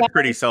think that's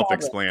pretty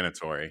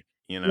self-explanatory.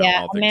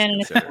 Yeah, a man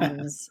and his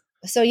guns.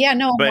 So I'm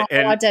not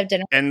allowed to have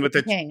dinner with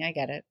King. I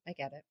get it.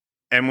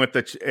 And with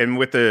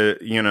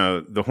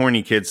the the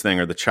horny kids thing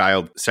or the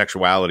child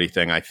sexuality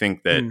thing, I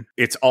think that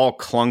it's all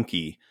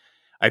clunky.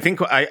 I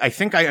think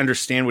I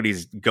understand what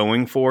he's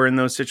going for in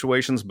those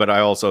situations, but I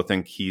also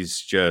think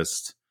he's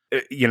just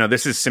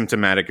this is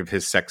symptomatic of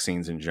his sex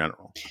scenes in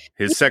general.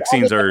 His sex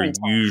scenes are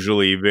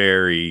usually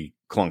very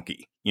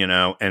clunky,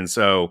 and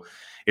so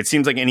it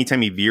seems like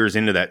anytime he veers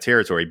into that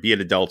territory, be it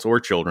adults or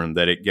children,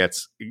 that it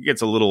gets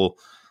a little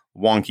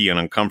wonky and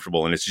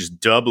uncomfortable, and it's just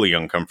doubly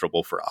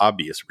uncomfortable for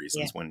obvious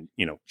reasons when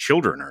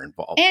children are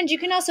involved. And you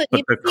can also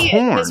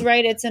is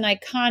right. It's an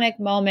iconic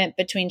moment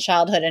between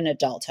childhood and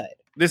adulthood.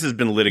 This has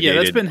been litigated.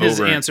 Yeah, that's been his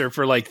answer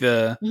for like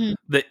the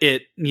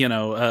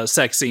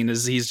sex scene.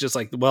 Is he's just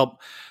like, well,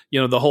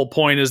 the whole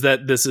point is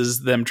that this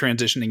is them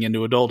transitioning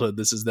into adulthood.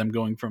 This is them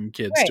going from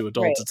kids to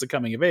adults. Right. It's a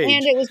coming of age.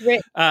 And it was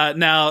written.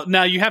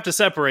 Now you have to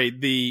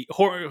separate the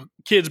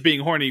kids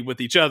being horny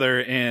with each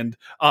other and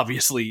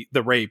obviously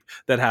the rape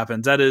that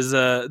happens. That is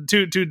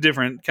two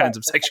different kinds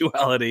of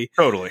sexuality.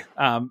 Totally.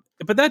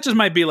 But that just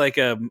might be like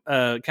a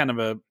kind of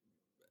a.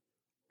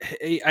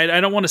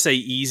 I don't want to say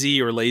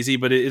easy or lazy,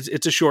 but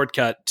it's a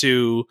shortcut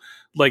to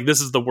like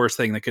this is the worst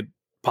thing that could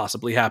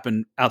possibly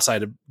happen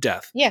outside of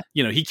death. Yeah.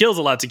 He kills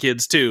a lot of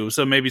kids too.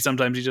 So maybe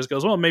sometimes he just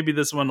goes, well, maybe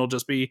this one will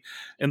just be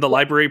in the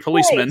library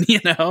policeman,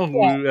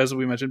 as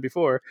we mentioned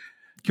before.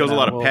 Kills a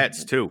lot of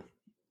pets too.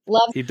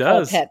 Loves he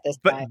does. Pet this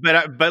guy.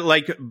 But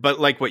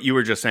like what you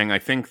were just saying, I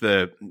think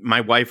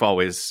my wife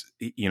always,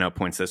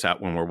 points this out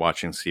when we're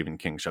watching Stephen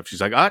King stuff. She's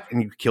like,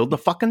 and you killed the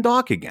fucking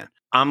dog again.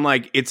 I'm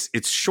like,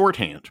 it's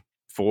shorthand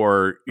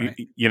for,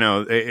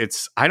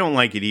 it's, I don't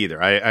like it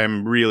either.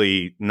 I'm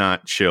really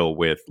not chill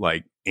with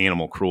like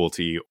animal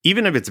cruelty,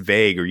 even if it's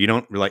vague or you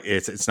don't like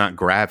it's not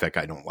graphic.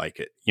 I don't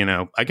like it.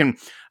 I can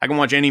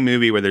watch any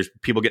movie where there's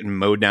people getting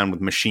mowed down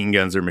with machine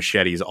guns or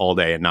machetes all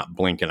day and not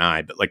blink an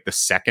eye. But like the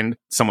second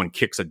someone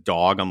kicks a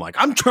dog, I'm like,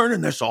 I'm turning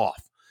this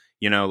off.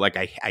 Like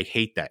I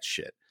hate that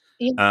shit.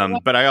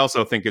 But I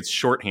also think it's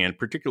shorthand,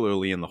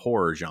 particularly in the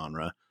horror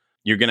genre.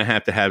 You're going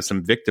to have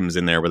some victims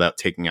in there without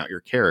taking out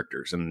your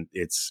characters. And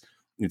it's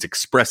it's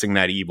expressing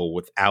that evil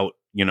without,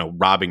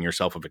 robbing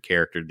yourself of a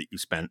character that you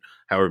spent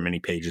however many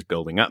pages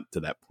building up to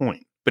that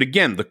point. But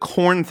again, the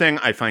corn thing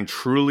I find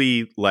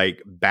truly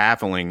like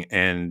baffling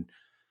and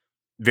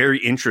very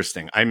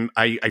interesting.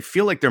 I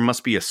feel like there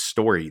must be a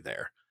story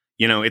there.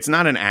 It's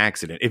not an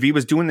accident. If he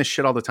was doing this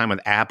shit all the time with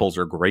apples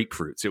or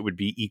grapefruits, it would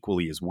be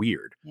equally as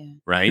weird. Yeah.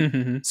 Right.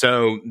 Mm-hmm.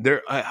 So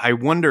I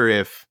wonder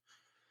if,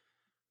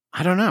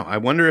 I don't know. I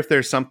wonder if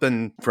there's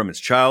something from his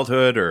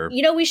childhood or...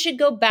 we should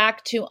go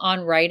back to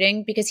On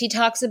Writing, because he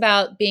talks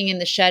about being in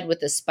the shed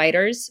with the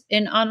spiders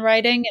in On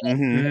Writing,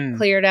 and it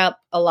cleared up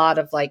a lot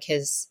of like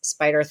his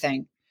spider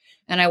thing.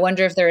 And I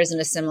wonder if there isn't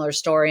a similar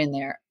story in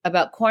there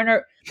about corn,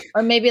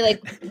 or maybe like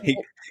he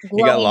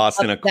got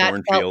lost in a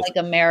cornfield. Like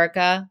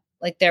America,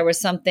 like there was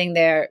something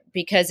there,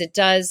 because it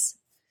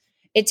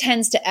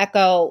tends to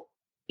echo,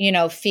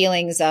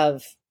 feelings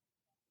of,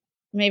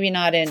 maybe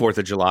not in 4th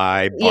of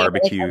July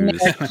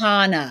barbecues, like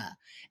Americana,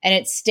 and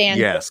it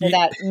stands for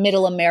that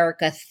middle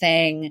America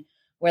thing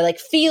where like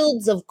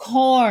fields of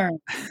corn,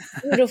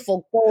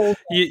 beautiful gold.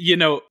 You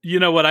know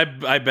what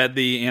I bet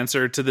the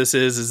answer to this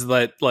is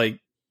that like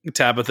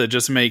Tabitha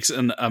just makes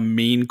a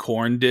mean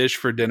corn dish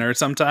for dinner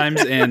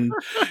sometimes, and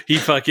he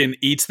fucking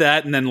eats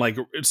that and then like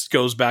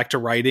goes back to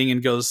writing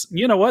and goes,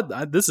 you know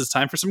what, this is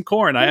time for some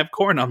corn. I have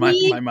corn on my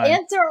mind.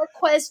 Answer our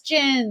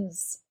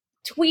questions.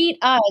 Tweet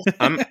us.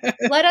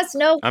 Let us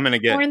know what the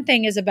corn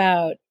thing is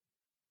about.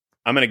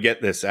 I'm going to get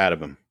this out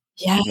of him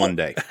one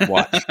day.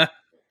 Watch.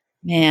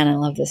 Man, I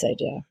love this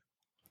idea.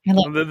 I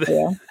love this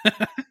idea.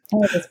 I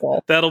love this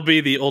goal. That'll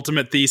be the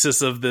ultimate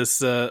thesis of this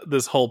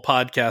whole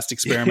podcast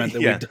experiment that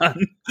we've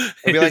done.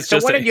 We'll be like, so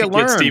what did you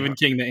learn? Get Stephen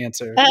King to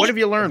answer. What have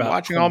you learned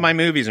watching all my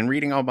movies and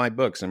reading all my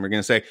books? And we're going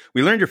to say,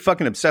 we learned you're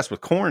fucking obsessed with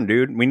corn,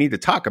 dude. We need to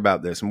talk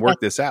about this and work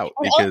this out,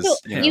 because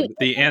also,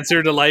 the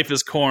answer to life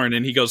is corn.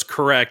 And he goes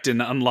correct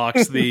and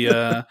unlocks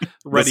the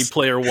Ready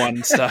Player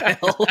One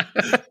style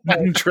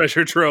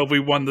treasure trove. We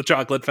won the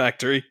chocolate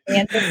factory. The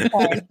answer is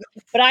corn.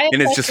 But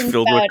and it's just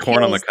filled with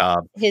corn on the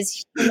cob.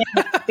 His human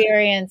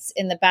experience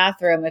in the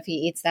bathroom if he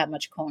eats that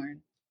much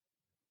corn.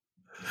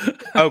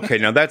 Okay,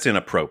 now that's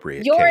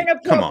inappropriate. You're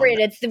inappropriate.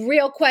 It's the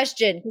real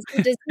question.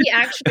 Does he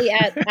actually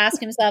ask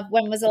himself,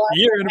 when was the last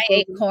time I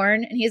ate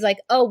corn? And he's like,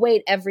 oh,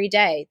 wait, every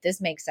day. This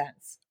makes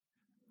sense.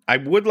 I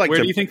would like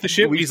Where do you think the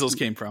shit weasels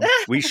came from?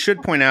 We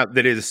should point out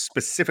that it is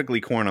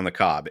specifically corn on the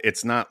cob.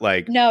 It's not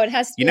like... No, it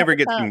has to be you never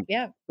get some,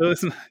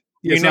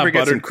 You never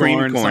get some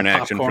cream corn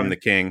action from the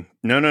king.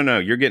 No.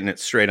 You're getting it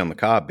straight on the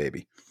cob,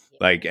 baby.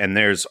 Like, and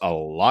there's a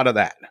lot of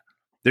that.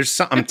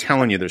 I'm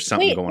telling you, there's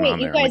something going on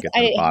there. You guys, I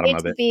hate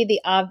to be the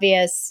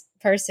obvious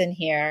person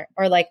here,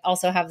 or like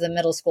also have the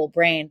middle school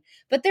brain,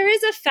 but there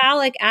is a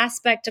phallic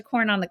aspect to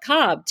corn on the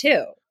cob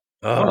too.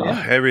 Oh,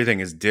 yeah.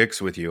 Everything is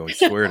dicks with you. I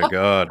swear to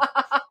God.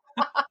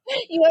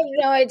 You have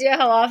no idea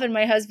how often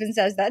my husband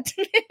says that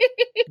to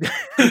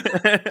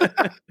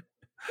me.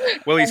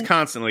 Well, he's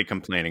constantly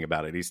complaining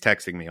about it. He's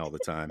texting me all the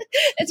time.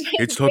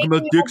 It's talking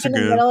about dicks in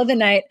again. the middle of the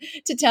night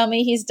to tell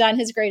me he's done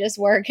his greatest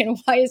work, and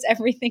why is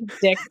everything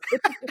dicks?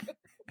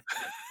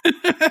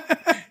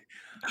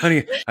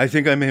 Honey, I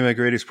think I made my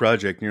greatest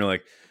project. And you're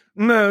like,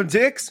 no,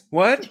 dicks?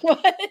 What? So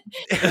I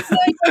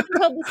haven't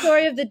told the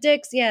story of the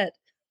dicks yet.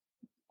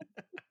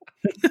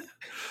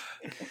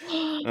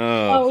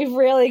 We've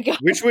really got.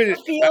 Which would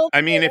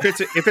I mean, if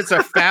it's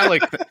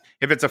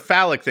a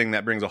phallic thing,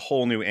 that brings a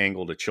whole new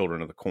angle to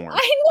Children of the Corn,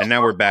 and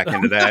now we're back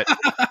into that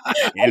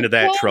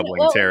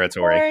troubling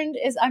territory. Learned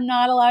is I'm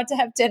not allowed to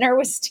have dinner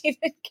with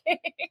Stephen King.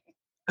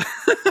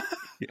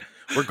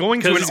 We're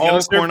going to an all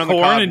corn on the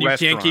cob and you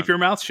restaurant. can't keep your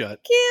mouth shut.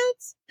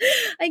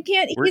 I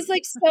can't. He's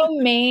like so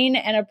mean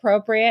and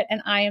appropriate,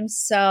 and I am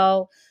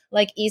so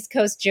like East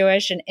Coast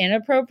Jewish and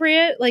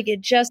inappropriate. Like it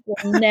just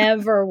will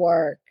never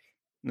work.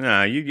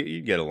 No,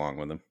 you get along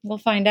with him. We'll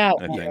find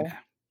out. I think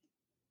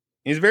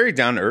he's very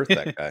down to earth.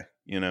 That guy,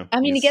 I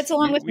mean, he gets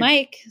along with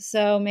Mike,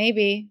 so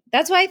maybe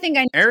that's why I think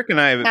Eric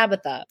and I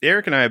Tabitha.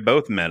 Eric and I have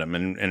both met him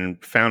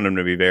and found him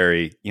to be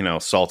very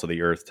salt of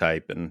the earth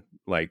type, and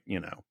like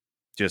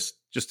just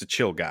a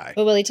chill guy.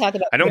 But will he talk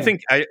about? I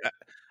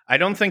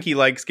don't think he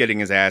likes getting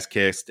his ass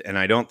kissed, and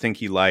I don't think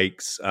he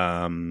likes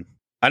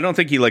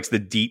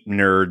the deep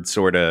nerd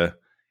sort of.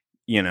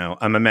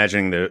 I'm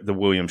imagining the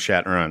William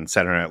Shatner on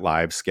Saturday Night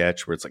Live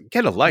sketch where it's like,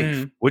 get a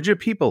life, would you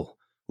people?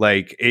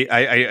 Like,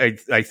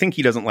 I think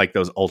he doesn't like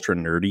those ultra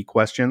nerdy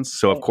questions.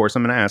 So, of course,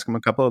 I'm going to ask him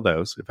a couple of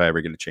those if I ever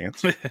get a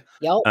chance.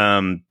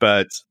 Yep.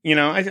 But,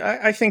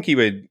 I think he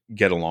would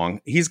get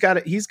along. He's got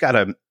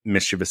a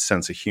mischievous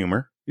sense of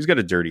humor. He's got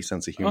a dirty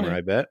sense of humor,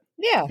 I bet.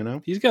 Yeah.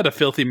 He's got a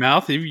filthy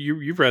mouth.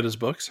 You've read his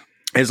books.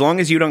 As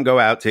long as you don't go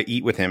out to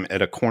eat with him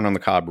at a corn on the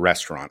cob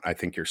restaurant, I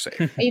think you're safe.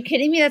 Are you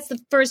kidding me? That's the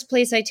first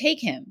place I take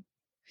him.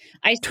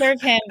 I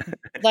serve him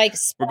like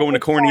we're going to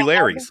Corny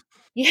Larry's.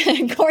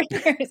 Yeah, Corny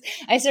Larry's.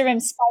 I serve him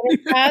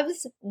spider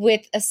crabs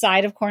with a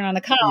side of corn on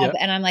the cob,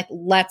 and I'm like,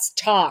 "Let's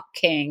talk,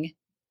 King."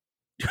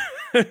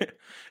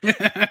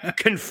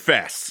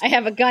 Confess. I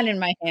have a gun in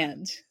my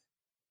hand.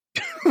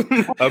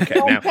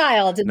 Okay, now,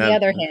 child, on now- the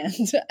other hand.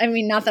 I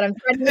mean, not that I'm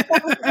threatening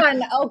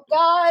someone. Oh,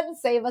 God,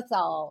 save us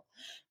all.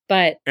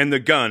 But and the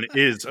gun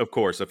is, of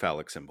course, a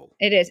phallic symbol.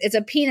 it is. It's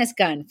a penis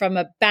gun from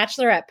a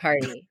bachelorette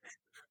party.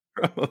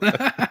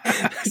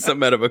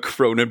 Some out of a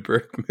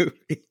Cronenberg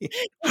movie. This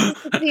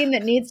is the scene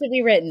that needs to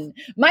be written.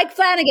 Mike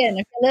Flanagan,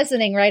 if you're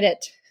listening, write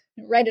it.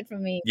 Write it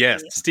from me.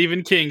 Yes. please.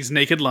 Stephen King's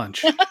Naked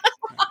Lunch.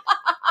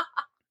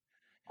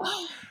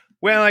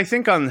 Well, I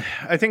think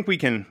we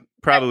can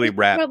probably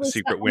wrap probably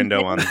Secret stop.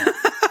 Window on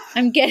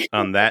I'm getting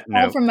on that a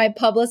call note. from my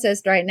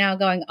publicist right now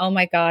going, oh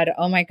my God,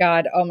 oh my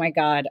God, oh my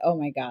God, oh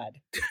my God.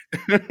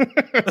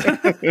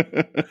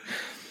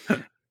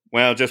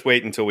 Well, just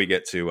wait until we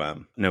get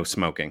to no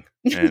smoking,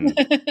 and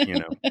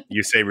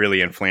you say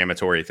really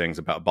inflammatory things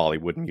about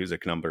Bollywood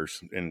music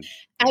numbers, and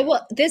I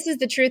will. This is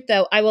the truth,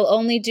 though. I will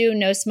only do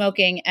no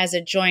smoking as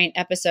a joint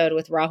episode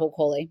with Rahul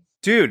Kohli.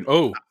 dude,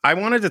 Oh, I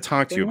wanted to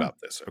talk to you about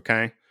this.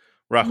 Okay,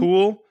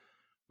 Rahul,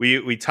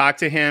 we talked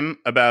to him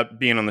about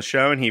being on the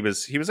show, and he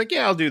was like,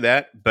 yeah, I'll do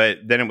that. But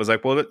then it was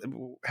like, well,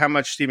 how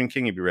much Stephen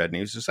King have you read? And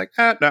he was just like,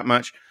 not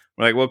much.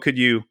 We're like, well, could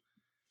you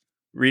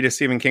read a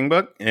Stephen King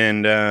book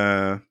and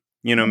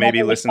maybe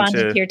Never listen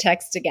responded to your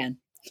text again.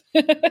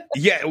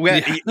 Yeah,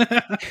 well,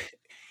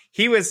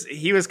 he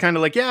was kind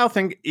of like, yeah, I'll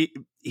think.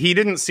 He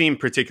didn't seem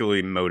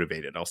particularly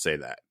motivated. I'll say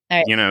that.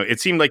 All right. It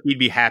seemed like he'd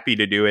be happy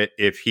to do it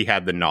if he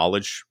had the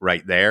knowledge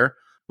right there.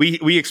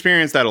 We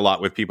experience that a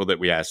lot with people that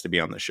we ask to be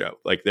on the show.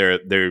 Like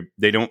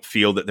they don't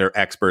feel that they're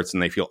experts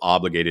and they feel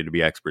obligated to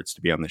be experts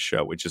to be on the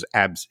show, which is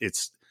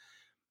it's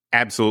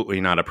absolutely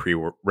not a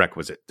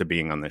prerequisite to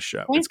being on this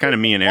show. It's kind of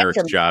me and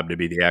Eric's job to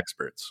be the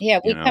experts. Yeah,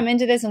 we come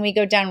into this and we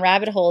go down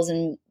rabbit holes,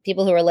 and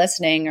people who are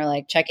listening are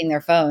like checking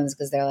their phones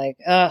because they're like,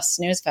 "Oh,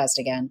 snooze fest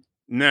again."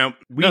 No,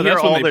 we No, hear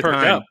that's when all they the perk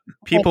time. up.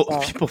 People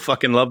so.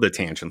 fucking love the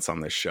tangents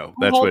on this show.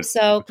 I That's hope what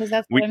so, because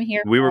that's what I'm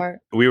here for.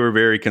 we were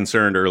very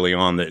concerned early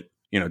on that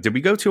did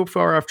we go too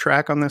far off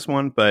track on this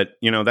one? But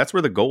that's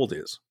where the gold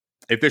is.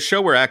 If this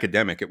show were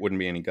academic, it wouldn't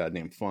be any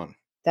goddamn fun.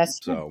 That's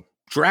true. So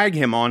drag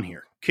him on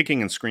here,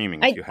 kicking and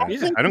screaming if you have.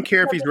 actually I don't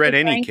care if he's read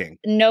any King.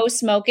 No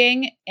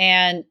smoking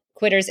and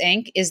Quitters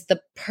Inc. is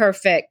the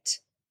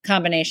perfect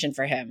combination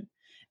for him.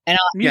 And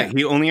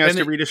He only has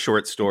to read a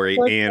short story,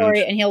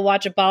 and he'll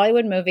watch a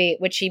Bollywood movie,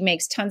 which he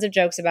makes tons of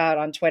jokes about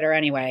on Twitter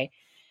anyway.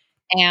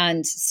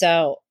 And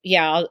so,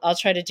 yeah, I'll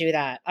try to do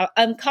that.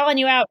 I'm calling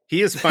you out.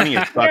 He is funny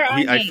as fuck.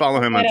 I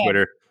follow him on Twitter.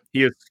 Twitter.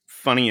 He is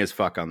funny as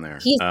fuck on there.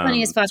 He's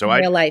funny as fuck in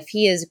real life.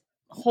 He is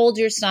hold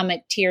your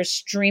stomach, tears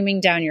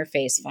streaming down your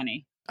face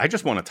funny. I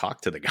just want to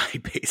talk to the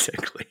guy,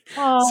 basically.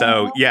 Aww.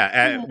 So,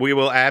 we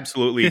will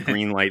absolutely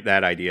greenlight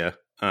that idea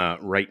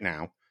right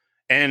now.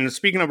 And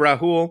speaking of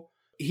Rahul,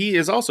 he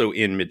is also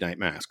in Midnight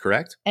Mass,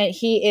 correct? And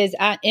he is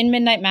in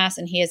Midnight Mass,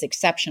 and he is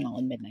exceptional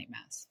in Midnight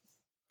Mass.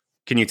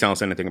 Can you tell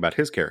us anything about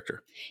his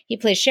character? He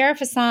plays Sheriff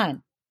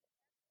Hassan.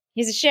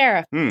 He's a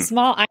sheriff,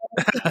 small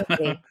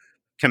island.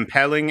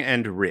 Compelling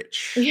and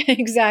rich. Yeah,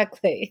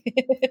 exactly.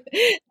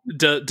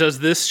 Does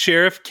this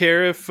sheriff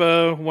care if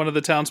one of the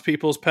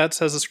townspeople's pets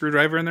has a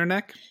screwdriver in their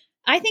neck?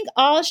 I think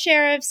all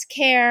sheriffs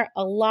care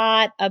a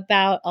lot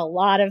about a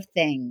lot of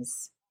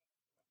things.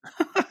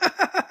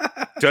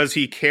 Does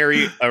he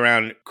carry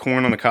around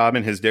corn on the cob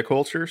in his dick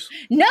holsters?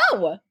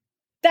 No,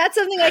 that's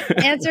something I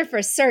can answer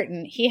for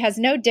certain. He has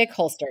no dick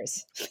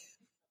holsters.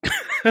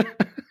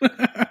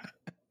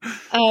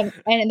 And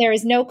there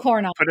is no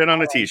corn on. Put it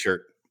on a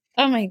t-shirt.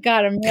 Oh my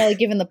God, I'm really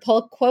giving the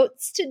pull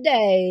quotes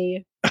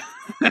today.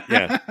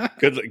 Yeah.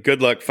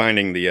 Good luck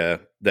finding the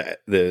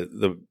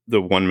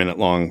 1 minute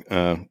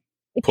long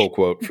pull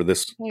quote for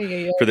this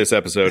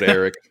episode,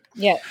 Eric.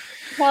 Yeah.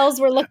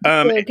 Hells, we're looking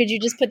through. Could you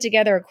just put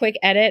together a quick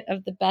edit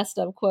of the best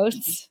of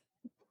quotes?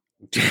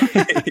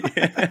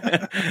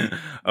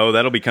 Oh,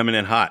 that'll be coming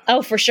in hot.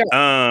 Oh, for sure.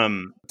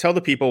 Tell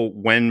the people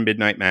when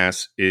Midnight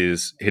Mass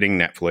is hitting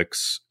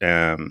Netflix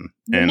and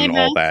Midnight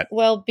all Mass that.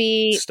 Will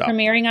be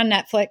premiering on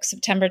Netflix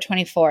September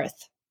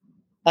 24th.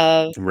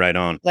 Right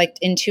on. Like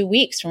in 2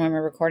 weeks from when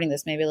we're recording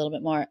this, maybe a little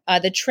bit more.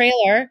 The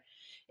trailer,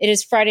 it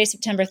is Friday,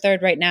 September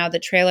 3rd right now. The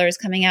trailer is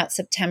coming out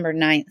September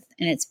 9th,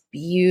 and it's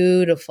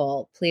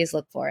beautiful. Please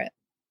look for it.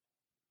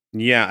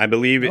 Yeah, I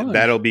believe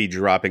that'll be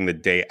dropping the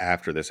day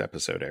after this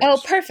episode airs.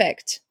 Oh,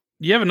 perfect.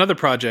 You have another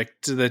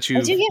project that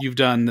you've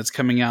done that's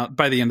coming out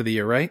by the end of the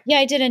year, right? Yeah,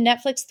 I did a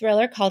Netflix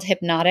thriller called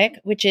Hypnotic,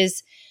 which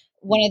is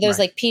one of those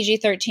like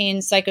PG-13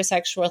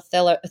 psychosexual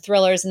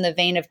thrillers in the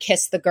vein of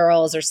Kiss the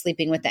Girls or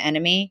Sleeping with the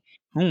Enemy.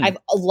 I've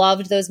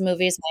loved those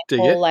movies my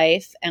whole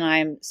life, and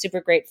I'm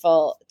super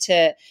grateful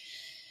to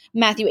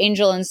Matthew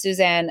Angel and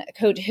Suzanne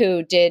Cote,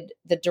 who did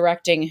the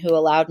directing, who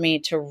allowed me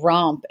to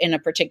romp in a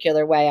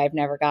particular way I've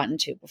never gotten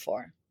to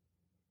before.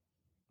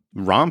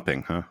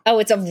 Romping, huh? Oh,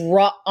 it's a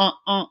romp.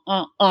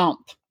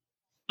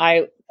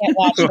 I can't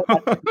watch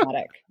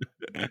Hypnotic.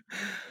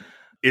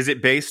 Is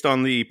it based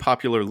on the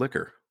popular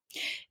liquor?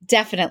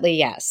 Definitely,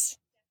 yes.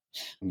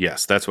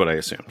 Yes, that's what I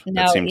assumed.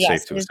 No, that seems yes,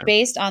 safe to it is assume.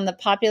 based on the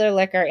popular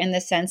liquor in the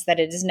sense that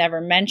it is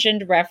never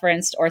mentioned,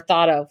 referenced, or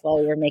thought of while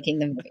we were making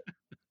the movie.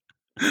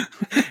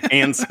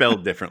 And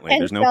spelled differently.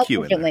 And There's no spelled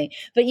Q in there. differently.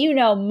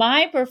 But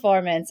my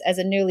performance as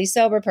a newly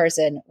sober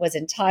person was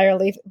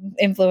entirely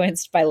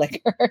influenced by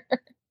liquor.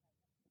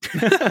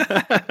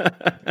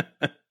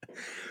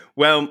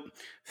 Well,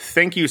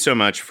 thank you so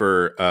much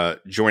for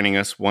joining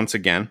us once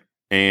again.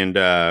 And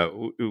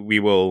we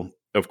will,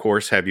 of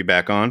course, have you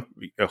back on,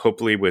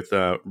 hopefully with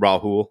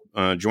Rahul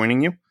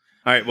joining you.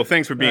 All right. Well,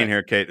 thanks for being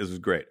here, Kate. This was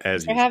great.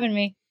 Thanks for having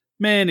me.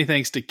 Many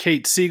thanks to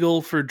Kate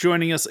Siegel for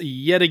joining us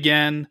yet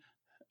again.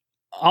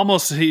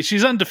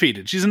 She's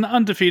undefeated. She's an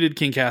undefeated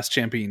KingCast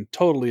champion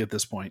totally at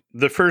this point.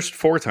 The first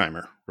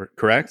four-timer,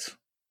 correct?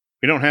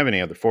 We don't have any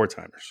other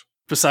four-timers.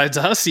 Besides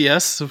us,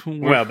 yes.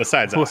 Well,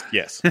 besides us,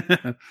 yes.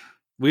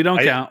 We don't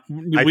count.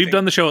 We've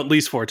done the show at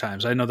least 4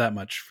 times. I know that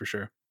much for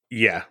sure.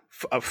 Yeah,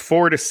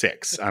 4 to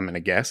 6, I'm going to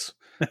guess.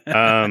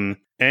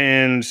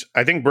 And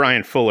I think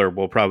Brian Fuller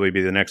will probably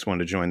be the next one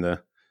to join the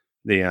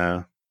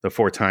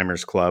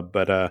four-timers club,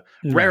 but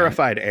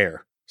rarefied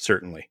air,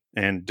 certainly,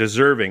 and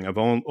deserving of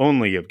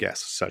only of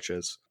guests such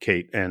as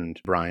Kate and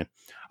Brian.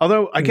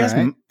 Although I guess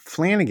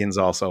Flanagan's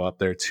also up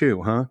there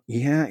too, huh?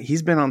 Yeah,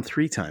 he's been on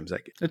 3 times.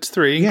 It's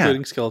 3,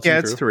 including Skeleton Crew.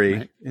 It's 3.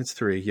 Right? It's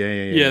 3.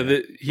 Yeah.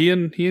 He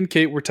and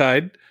Kate were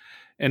tied,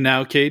 and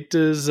now Kate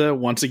is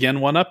once again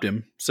one-upped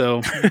him.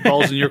 So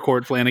ball's in your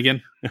court,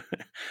 Flanagan.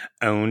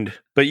 Owned.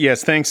 But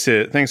yes, thanks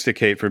to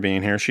Kate for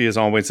being here. She is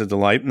always a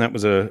delight, and that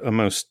was a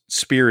most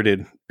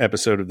spirited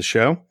episode of the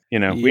show.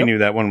 We knew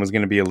that one was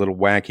going to be a little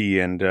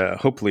wacky, and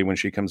hopefully when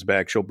she comes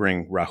back, she'll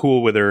bring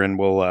Rahul with her, and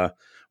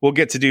we'll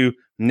get to do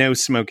no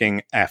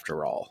smoking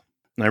after all.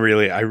 I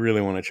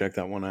really want to check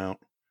that one out.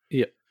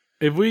 Yeah.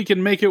 If we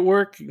can make it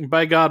work,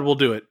 by God, we'll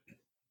do it.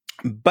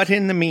 But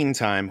in the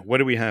meantime, what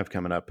do we have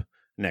coming up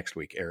next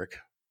week, Eric?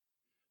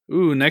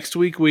 Next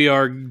week we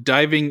are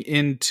diving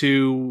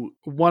into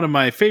one of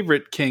my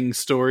favorite King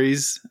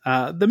stories,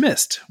 The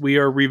Mist. We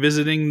are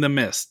revisiting The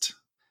Mist.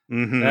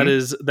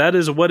 Mm-hmm. That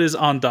is what is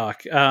on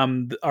dock.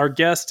 Our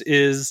guest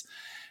is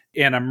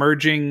an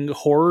emerging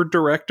horror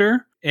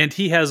director, and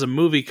he has a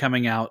movie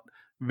coming out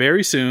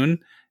very soon.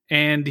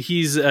 And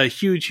he's a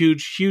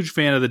huge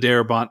fan of the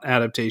Darabont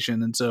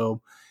adaptation, and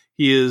so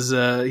he is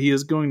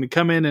going to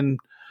come in, and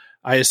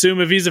I assume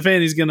if he's a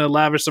fan, he's going to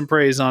lavish some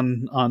praise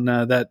on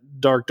that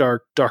dark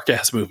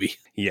ass movie.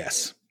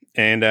 Yes,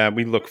 and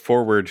we look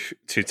forward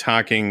to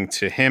talking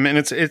to him. And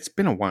it's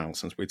been a while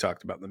since we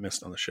talked about The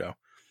Mist on the show.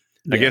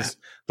 I guess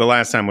the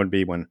last time would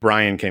be when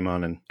Brian came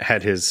on and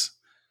had his.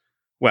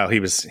 Well, he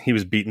was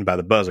beaten by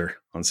the buzzer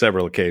on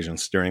several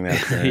occasions during that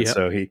experience,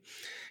 so he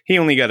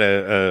only got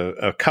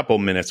a couple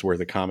minutes worth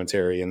of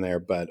commentary in there.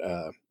 But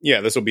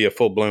this will be a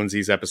full blown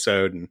Z's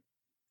episode, and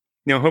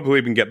hopefully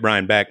we can get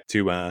Brian back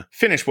to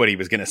finish what he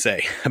was going to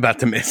say about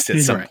The Mist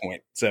at some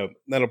point. So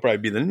that'll probably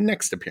be the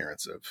next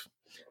appearance of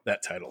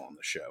that title on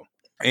the show.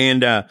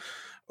 And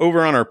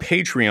over on our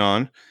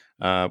Patreon,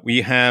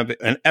 we have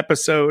an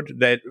episode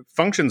that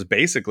functions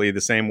basically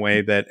the same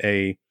way that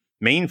a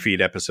main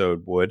feed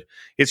episode would.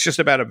 It's just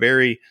about a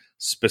very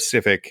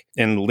specific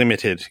and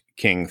limited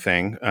King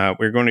thing.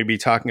 We're going to be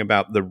talking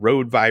about The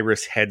Road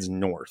Virus Heads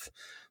North,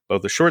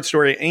 both the short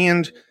story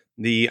and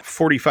the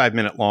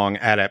 45-minute long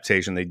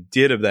adaptation they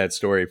did of that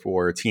story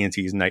for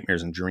TNT's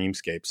Nightmares and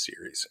Dreamscapes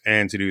series.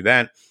 And to do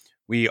that,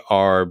 we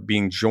are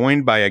being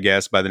joined by a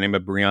guest by the name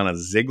of Brianna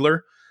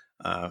Ziegler.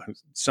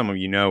 Some of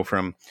you know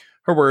from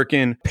her work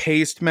in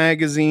Paste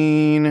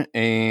Magazine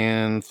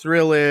and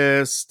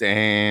Thrillist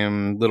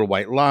and Little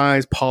White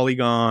Lies,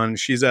 Polygon.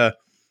 She's a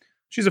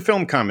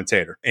film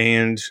commentator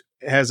and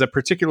has a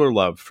particular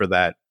love for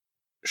that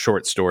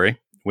short story,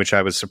 which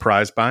I was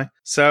surprised by.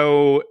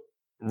 So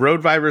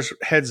Road Virus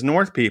Heads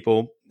North,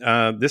 people,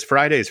 this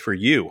Friday is for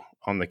you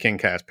on the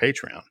KingCast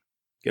Patreon.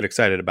 Get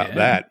excited about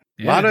that.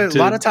 A lot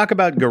of talk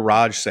about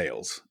garage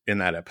sales in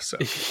that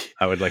episode,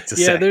 I would like to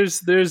say.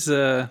 There's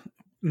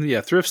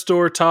thrift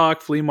store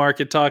talk, flea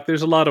market talk.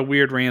 There's a lot of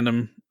weird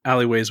random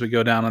alleyways we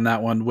go down on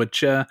that one,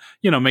 which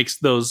makes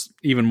those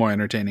even more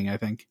entertaining, I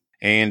think.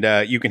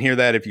 And you can hear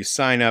that if you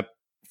sign up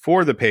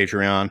for the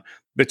Patreon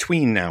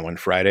between now and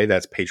Friday.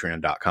 That's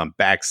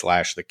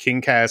patreon.com/the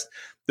KingCast.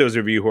 Those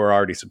of you who are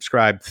already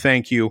subscribed,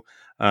 thank you.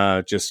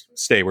 Just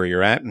stay where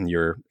you're at, and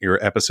your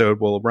episode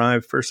will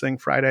arrive first thing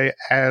Friday,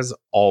 as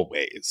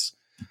always.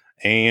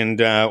 And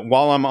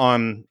while I'm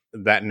on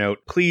that note,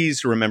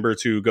 please remember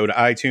to go to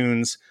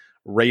iTunes,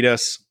 rate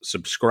us,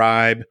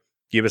 subscribe,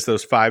 give us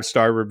those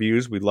 5-star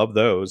reviews. We love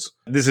those.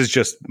 This is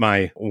just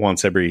my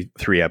once every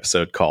 3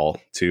 episode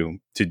call to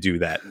do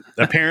that.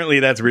 Apparently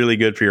that's really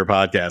good for your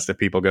podcast if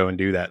people go and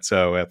do that.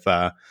 So if,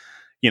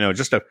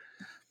 just a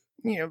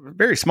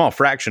very small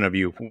fraction of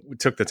you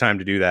took the time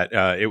to do that,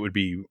 it would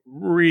be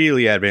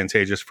really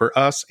advantageous for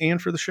us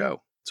and for the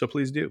show. So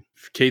please do.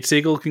 If Kate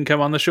Siegel can come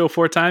on the show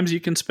 4 times, you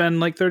can spend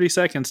like 30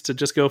 seconds to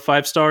just go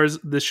 5 stars.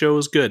 The show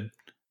is good.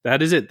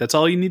 That is it. That's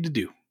all you need to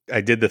do. I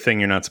did the thing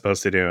you're not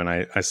supposed to do, and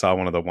I saw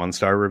one of the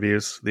 1-star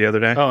reviews the other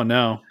day. Oh,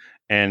 no.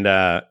 And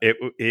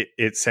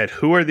it said,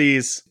 "Who are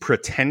these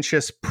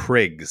pretentious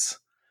prigs?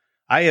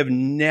 I have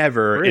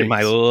never Great. in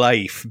my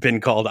life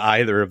been called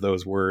either of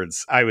those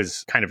words. I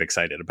was kind of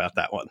excited about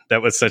that one.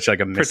 That was such like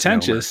a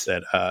Pretentious.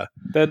 misnomer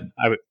That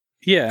I would.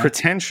 yeah.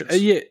 Pretentious.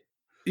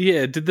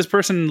 Yeah. Did this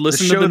person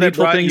listen show to the that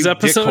Needful brought Things you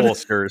episode? Dick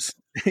holsters.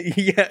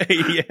 yeah.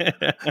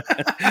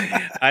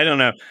 I don't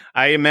know.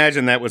 I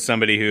imagine that was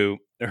somebody who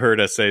heard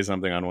us say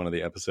something on one of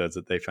the episodes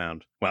that they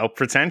found, well,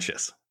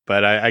 pretentious.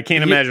 But I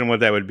can't imagine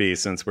what that would be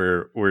since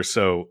we're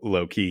so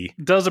low key.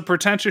 Does a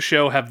pretentious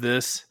show have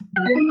this?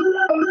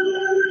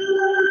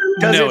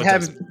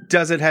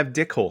 Does it have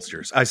dick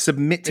holsters? I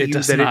submit to you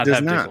that it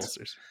does not.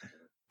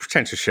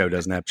 Pretentious show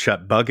doesn't have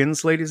Chuck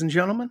Buggins, ladies and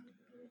gentlemen.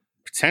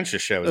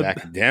 Pretentious show is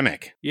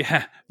academic.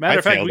 Yeah. Matter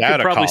of fact, we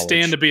could probably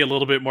stand to be a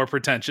little bit more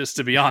pretentious,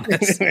 to be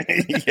honest.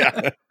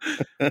 Yeah.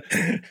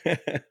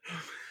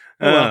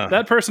 Well,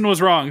 that person was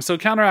wrong. So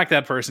counteract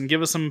that person.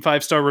 Give us some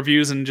 5-star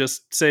reviews and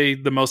just say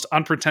the most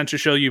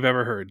unpretentious show you've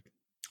ever heard.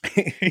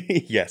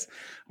 Yes.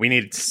 We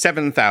need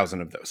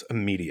 7,000 of those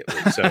immediately.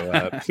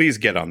 So please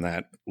get on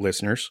that,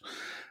 listeners.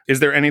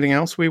 Is there anything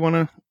else we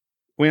want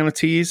to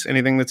tease?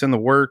 Anything that's in the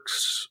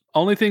works?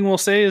 Only thing we'll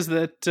say is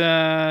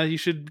that you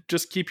should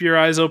just keep your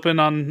eyes open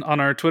on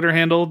our Twitter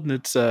handle.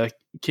 It's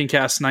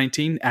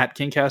KingCast19 at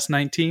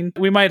KingCast19.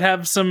 We might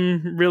have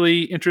some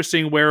really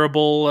interesting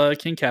wearable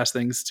KingCast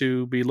things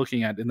to be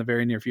looking at in the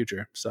very near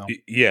future. So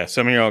yeah,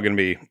 some of you are all going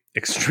to be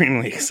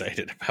extremely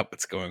excited about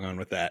what's going on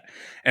with that.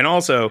 And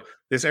also,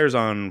 this airs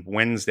on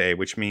Wednesday,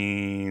 which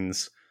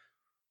means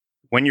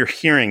when you're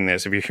hearing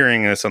this, if you're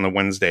hearing this on the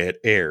Wednesday it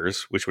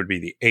airs, which would be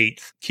the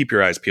 8th, keep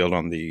your eyes peeled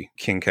on the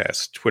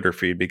KingCast Twitter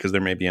feed because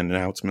there may be an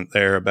announcement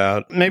there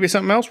about maybe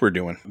something else we're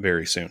doing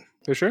very soon.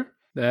 For sure.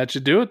 That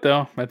should do it,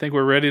 though. I think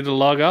we're ready to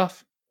log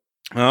off.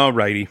 All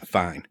righty,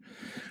 fine.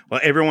 Well,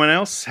 everyone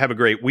else, have a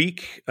great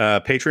week.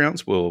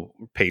 Patreons,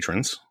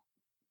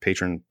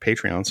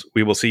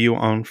 we will see you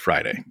on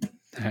Friday.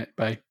 All right,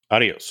 bye.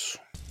 Adios.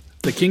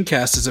 The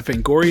KingCast is a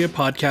Fangoria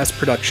podcast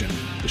production.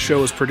 The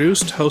show is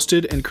produced,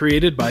 hosted, and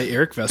created by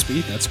Eric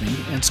Vespi, that's me,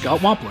 and Scott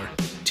Wampler.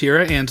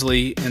 Tira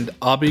Ansley and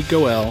Abhi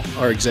Goel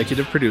are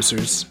executive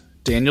producers.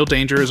 Daniel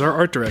Danger is our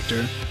art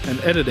director, and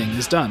editing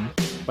is done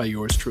by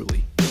yours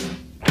truly.